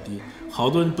低也低，好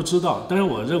多人不知道。但是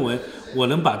我认为我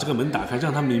能把这个门打开，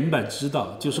让他明白知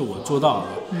道，就是我做到了。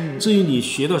至于你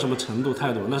学到什么程度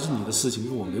态度，那是你的事情，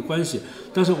跟我没关系。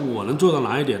但是我能做到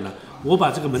哪一点呢？我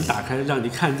把这个门打开，让你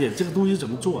看见这个东西怎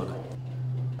么做的。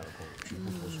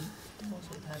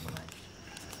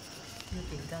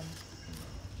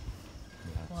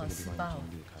哇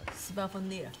，18分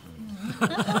裂。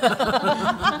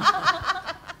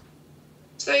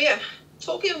So yeah,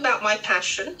 talking about my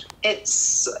passion,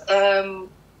 it's a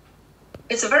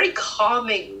very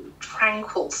calming,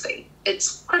 tranquil thing.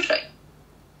 It's crochet,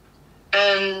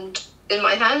 and in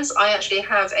my hands, I actually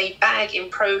have a bag in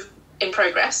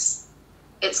progress.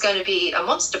 It's going to be a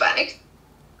monster bag,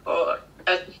 or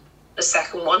a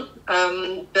second one,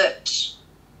 but.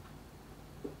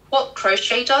 What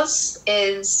crochet does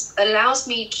is allows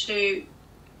me to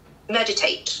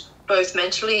meditate both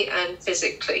mentally and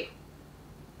physically,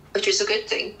 which is a good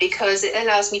thing because it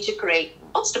allows me to create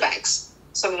monster bags,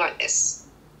 something like this.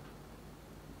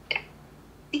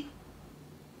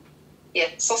 Yeah,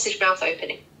 sausage mouth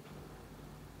opening.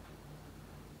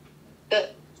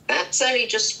 But that's only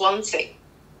just one thing.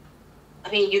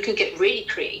 I mean, you can get really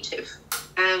creative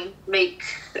and make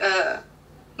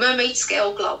mermaid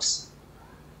scale gloves.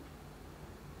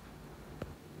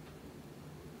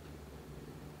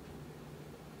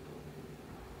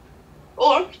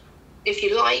 Or, if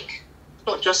you like,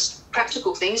 not just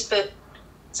practical things, but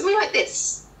something like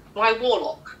this, my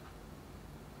warlock.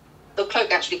 The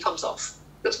cloak actually comes off,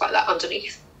 looks like that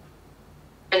underneath.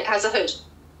 And it has a hood,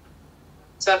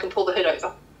 so I can pull the hood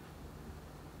over.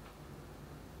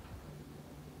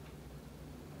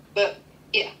 But,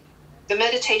 yeah, the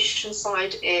meditation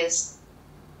side is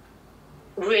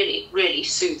really, really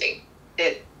soothing.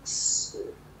 It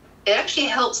actually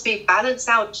helps me balance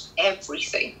out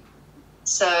everything.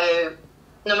 So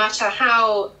no matter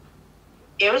how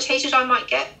irritated I might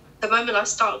get, the moment I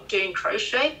start doing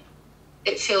crochet,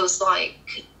 it feels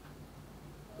like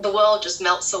the world just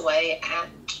melts away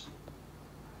and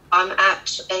I'm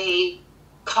at a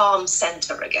calm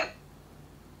center again.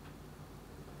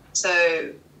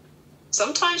 So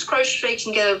sometimes crochet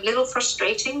can get a little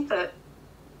frustrating, but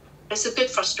it's a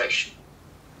good frustration.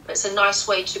 It's a nice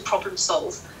way to problem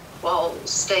solve while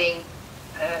staying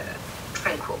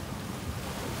tranquil.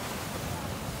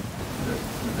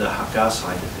 The Hakka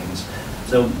side of things.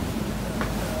 So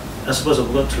I suppose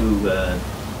I've got to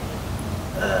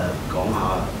講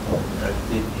下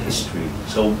the history.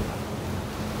 So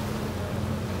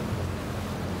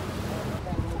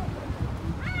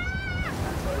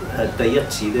第一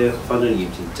次咧翻咗鹽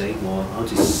田仔，我好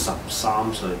似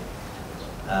13歲。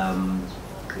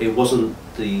It wasn't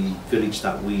the village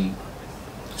that we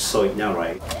saw it now,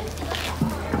 right?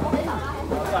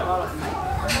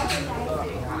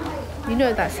 You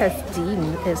know that says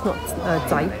Jin, it's not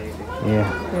Zai.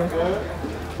 Yeah. Yeah.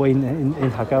 Well,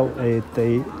 in Hakka,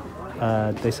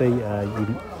 they say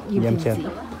Yam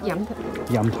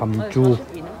Tam Zhu.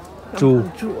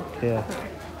 Yeah.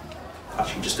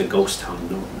 Actually, just a ghost town.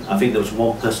 No? I think there was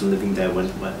one person living there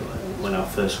when I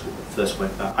first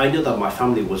went back. I know that my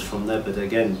family was from there, but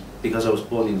again, because I was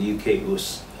born in the UK, it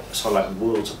was sort of like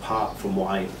worlds apart from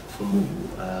what I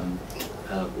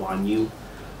knew.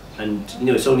 And you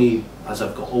know, it's only as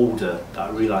I've got older that I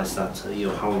realised that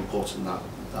how important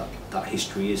that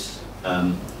history is.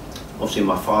 Obviously,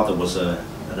 my father was an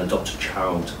adopted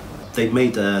child. They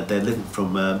made their living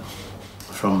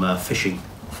from fishing.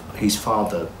 His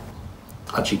father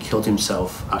actually killed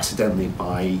himself accidentally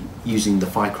by using the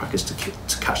firecrackers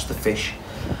to catch the fish.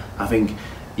 I think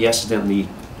he accidentally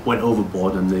went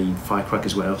overboard and the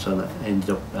firecrackers went out and ended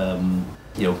up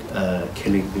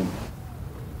killing him.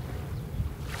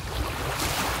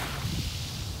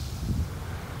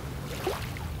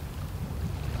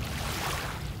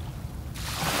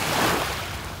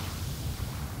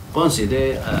嗰陣時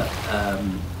咧，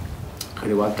佢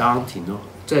哋話耕田咯，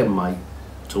即係唔係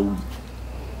做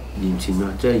鹽田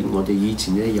啊，即係我哋以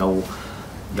前咧有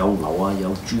牛啊，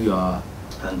有豬啊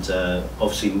 ，and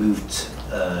obviously moved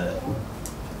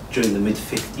during the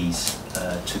mid-50s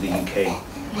to the UK.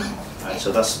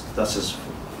 So that's as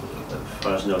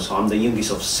far as I know. So I'm the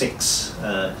youngest of six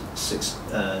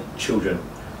children.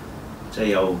 即係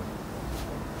有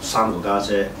3個家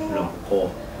姐，2個哥。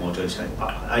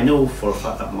I know for a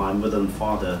fact that my mother and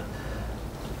father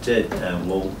即係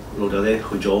我老豆咧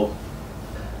去咗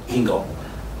英國，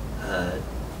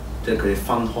即係佢哋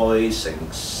分開成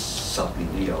10年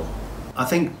都有。I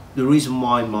think the reason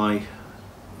why my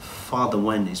father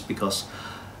went is because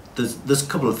there's a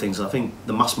couple of things. I think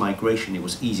the mass migration, it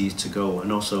was easier to go,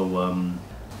 and also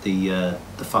the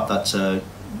fact that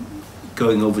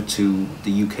going over to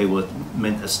the UK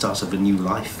meant the start of a new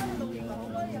life.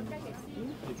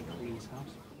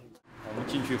 我们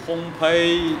进去烘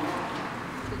焙，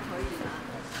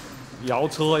摇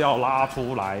车要拉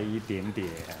出来一点点。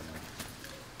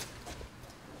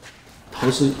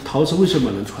陶瓷为什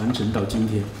么能传承到今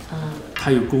天？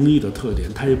它有工艺的特点，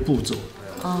它有步骤。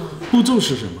步骤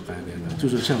是什么概念呢？就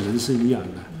是像人生一样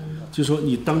的，就是说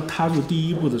你当踏入第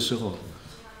一步的时候，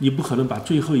你不可能把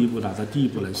最后一步拿到第一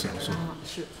步来享受，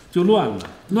就乱了，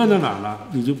乱到哪了？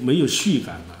你就没有序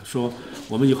感了。说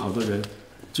我们有好多人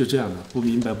就这样的不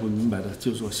明白的，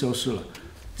就说消失了。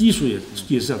艺术也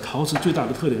是这样，陶瓷最大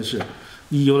的特点是，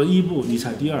你有了一步，你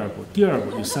才第二步，第二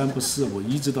步有3步4步，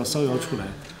一直到烧窑出来，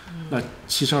那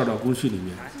72道工序里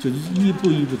面就一步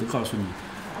一步的告诉你。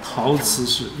陶瓷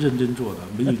是认真做的，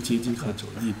没有捷径可走。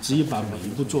你只有把每一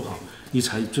步做好，你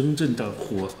才真正的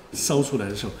火烧出来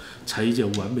的时候，才一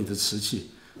件完美的瓷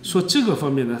器。说这个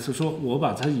方面呢，是说我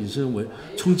把它引申为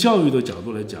从教育的角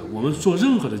度来讲，我们做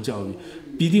任何的教育，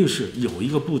必定是有一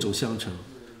个步骤相承，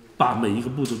把每一个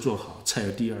步骤做好，才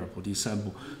有第2步、第3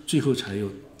步，最后才有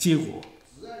结果。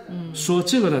说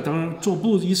这个呢，当然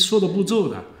一说的步骤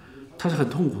呢，它是很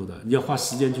痛苦的，你要花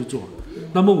时间去做。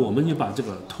那么我们就把这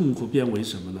个痛苦变为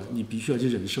什么呢？你必须要去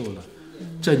忍受了，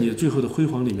在你的最后的辉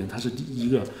煌里面，它是一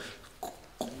个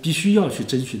必须要去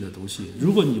征询的东西。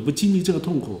如果你不经历这个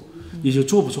痛苦，你就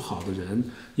做不出好的人，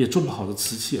也做不好的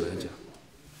瓷器来讲。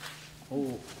哦，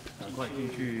赶快进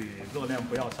去，热量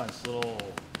不要散失喽。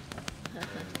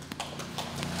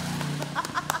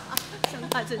向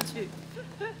他正去。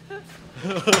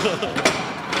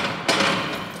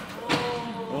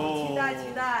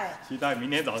期待明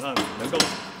天早上能够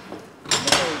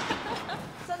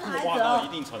固化到一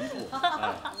定程度，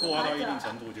固化到一定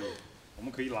程度就我们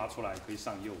可以拿出来，可以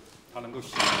上釉，它能够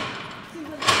洗。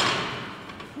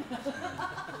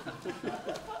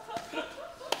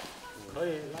可以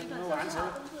让你们完成，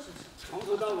从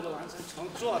头到尾的完成，从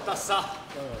做到烧。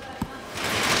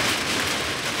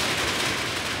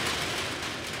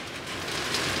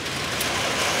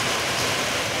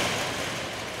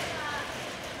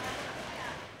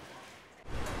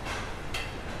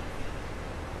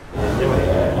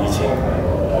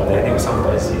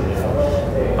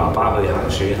爸爸去行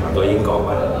船行到英國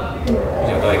嘛，通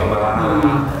常都係咁啦。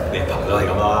你爸都係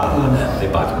咁啦，你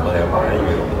爸同我哋阿爸一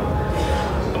樣。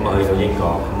咁啊去到英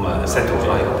國，咁啊 settle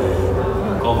咗喺嗰邊，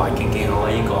嗰個環境幾好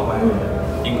啊，英國嘛，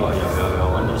英國又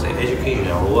揾到食 education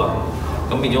又好啊，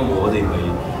咁變咗我哋咪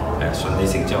順理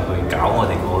成章去搞我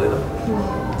哋過去咯，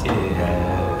即係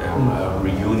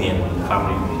reunion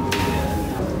family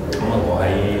reunion。咁啊我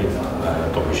喺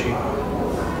讀書，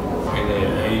佢哋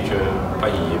Asia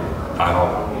畢業大學。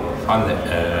翻嚟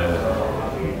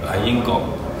喺英國，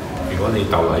如果你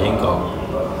逗喺英國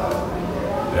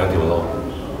2條路，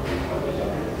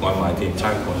外賣店、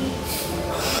餐館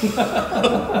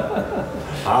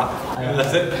嚇，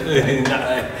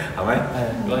係咪？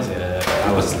嗰陣時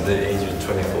I was the age of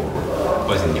 24，嗰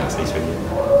陣時24歲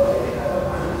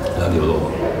2條路。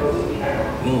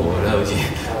咁我咧好似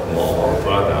我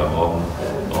brother 我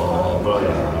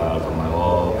brother 同埋我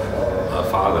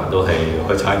father 都係開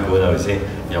餐館係咪先？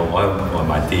又開外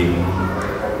賣店，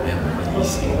你冇乜意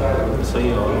思，所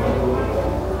以我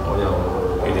又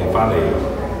決定翻嚟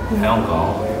香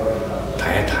港睇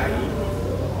一睇。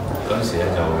嗰陣時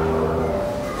咧就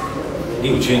呢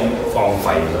條村荒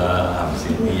廢啦，係咪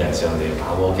先？啲人上嚟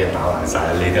打火機打爛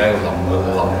晒，你梗係冧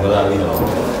㗎啦呢度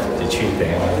隻村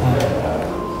頂。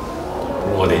咁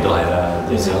我哋都係啦，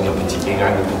你想入去自己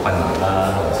間屋都困難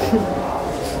啦，係咪先？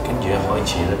跟住一開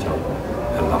始咧就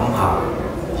諗下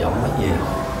有乜嘢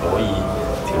可以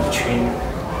條村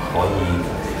可以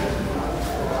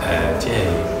即係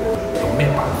用咩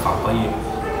辦法可以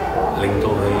令到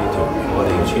我哋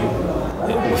條村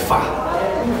活化？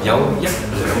有1、2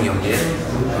樣嘢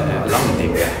諗唔掂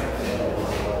嘅，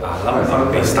諗唔掂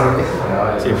俾 start 嘅，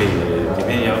即係譬如點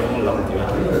樣諗唔掂啊？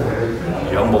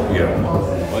養牧羊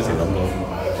嗰時諗到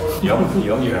養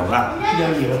羊啦，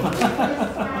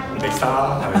俾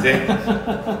start 係咪先？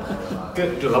跟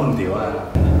住諗唔掂啊！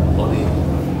我哋要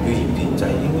鹽田仔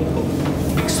應該個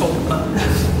逼須啦，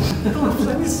都唔使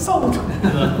啲須。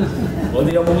我哋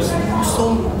有冇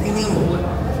須？點解冇嘅？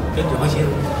跟住開始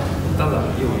得啦，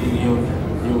要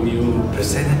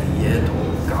present 一啲嘢同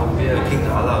教會啊傾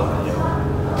下啦咁樣，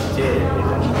即係你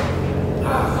諗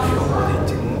如果我哋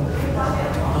整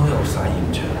多一個曬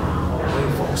鹽場，可以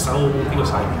防修呢個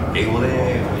曬鹽幾好咧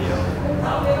咁樣。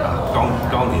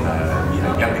當年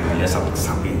2010年10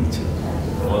幾年前。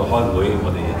我開會，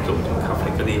我哋做咖啡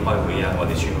嗰啲開會啊，我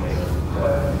哋傳媒。咁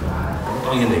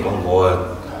當然嚟講，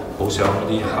我好想嗰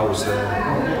啲 house 咧，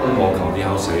網球啲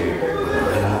house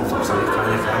復修一間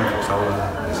復修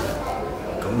啦。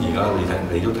咁而家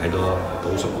你都睇到倒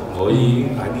數，我已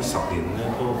經喺呢10年咧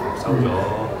都復修咗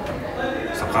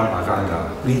10間8間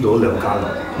㗎，呢度2間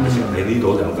啦，你呢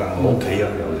度2間，我屋企有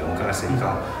2間4間，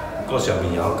嗰上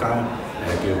面有一間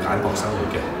叫簡樸生活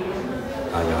嘅，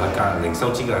有一間靈修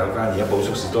之家有一間，而家寶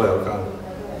宿士都有一間。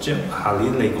即下年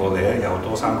你過嚟咧，又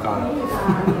多3間。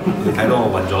你睇到我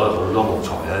運咗好多木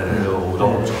材咧，睇到好多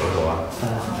木材嗰度啊，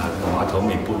同阿頭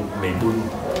未搬，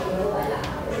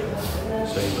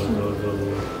所以都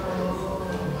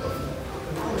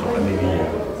做緊呢啲嘢。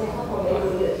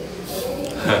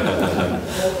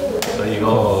所以嗰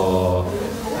個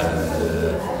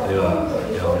你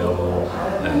話有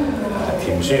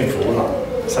甜酸苦辣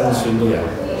辛酸都有，呢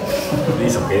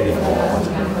10幾年我。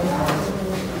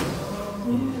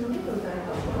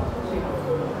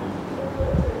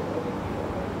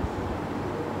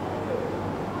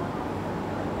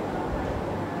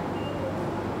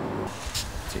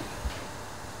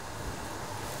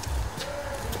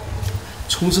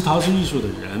从事陶瓷艺术的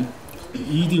人，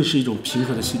一定是一种平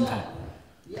和的心态。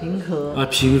平和啊，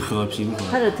平和。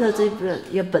它的特质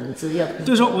要本质要平和。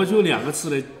这时候我就有2个字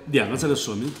来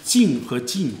说明：静和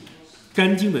静，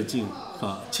干净的静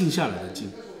和静下来的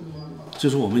静。就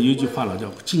是我们有一句话了，叫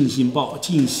“静心抱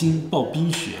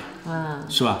冰雪”，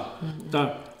是吧？但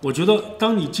我觉得，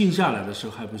当你静下来的时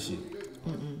候还不行，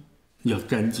要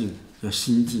干净，要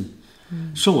心静。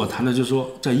所以我谈的就是说，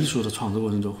在艺术的创作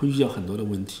过程中会遇到很多的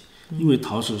问题。因为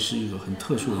陶瓷是一个很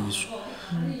特殊的艺术，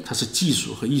它是技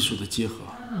术和艺术的结合，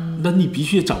那你必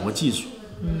须掌握技术，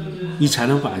你才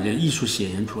能把艺术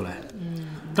显现出来。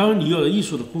当然，你有了艺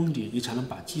术的功底，你才能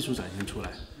把技术展现出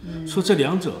来。说这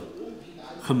2者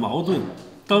很矛盾。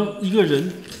当一个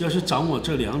人要去掌握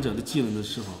这2者的技能的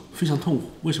时候，非常痛苦。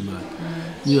为什么呢？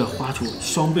你要花出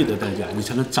双倍的代价，你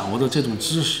才能掌握到这种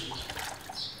知识。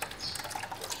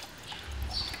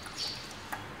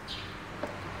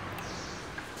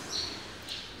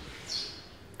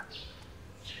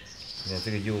你看这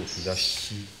个釉比较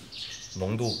稀，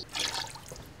浓度。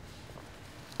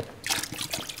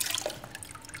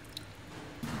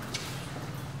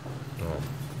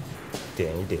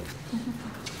点一点，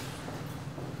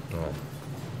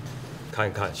看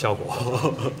一看效果。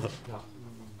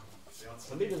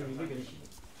那个女的给你洗，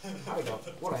他那个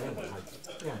我来年问他，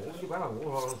你看我一般上我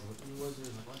说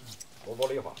我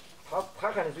玻璃化，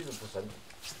他看的水质不深，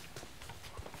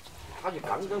他就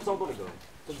刚刚找到那个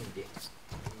整一点，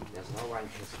但是他完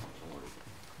全是不同我的。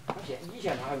他以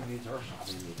前他还没这儿啥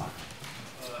都没打，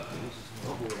这是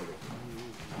从我国的。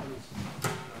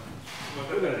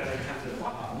这个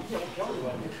以前我漂流啊，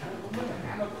你看我们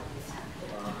看到。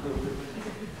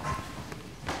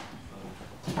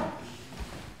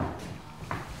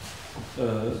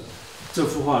这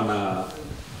幅画呢，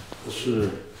是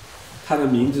它的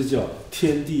名字叫《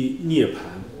天地涅槃》。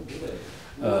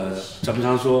咱们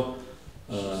常说，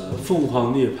凤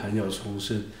凰涅槃要重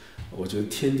生，我觉得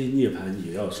天地涅槃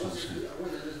也要重生。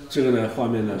这个呢，画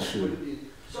面呢是，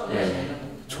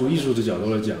从艺术的角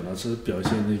度来讲呢，是表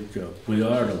现那个5月2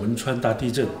的汶川大地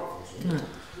震。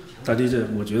大地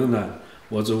震，我觉得呢，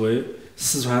我作为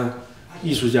四川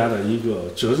艺术家的一个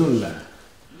责任感。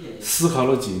思考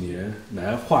了几年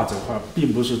来画这画，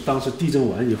并不是当时地震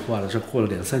完以后画的，是过了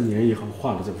2、3年以后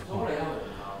画的这幅画。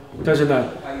但是呢，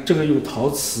这个用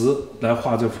陶瓷来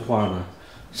画这幅画呢，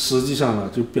实际上呢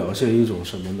就表现一种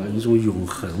什么呢？一种永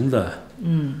恒的，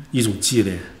一种纪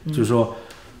念，就是说，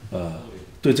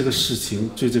对这个事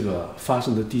情，对这个发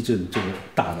生的地震这个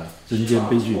大的人间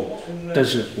悲剧，但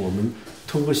是我们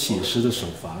通过写实的手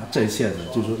法再现的，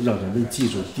就是说让人们记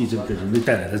住地震给人类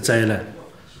带来的灾难。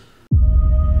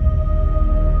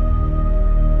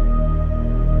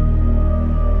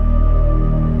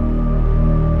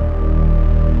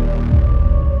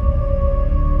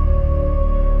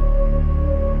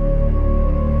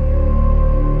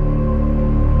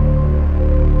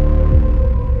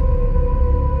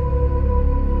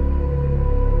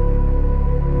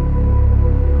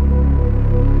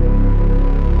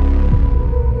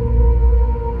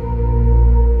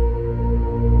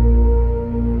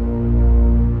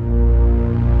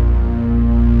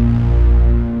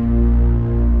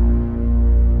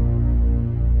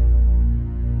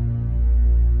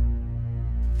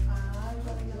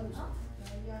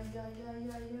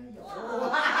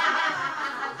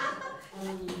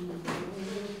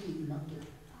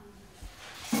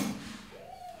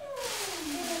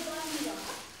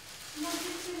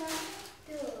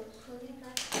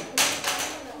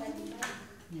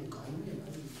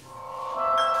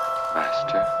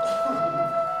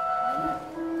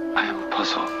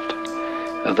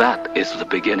That is the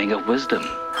beginning of wisdom.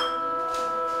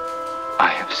 I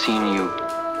have seen you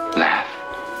laugh,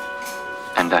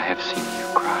 and I have seen you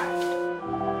cry.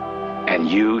 And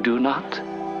you do not?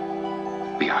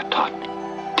 We are taught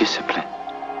discipline.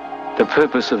 The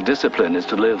purpose of discipline is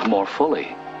to live more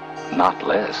fully, not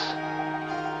less.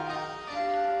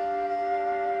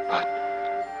 But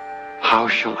how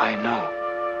shall I know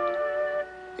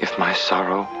if my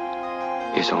sorrow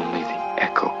is only the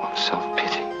echo of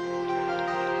self-pity,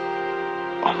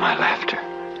 or my laughter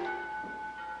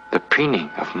the preening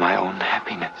of my own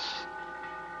happiness?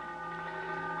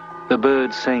 The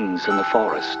bird sings in the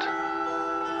forest.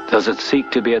 Does it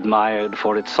seek to be admired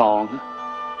for its song?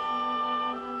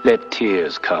 Let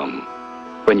tears come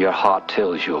when your heart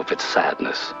tells you of its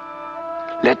sadness.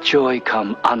 Let joy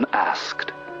come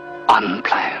unasked,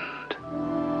 unplanned.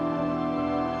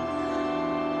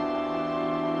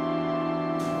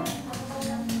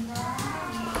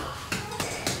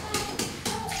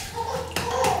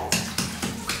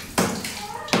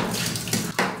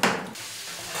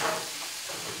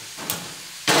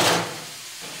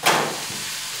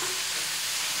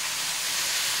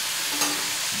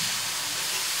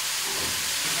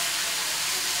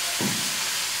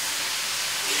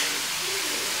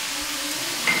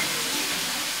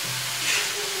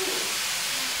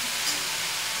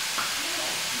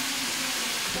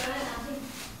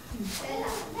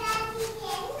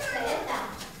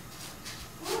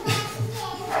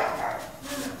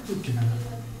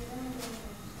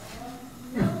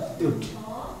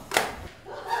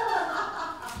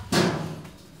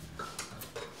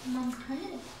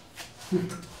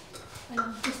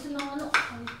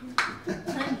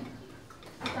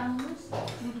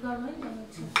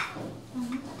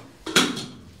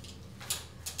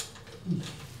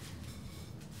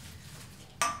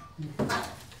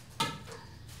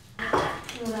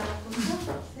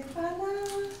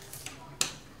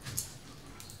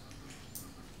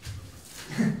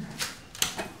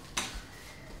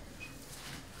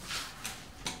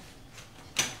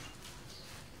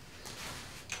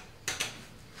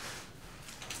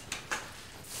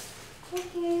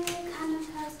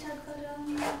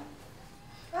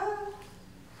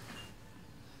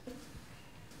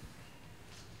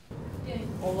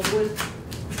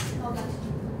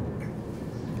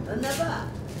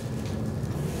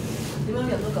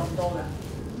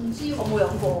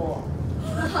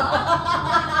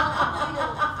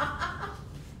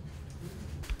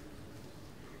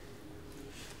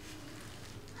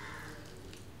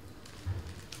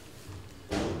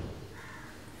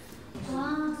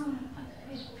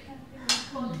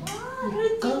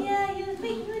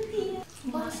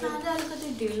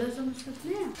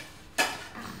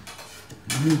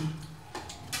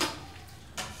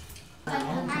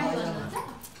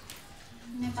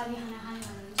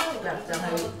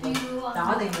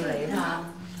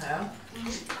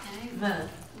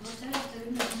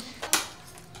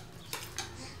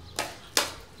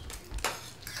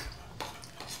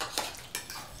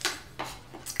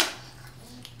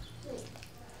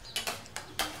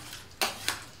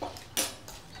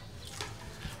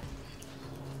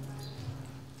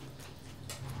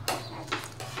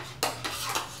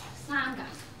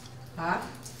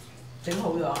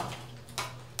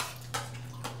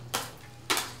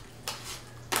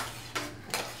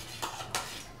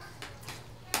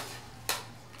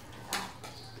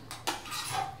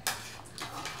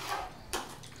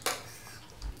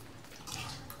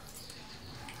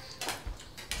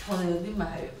我哋嗰啲咪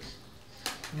係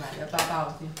唔係一包包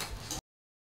嗰啲。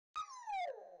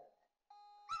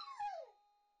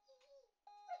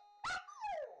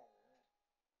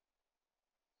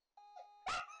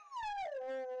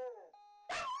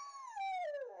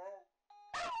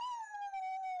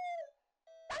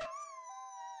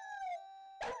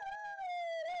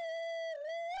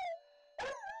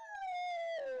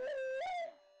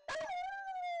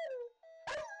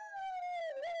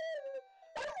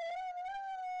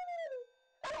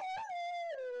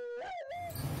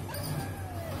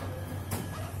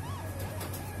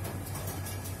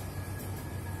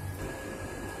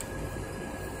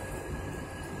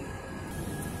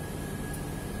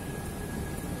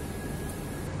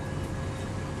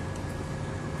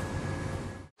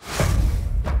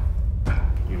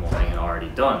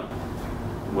Done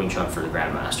Wing Chun for the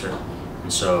Grandmaster,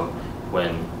 and so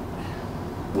when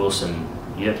Wilson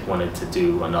Yip wanted to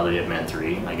do another Yip Man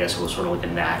 3, I guess it was sort of like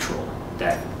a natural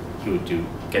that he would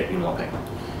get Yuen Woo-ping,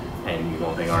 and Yuen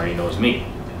Woo-ping already knows me,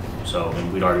 so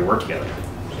and we'd already worked together,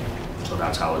 so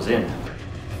that's how I was in.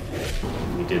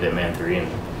 We did Yip Man 3,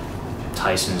 and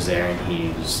Tyson's there, and he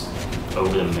was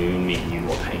over the moon meeting Yuen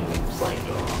Woo-ping. He was like,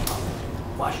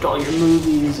 oh, watched all your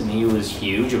movies, and he was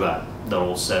huge about the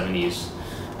old 70s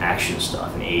action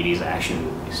stuff and 80s action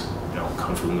movies, you know,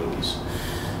 kung fu movies.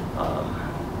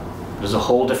 There's a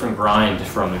whole different grind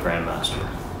from the Grandmaster.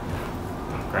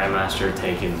 Grandmaster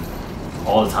taking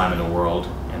all the time in the world,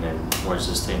 and then whereas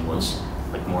this thing was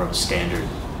like more of a standard.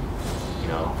 You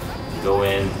know, you go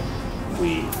in,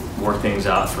 we work things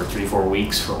out for 3-4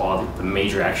 weeks for all the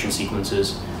major action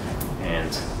sequences,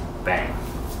 and bang,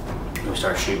 we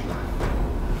start shooting.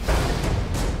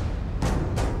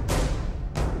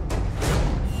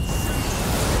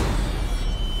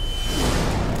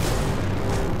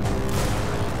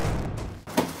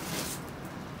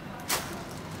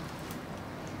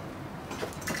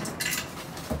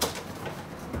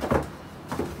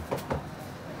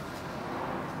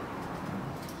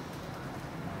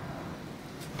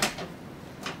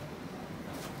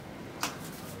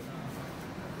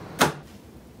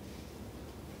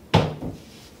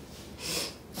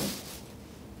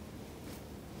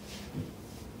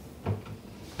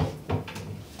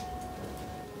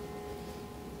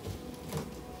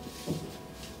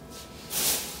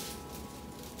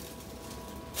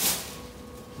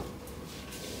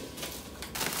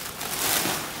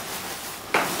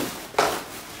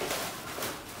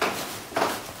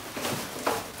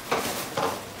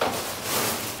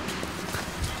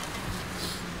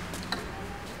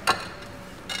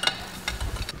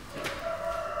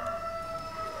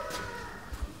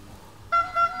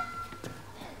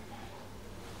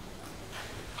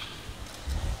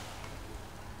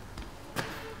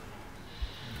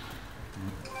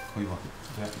可以吧？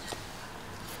对。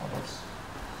好的。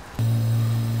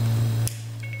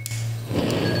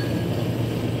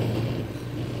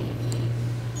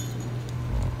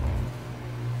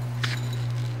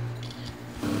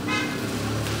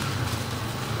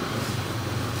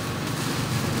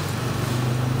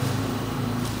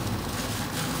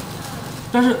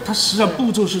但是它实际上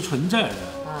步骤是存在的。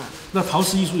那陶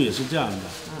瓷艺术也是这样的。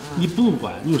你不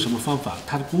管用什么方法，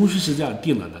它的工序是这样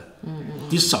定了的。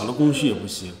你少了工序也不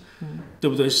行，对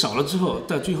不对？少了之后，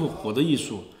在最后火的艺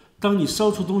术，当你烧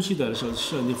出东西的时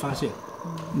候，你发现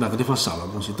哪个地方少了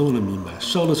东西都能明白，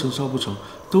烧得成烧不成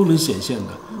都能显现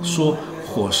的。说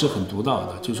火是很独到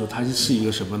的，就是说它是一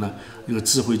个什么呢？一个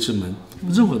智慧之门。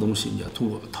任何东西你要通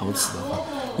过陶瓷的话，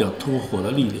要通过火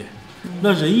的历练。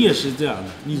那人也是这样的，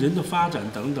你人的发展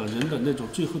等等，人的那种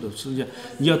最后的实现，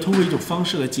你要通过一种方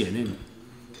式来检验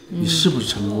你是不是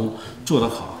成功，做得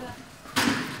好。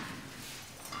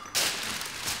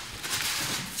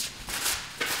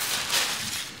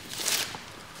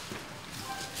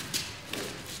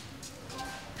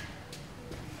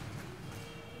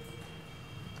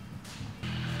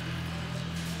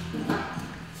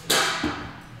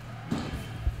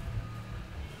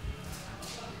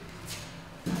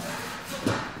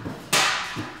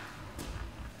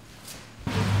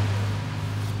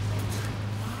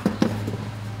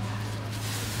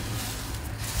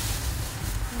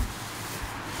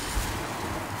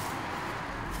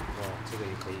这个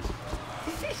也可以。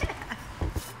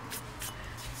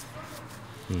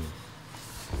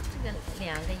这个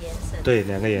两个颜色。对，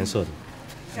两个颜色的，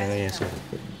两个颜色的。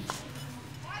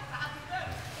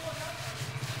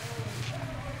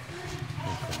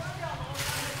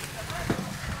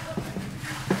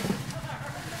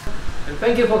And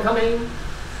thank you for coming.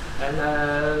 And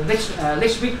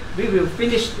next week we will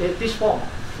finish this form.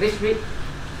 Next week,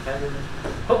 and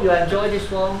hope you enjoy this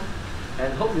form.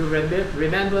 And hope you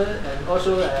remember, and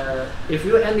also if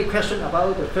you have any question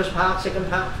about the first part, second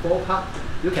part, fourth part,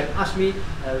 you can ask me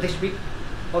next week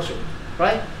also,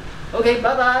 right? Okay,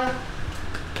 bye bye.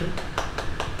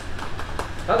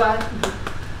 Bye bye.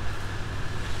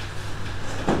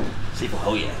 師傅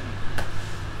好嘢，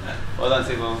好啦，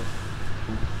師傅，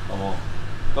好冇？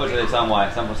多謝你3位，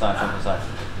辛苦晒，辛苦晒。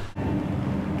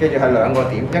記住係兩個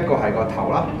點，一個係個頭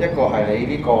啦，一個係你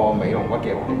呢個尾龍骨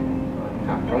嘅位。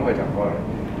咁佢就過嚟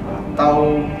兜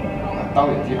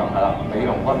完之後係啦，尾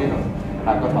龍骨呢度係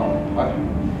個頭，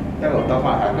一路兜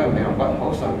翻嚟，跟住尾龍骨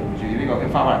好順住呢個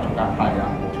翻返嚟中間，係啦，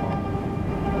冇錯。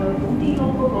咁啲咯，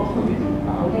嗰個不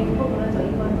過咧就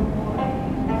應該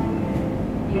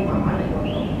要慢慢嚟嗰度。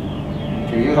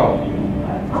條腰度。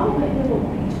係一個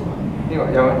位錯。呢個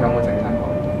有冇整親過？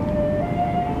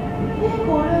呢一個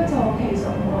咧就其實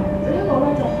唔係，呢一個咧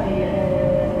就係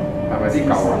係咪啲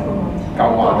舊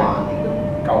患嚟？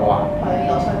舊患。係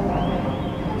由細到大係。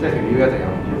即係條腰一直有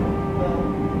唔舒服。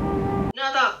Now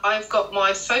that I've got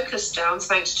my focus down,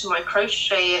 thanks to my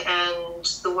crochet and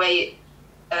the way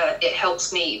it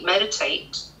helps me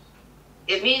meditate,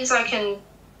 it means I can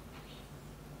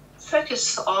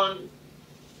focus on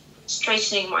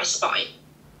straightening my spine.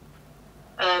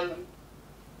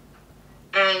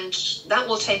 And that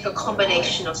will take a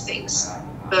combination of things,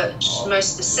 but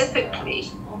most specifically,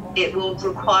 it will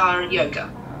require yoga,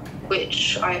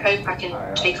 which I hope I can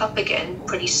take up again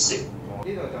pretty soon.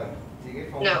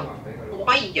 Now,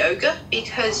 why yoga?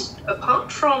 Because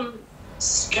apart from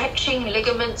stretching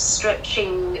ligaments,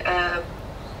 stretching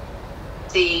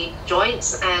the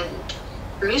joints and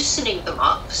loosening them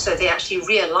up so they actually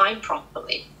realign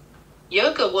properly,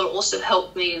 yoga will also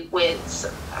help me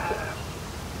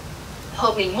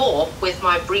more with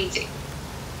my breathing.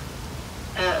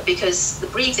 Because the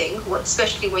breathing,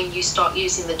 especially when you start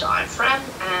using the diaphragm,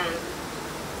 and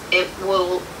it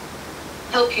will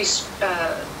help you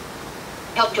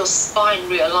help your spine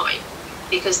realign,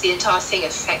 because the entire thing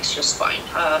affects your spine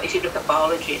if you look at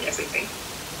biology and everything.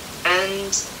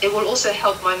 And it will also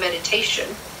help my meditation,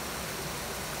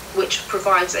 which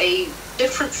provides a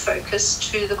different focus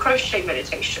to the crochet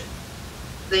meditation.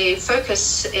 The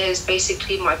focus is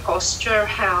basically my posture,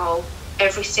 how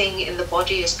everything in the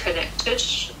body is connected,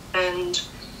 and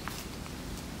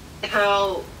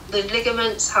how the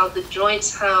ligaments, how the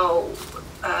joints, how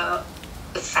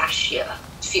the fascia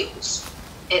feels.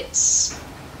 It's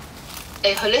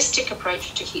a holistic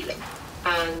approach to healing,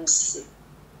 and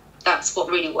that's what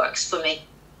really works for me.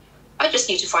 I just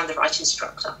need to find the right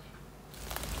instructor.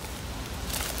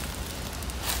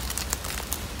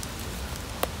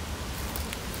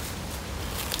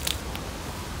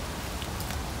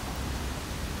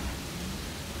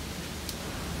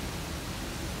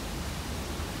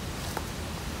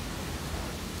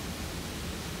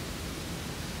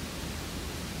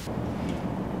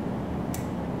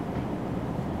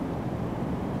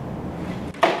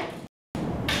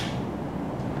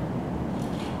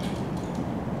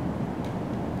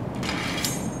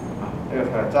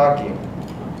揸劍，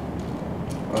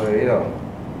我哋呢度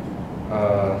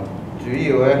主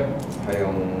要咧係用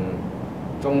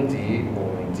中指、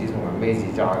無名指同埋尾指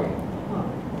揸嘅，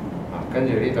跟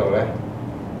住呢度咧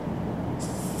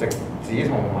食指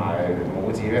同埋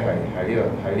拇指咧係喺呢度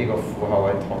喺呢個虎口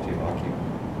位托住把劍，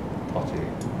托住呢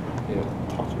度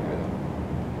托住喺度。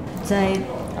在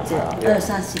这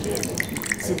2-30年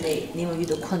之内，你有遇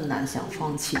到困难想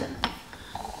放弃的？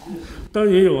当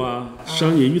然也有啊，实际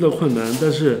上也遇到困难，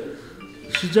但是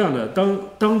是这样的，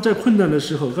当在困难的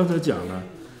时候，刚才讲了，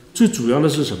最主要的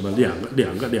是什么？两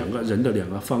个人的两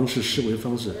个方式，思维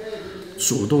方式，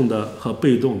主动的和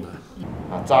被动的。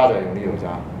揸就用呢度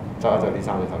揸就呢3隻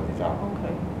手指揸。OK。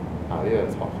呢度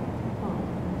托。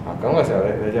咁嘅時候你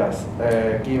就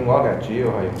劍嘅話，其實主要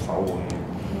係用手腕嘅。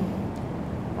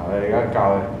你而家教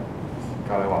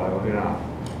你畫兩個圈啦。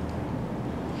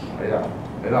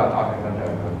你都係打平身出嚟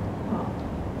佢。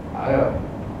呢度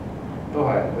都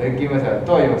係你劍嘅時候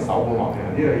都係用手腕畫平。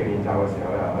呢度要練習嘅時候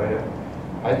又可以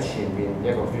喺前面一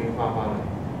個圈翻嚟。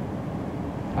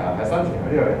係啊，喺身前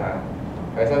呢度你睇下，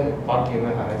喺身把劍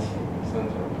咧係喺前面身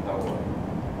上面兜嘅。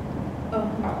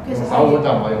用手腕就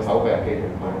唔係用手臂，記住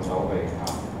唔係用手臂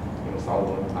用手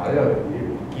腕。呢度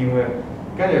劍嘅，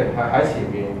跟住係喺前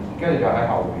面，跟住就喺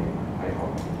後邊，喺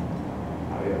後邊。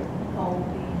呢度。後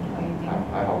邊係點？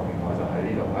喺後邊我就喺呢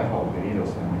度，喺後邊呢度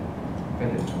上面，跟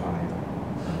住上翻嚟。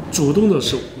主动的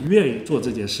是愿意做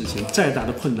这件事情，再大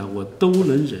的困难我都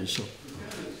能忍受。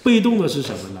被动的是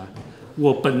什么呢？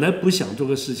我本来不想做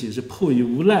个事情，是迫于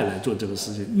无奈来做这个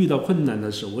事情。遇到困难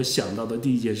的时候，我想到的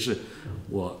第一件事，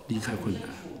我离开困难，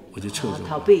我就撤走，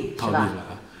逃避了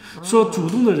啊。说主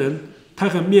动的人，他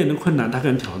敢面临困难，他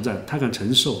敢挑战，他敢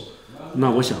承受。那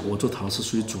我想，我做陶瓷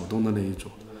属于主动的那一种。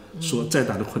说再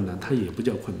大的困难，它也不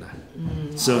叫困难。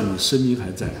只要你生命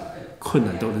还在，困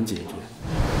难都能解决。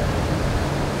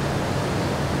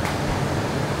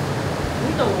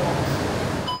呢度喎。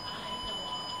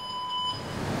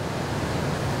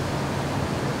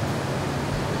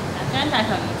將大頭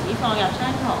魚子放入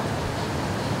雙圖，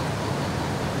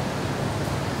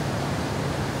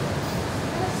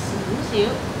少少，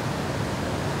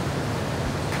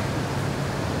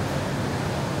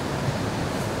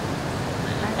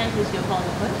拉低少少放落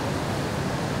去。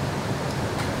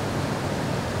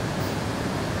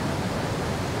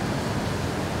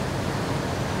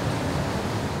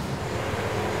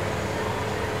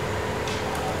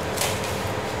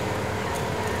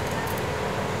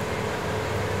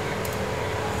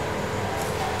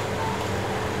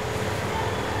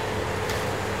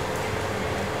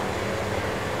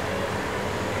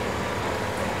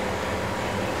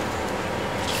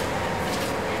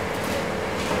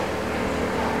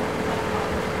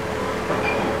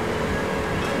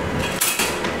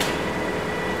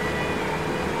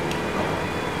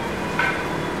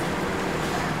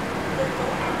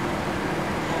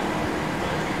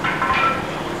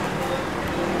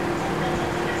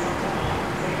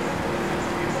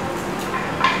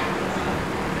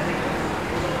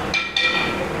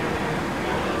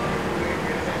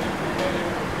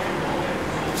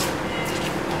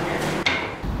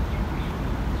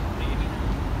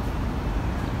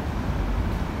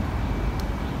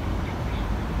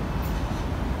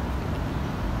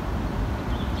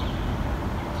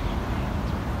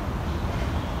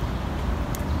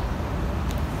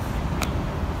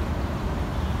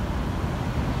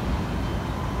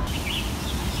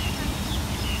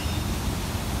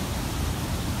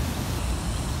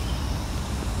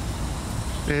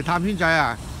嚟探圈仔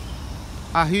啊！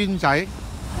阿圈仔，下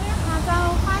晝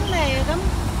翻嚟咁，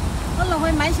我落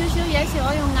去買少少嘢時，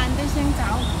我要晏啲先走。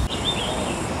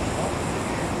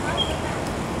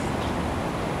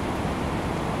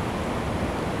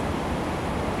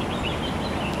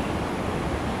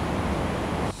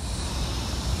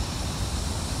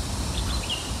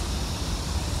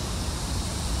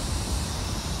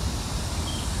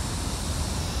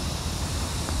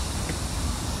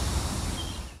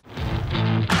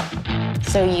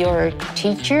So you're a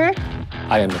teacher?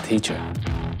 I am a teacher.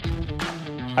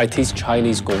 I teach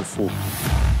Chinese Kung Fu.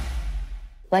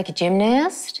 Like a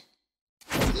gymnast?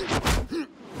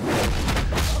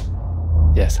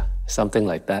 Yes, something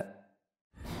like that.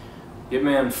 Ip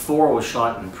Man 4 was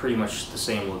shot in pretty much the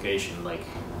same location. Like,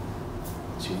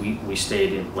 see, we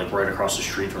stayed in like right across the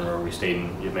street from where we stayed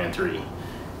in Ip Man 3.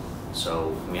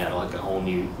 So we had like a whole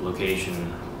new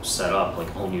location set up, like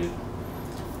a whole new,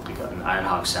 we got an ad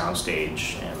hoc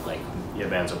soundstage, and like Ip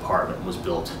Man's apartment was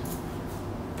built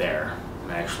there.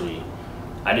 And actually,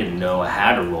 I didn't know I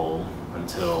had a role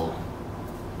until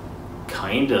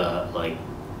kinda like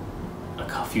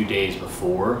a few days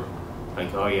before.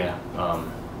 Like, oh yeah,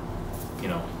 you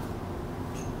know,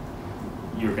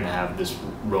 you're gonna have this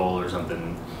role or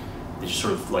something. They just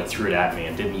sort of like threw it at me.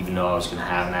 I didn't even know I was gonna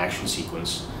have an action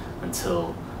sequence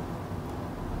until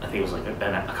I think it was like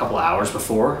a couple hours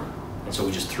before. And so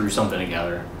we just threw something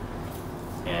together,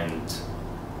 and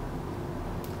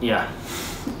yeah,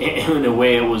 in a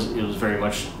way it was very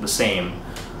much the same.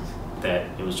 That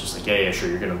it was just like, yeah, sure,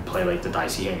 you're gonna play like the Dai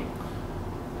Hing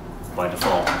by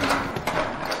default.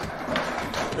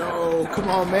 No, come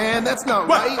on, man, that's not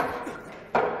right.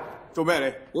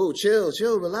 Whoa,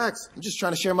 chill, relax. I'm just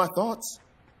trying to share my thoughts.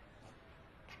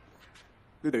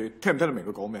 你哋聽唔聽得明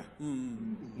佢講咩？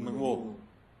唔明喎。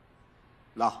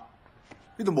嗱，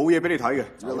呢度冇嘢俾你睇嘅。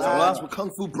Relax, we're Kung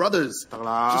Fu brothers. 得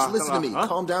啦。Just listen to me.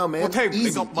 Calm down, man. 我聽唔明你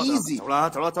Easy, 講乜啊 easy. 走啦，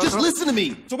走啦，走啦。 Just listen to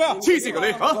me. 做咩啊？黐線㗎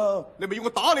你嚇！你咪要我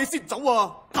打你先走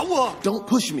啊！走啊！ Don't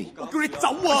push me. 我叫你走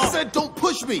啊 I said don't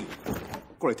push me.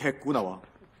 過嚟踢館啊嘛？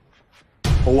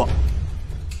好啊。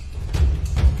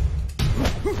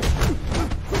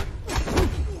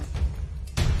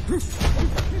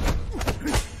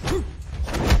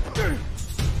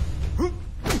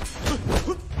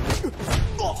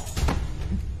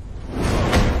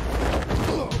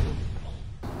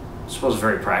This was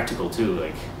very practical too.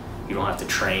 Like, you don't have to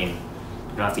train.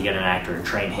 You don't have to get an actor and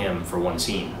train him for one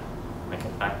scene. Like,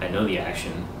 I know the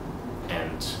action,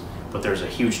 but there's a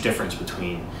huge difference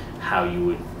between how you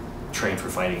would train for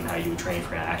fighting and how you would train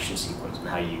for an action sequence, and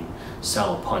how you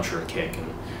sell a punch or a kick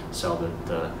and sell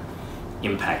the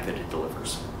impact that it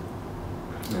delivers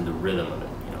and the rhythm of it.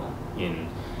 You know,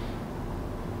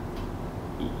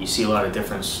 you see a lot of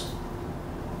difference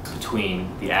between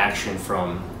the action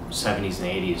from 70s and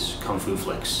 80s Kung Fu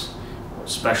flicks,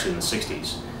 especially in the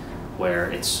 60s, where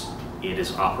it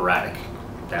is operatic.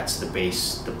 That's the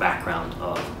base, the background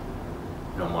of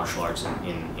martial arts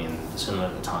in the cinema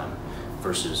at the time,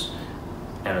 versus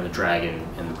Enter the Dragon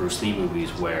and the Bruce Lee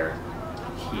movies, where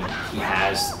he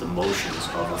has the motions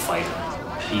of a fighter.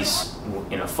 He's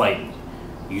in a fight.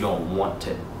 You don't want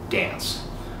to dance.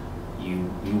 You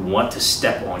want to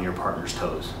step on your partner's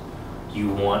toes. You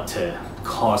want to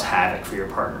cause havoc for your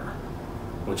partner,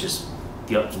 which is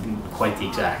quite the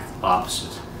exact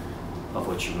opposite of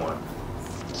what you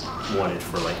wanted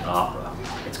for like an opera.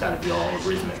 It's got to be all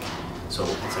rhythmic, so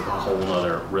it's like a whole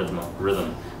other rhythm, a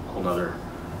whole other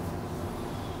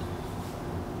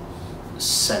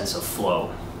sense of flow.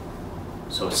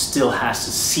 So it still has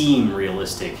to seem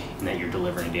realistic in that you're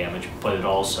delivering damage, but it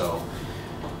also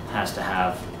has to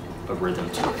have a rhythm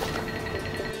to it.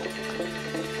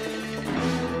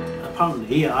 Apparently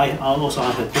here, I also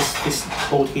have this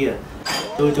hold here.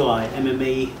 都係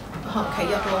MMA 其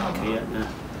一咯，其一啊。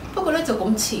不過咧就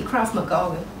咁似 Krav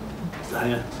Maga 嘅。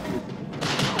係啊。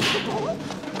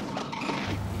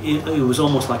It was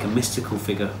almost like a mystical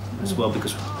figure as well,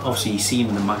 because obviously you see him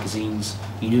in the magazines.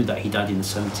 You knew that he died in the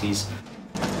 70s.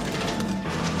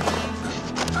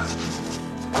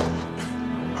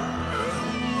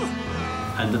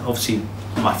 And obviously,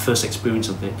 my first experience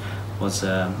of it was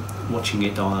watching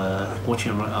Into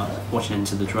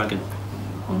the Dragon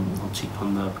on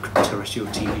the terrestrial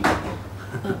TV.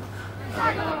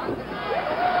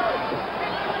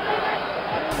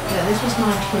 Yeah, this was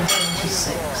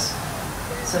 1976.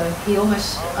 So Ali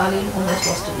almost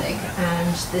lost a leg,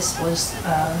 and this was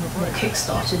what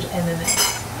kick-started MMA.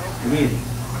 Really?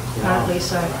 Apparently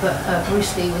so, but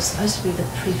Bruce Lee was supposed to be the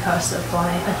precursor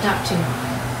by adapting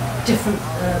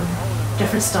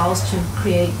different styles to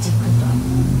create Jeet Kune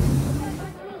Do.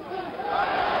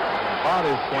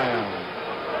 Body slam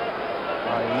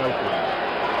by Inoki.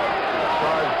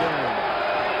 Charged in.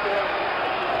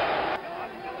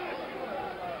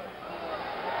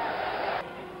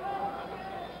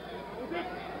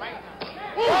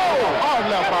 Whoa! Hard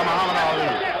left by Muhammad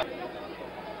Ali.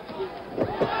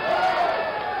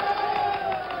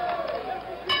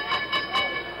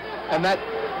 And that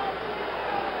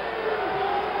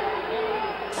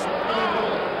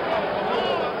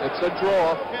it's a draw.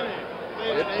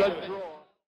 It's a draw.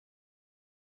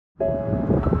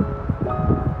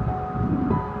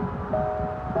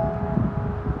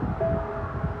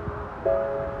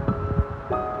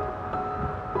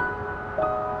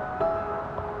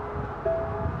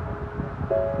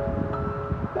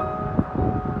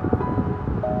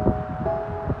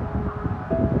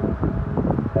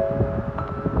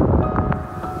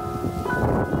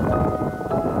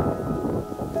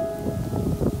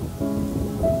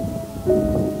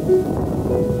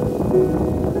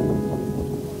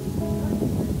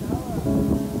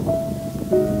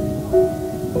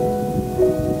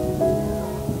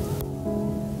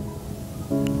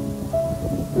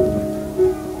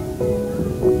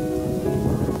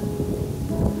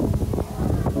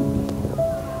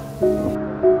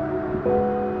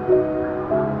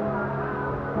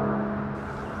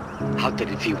 How did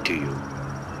it feel to you?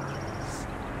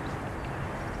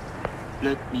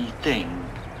 Let me think.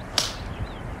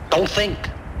 Don't think.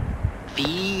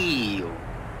 Feel.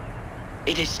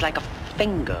 It is like a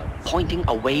finger pointing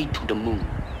away to the moon.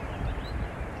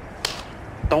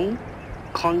 Don't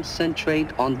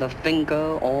concentrate on the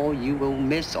finger or you will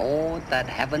miss all that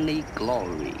heavenly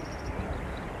glory.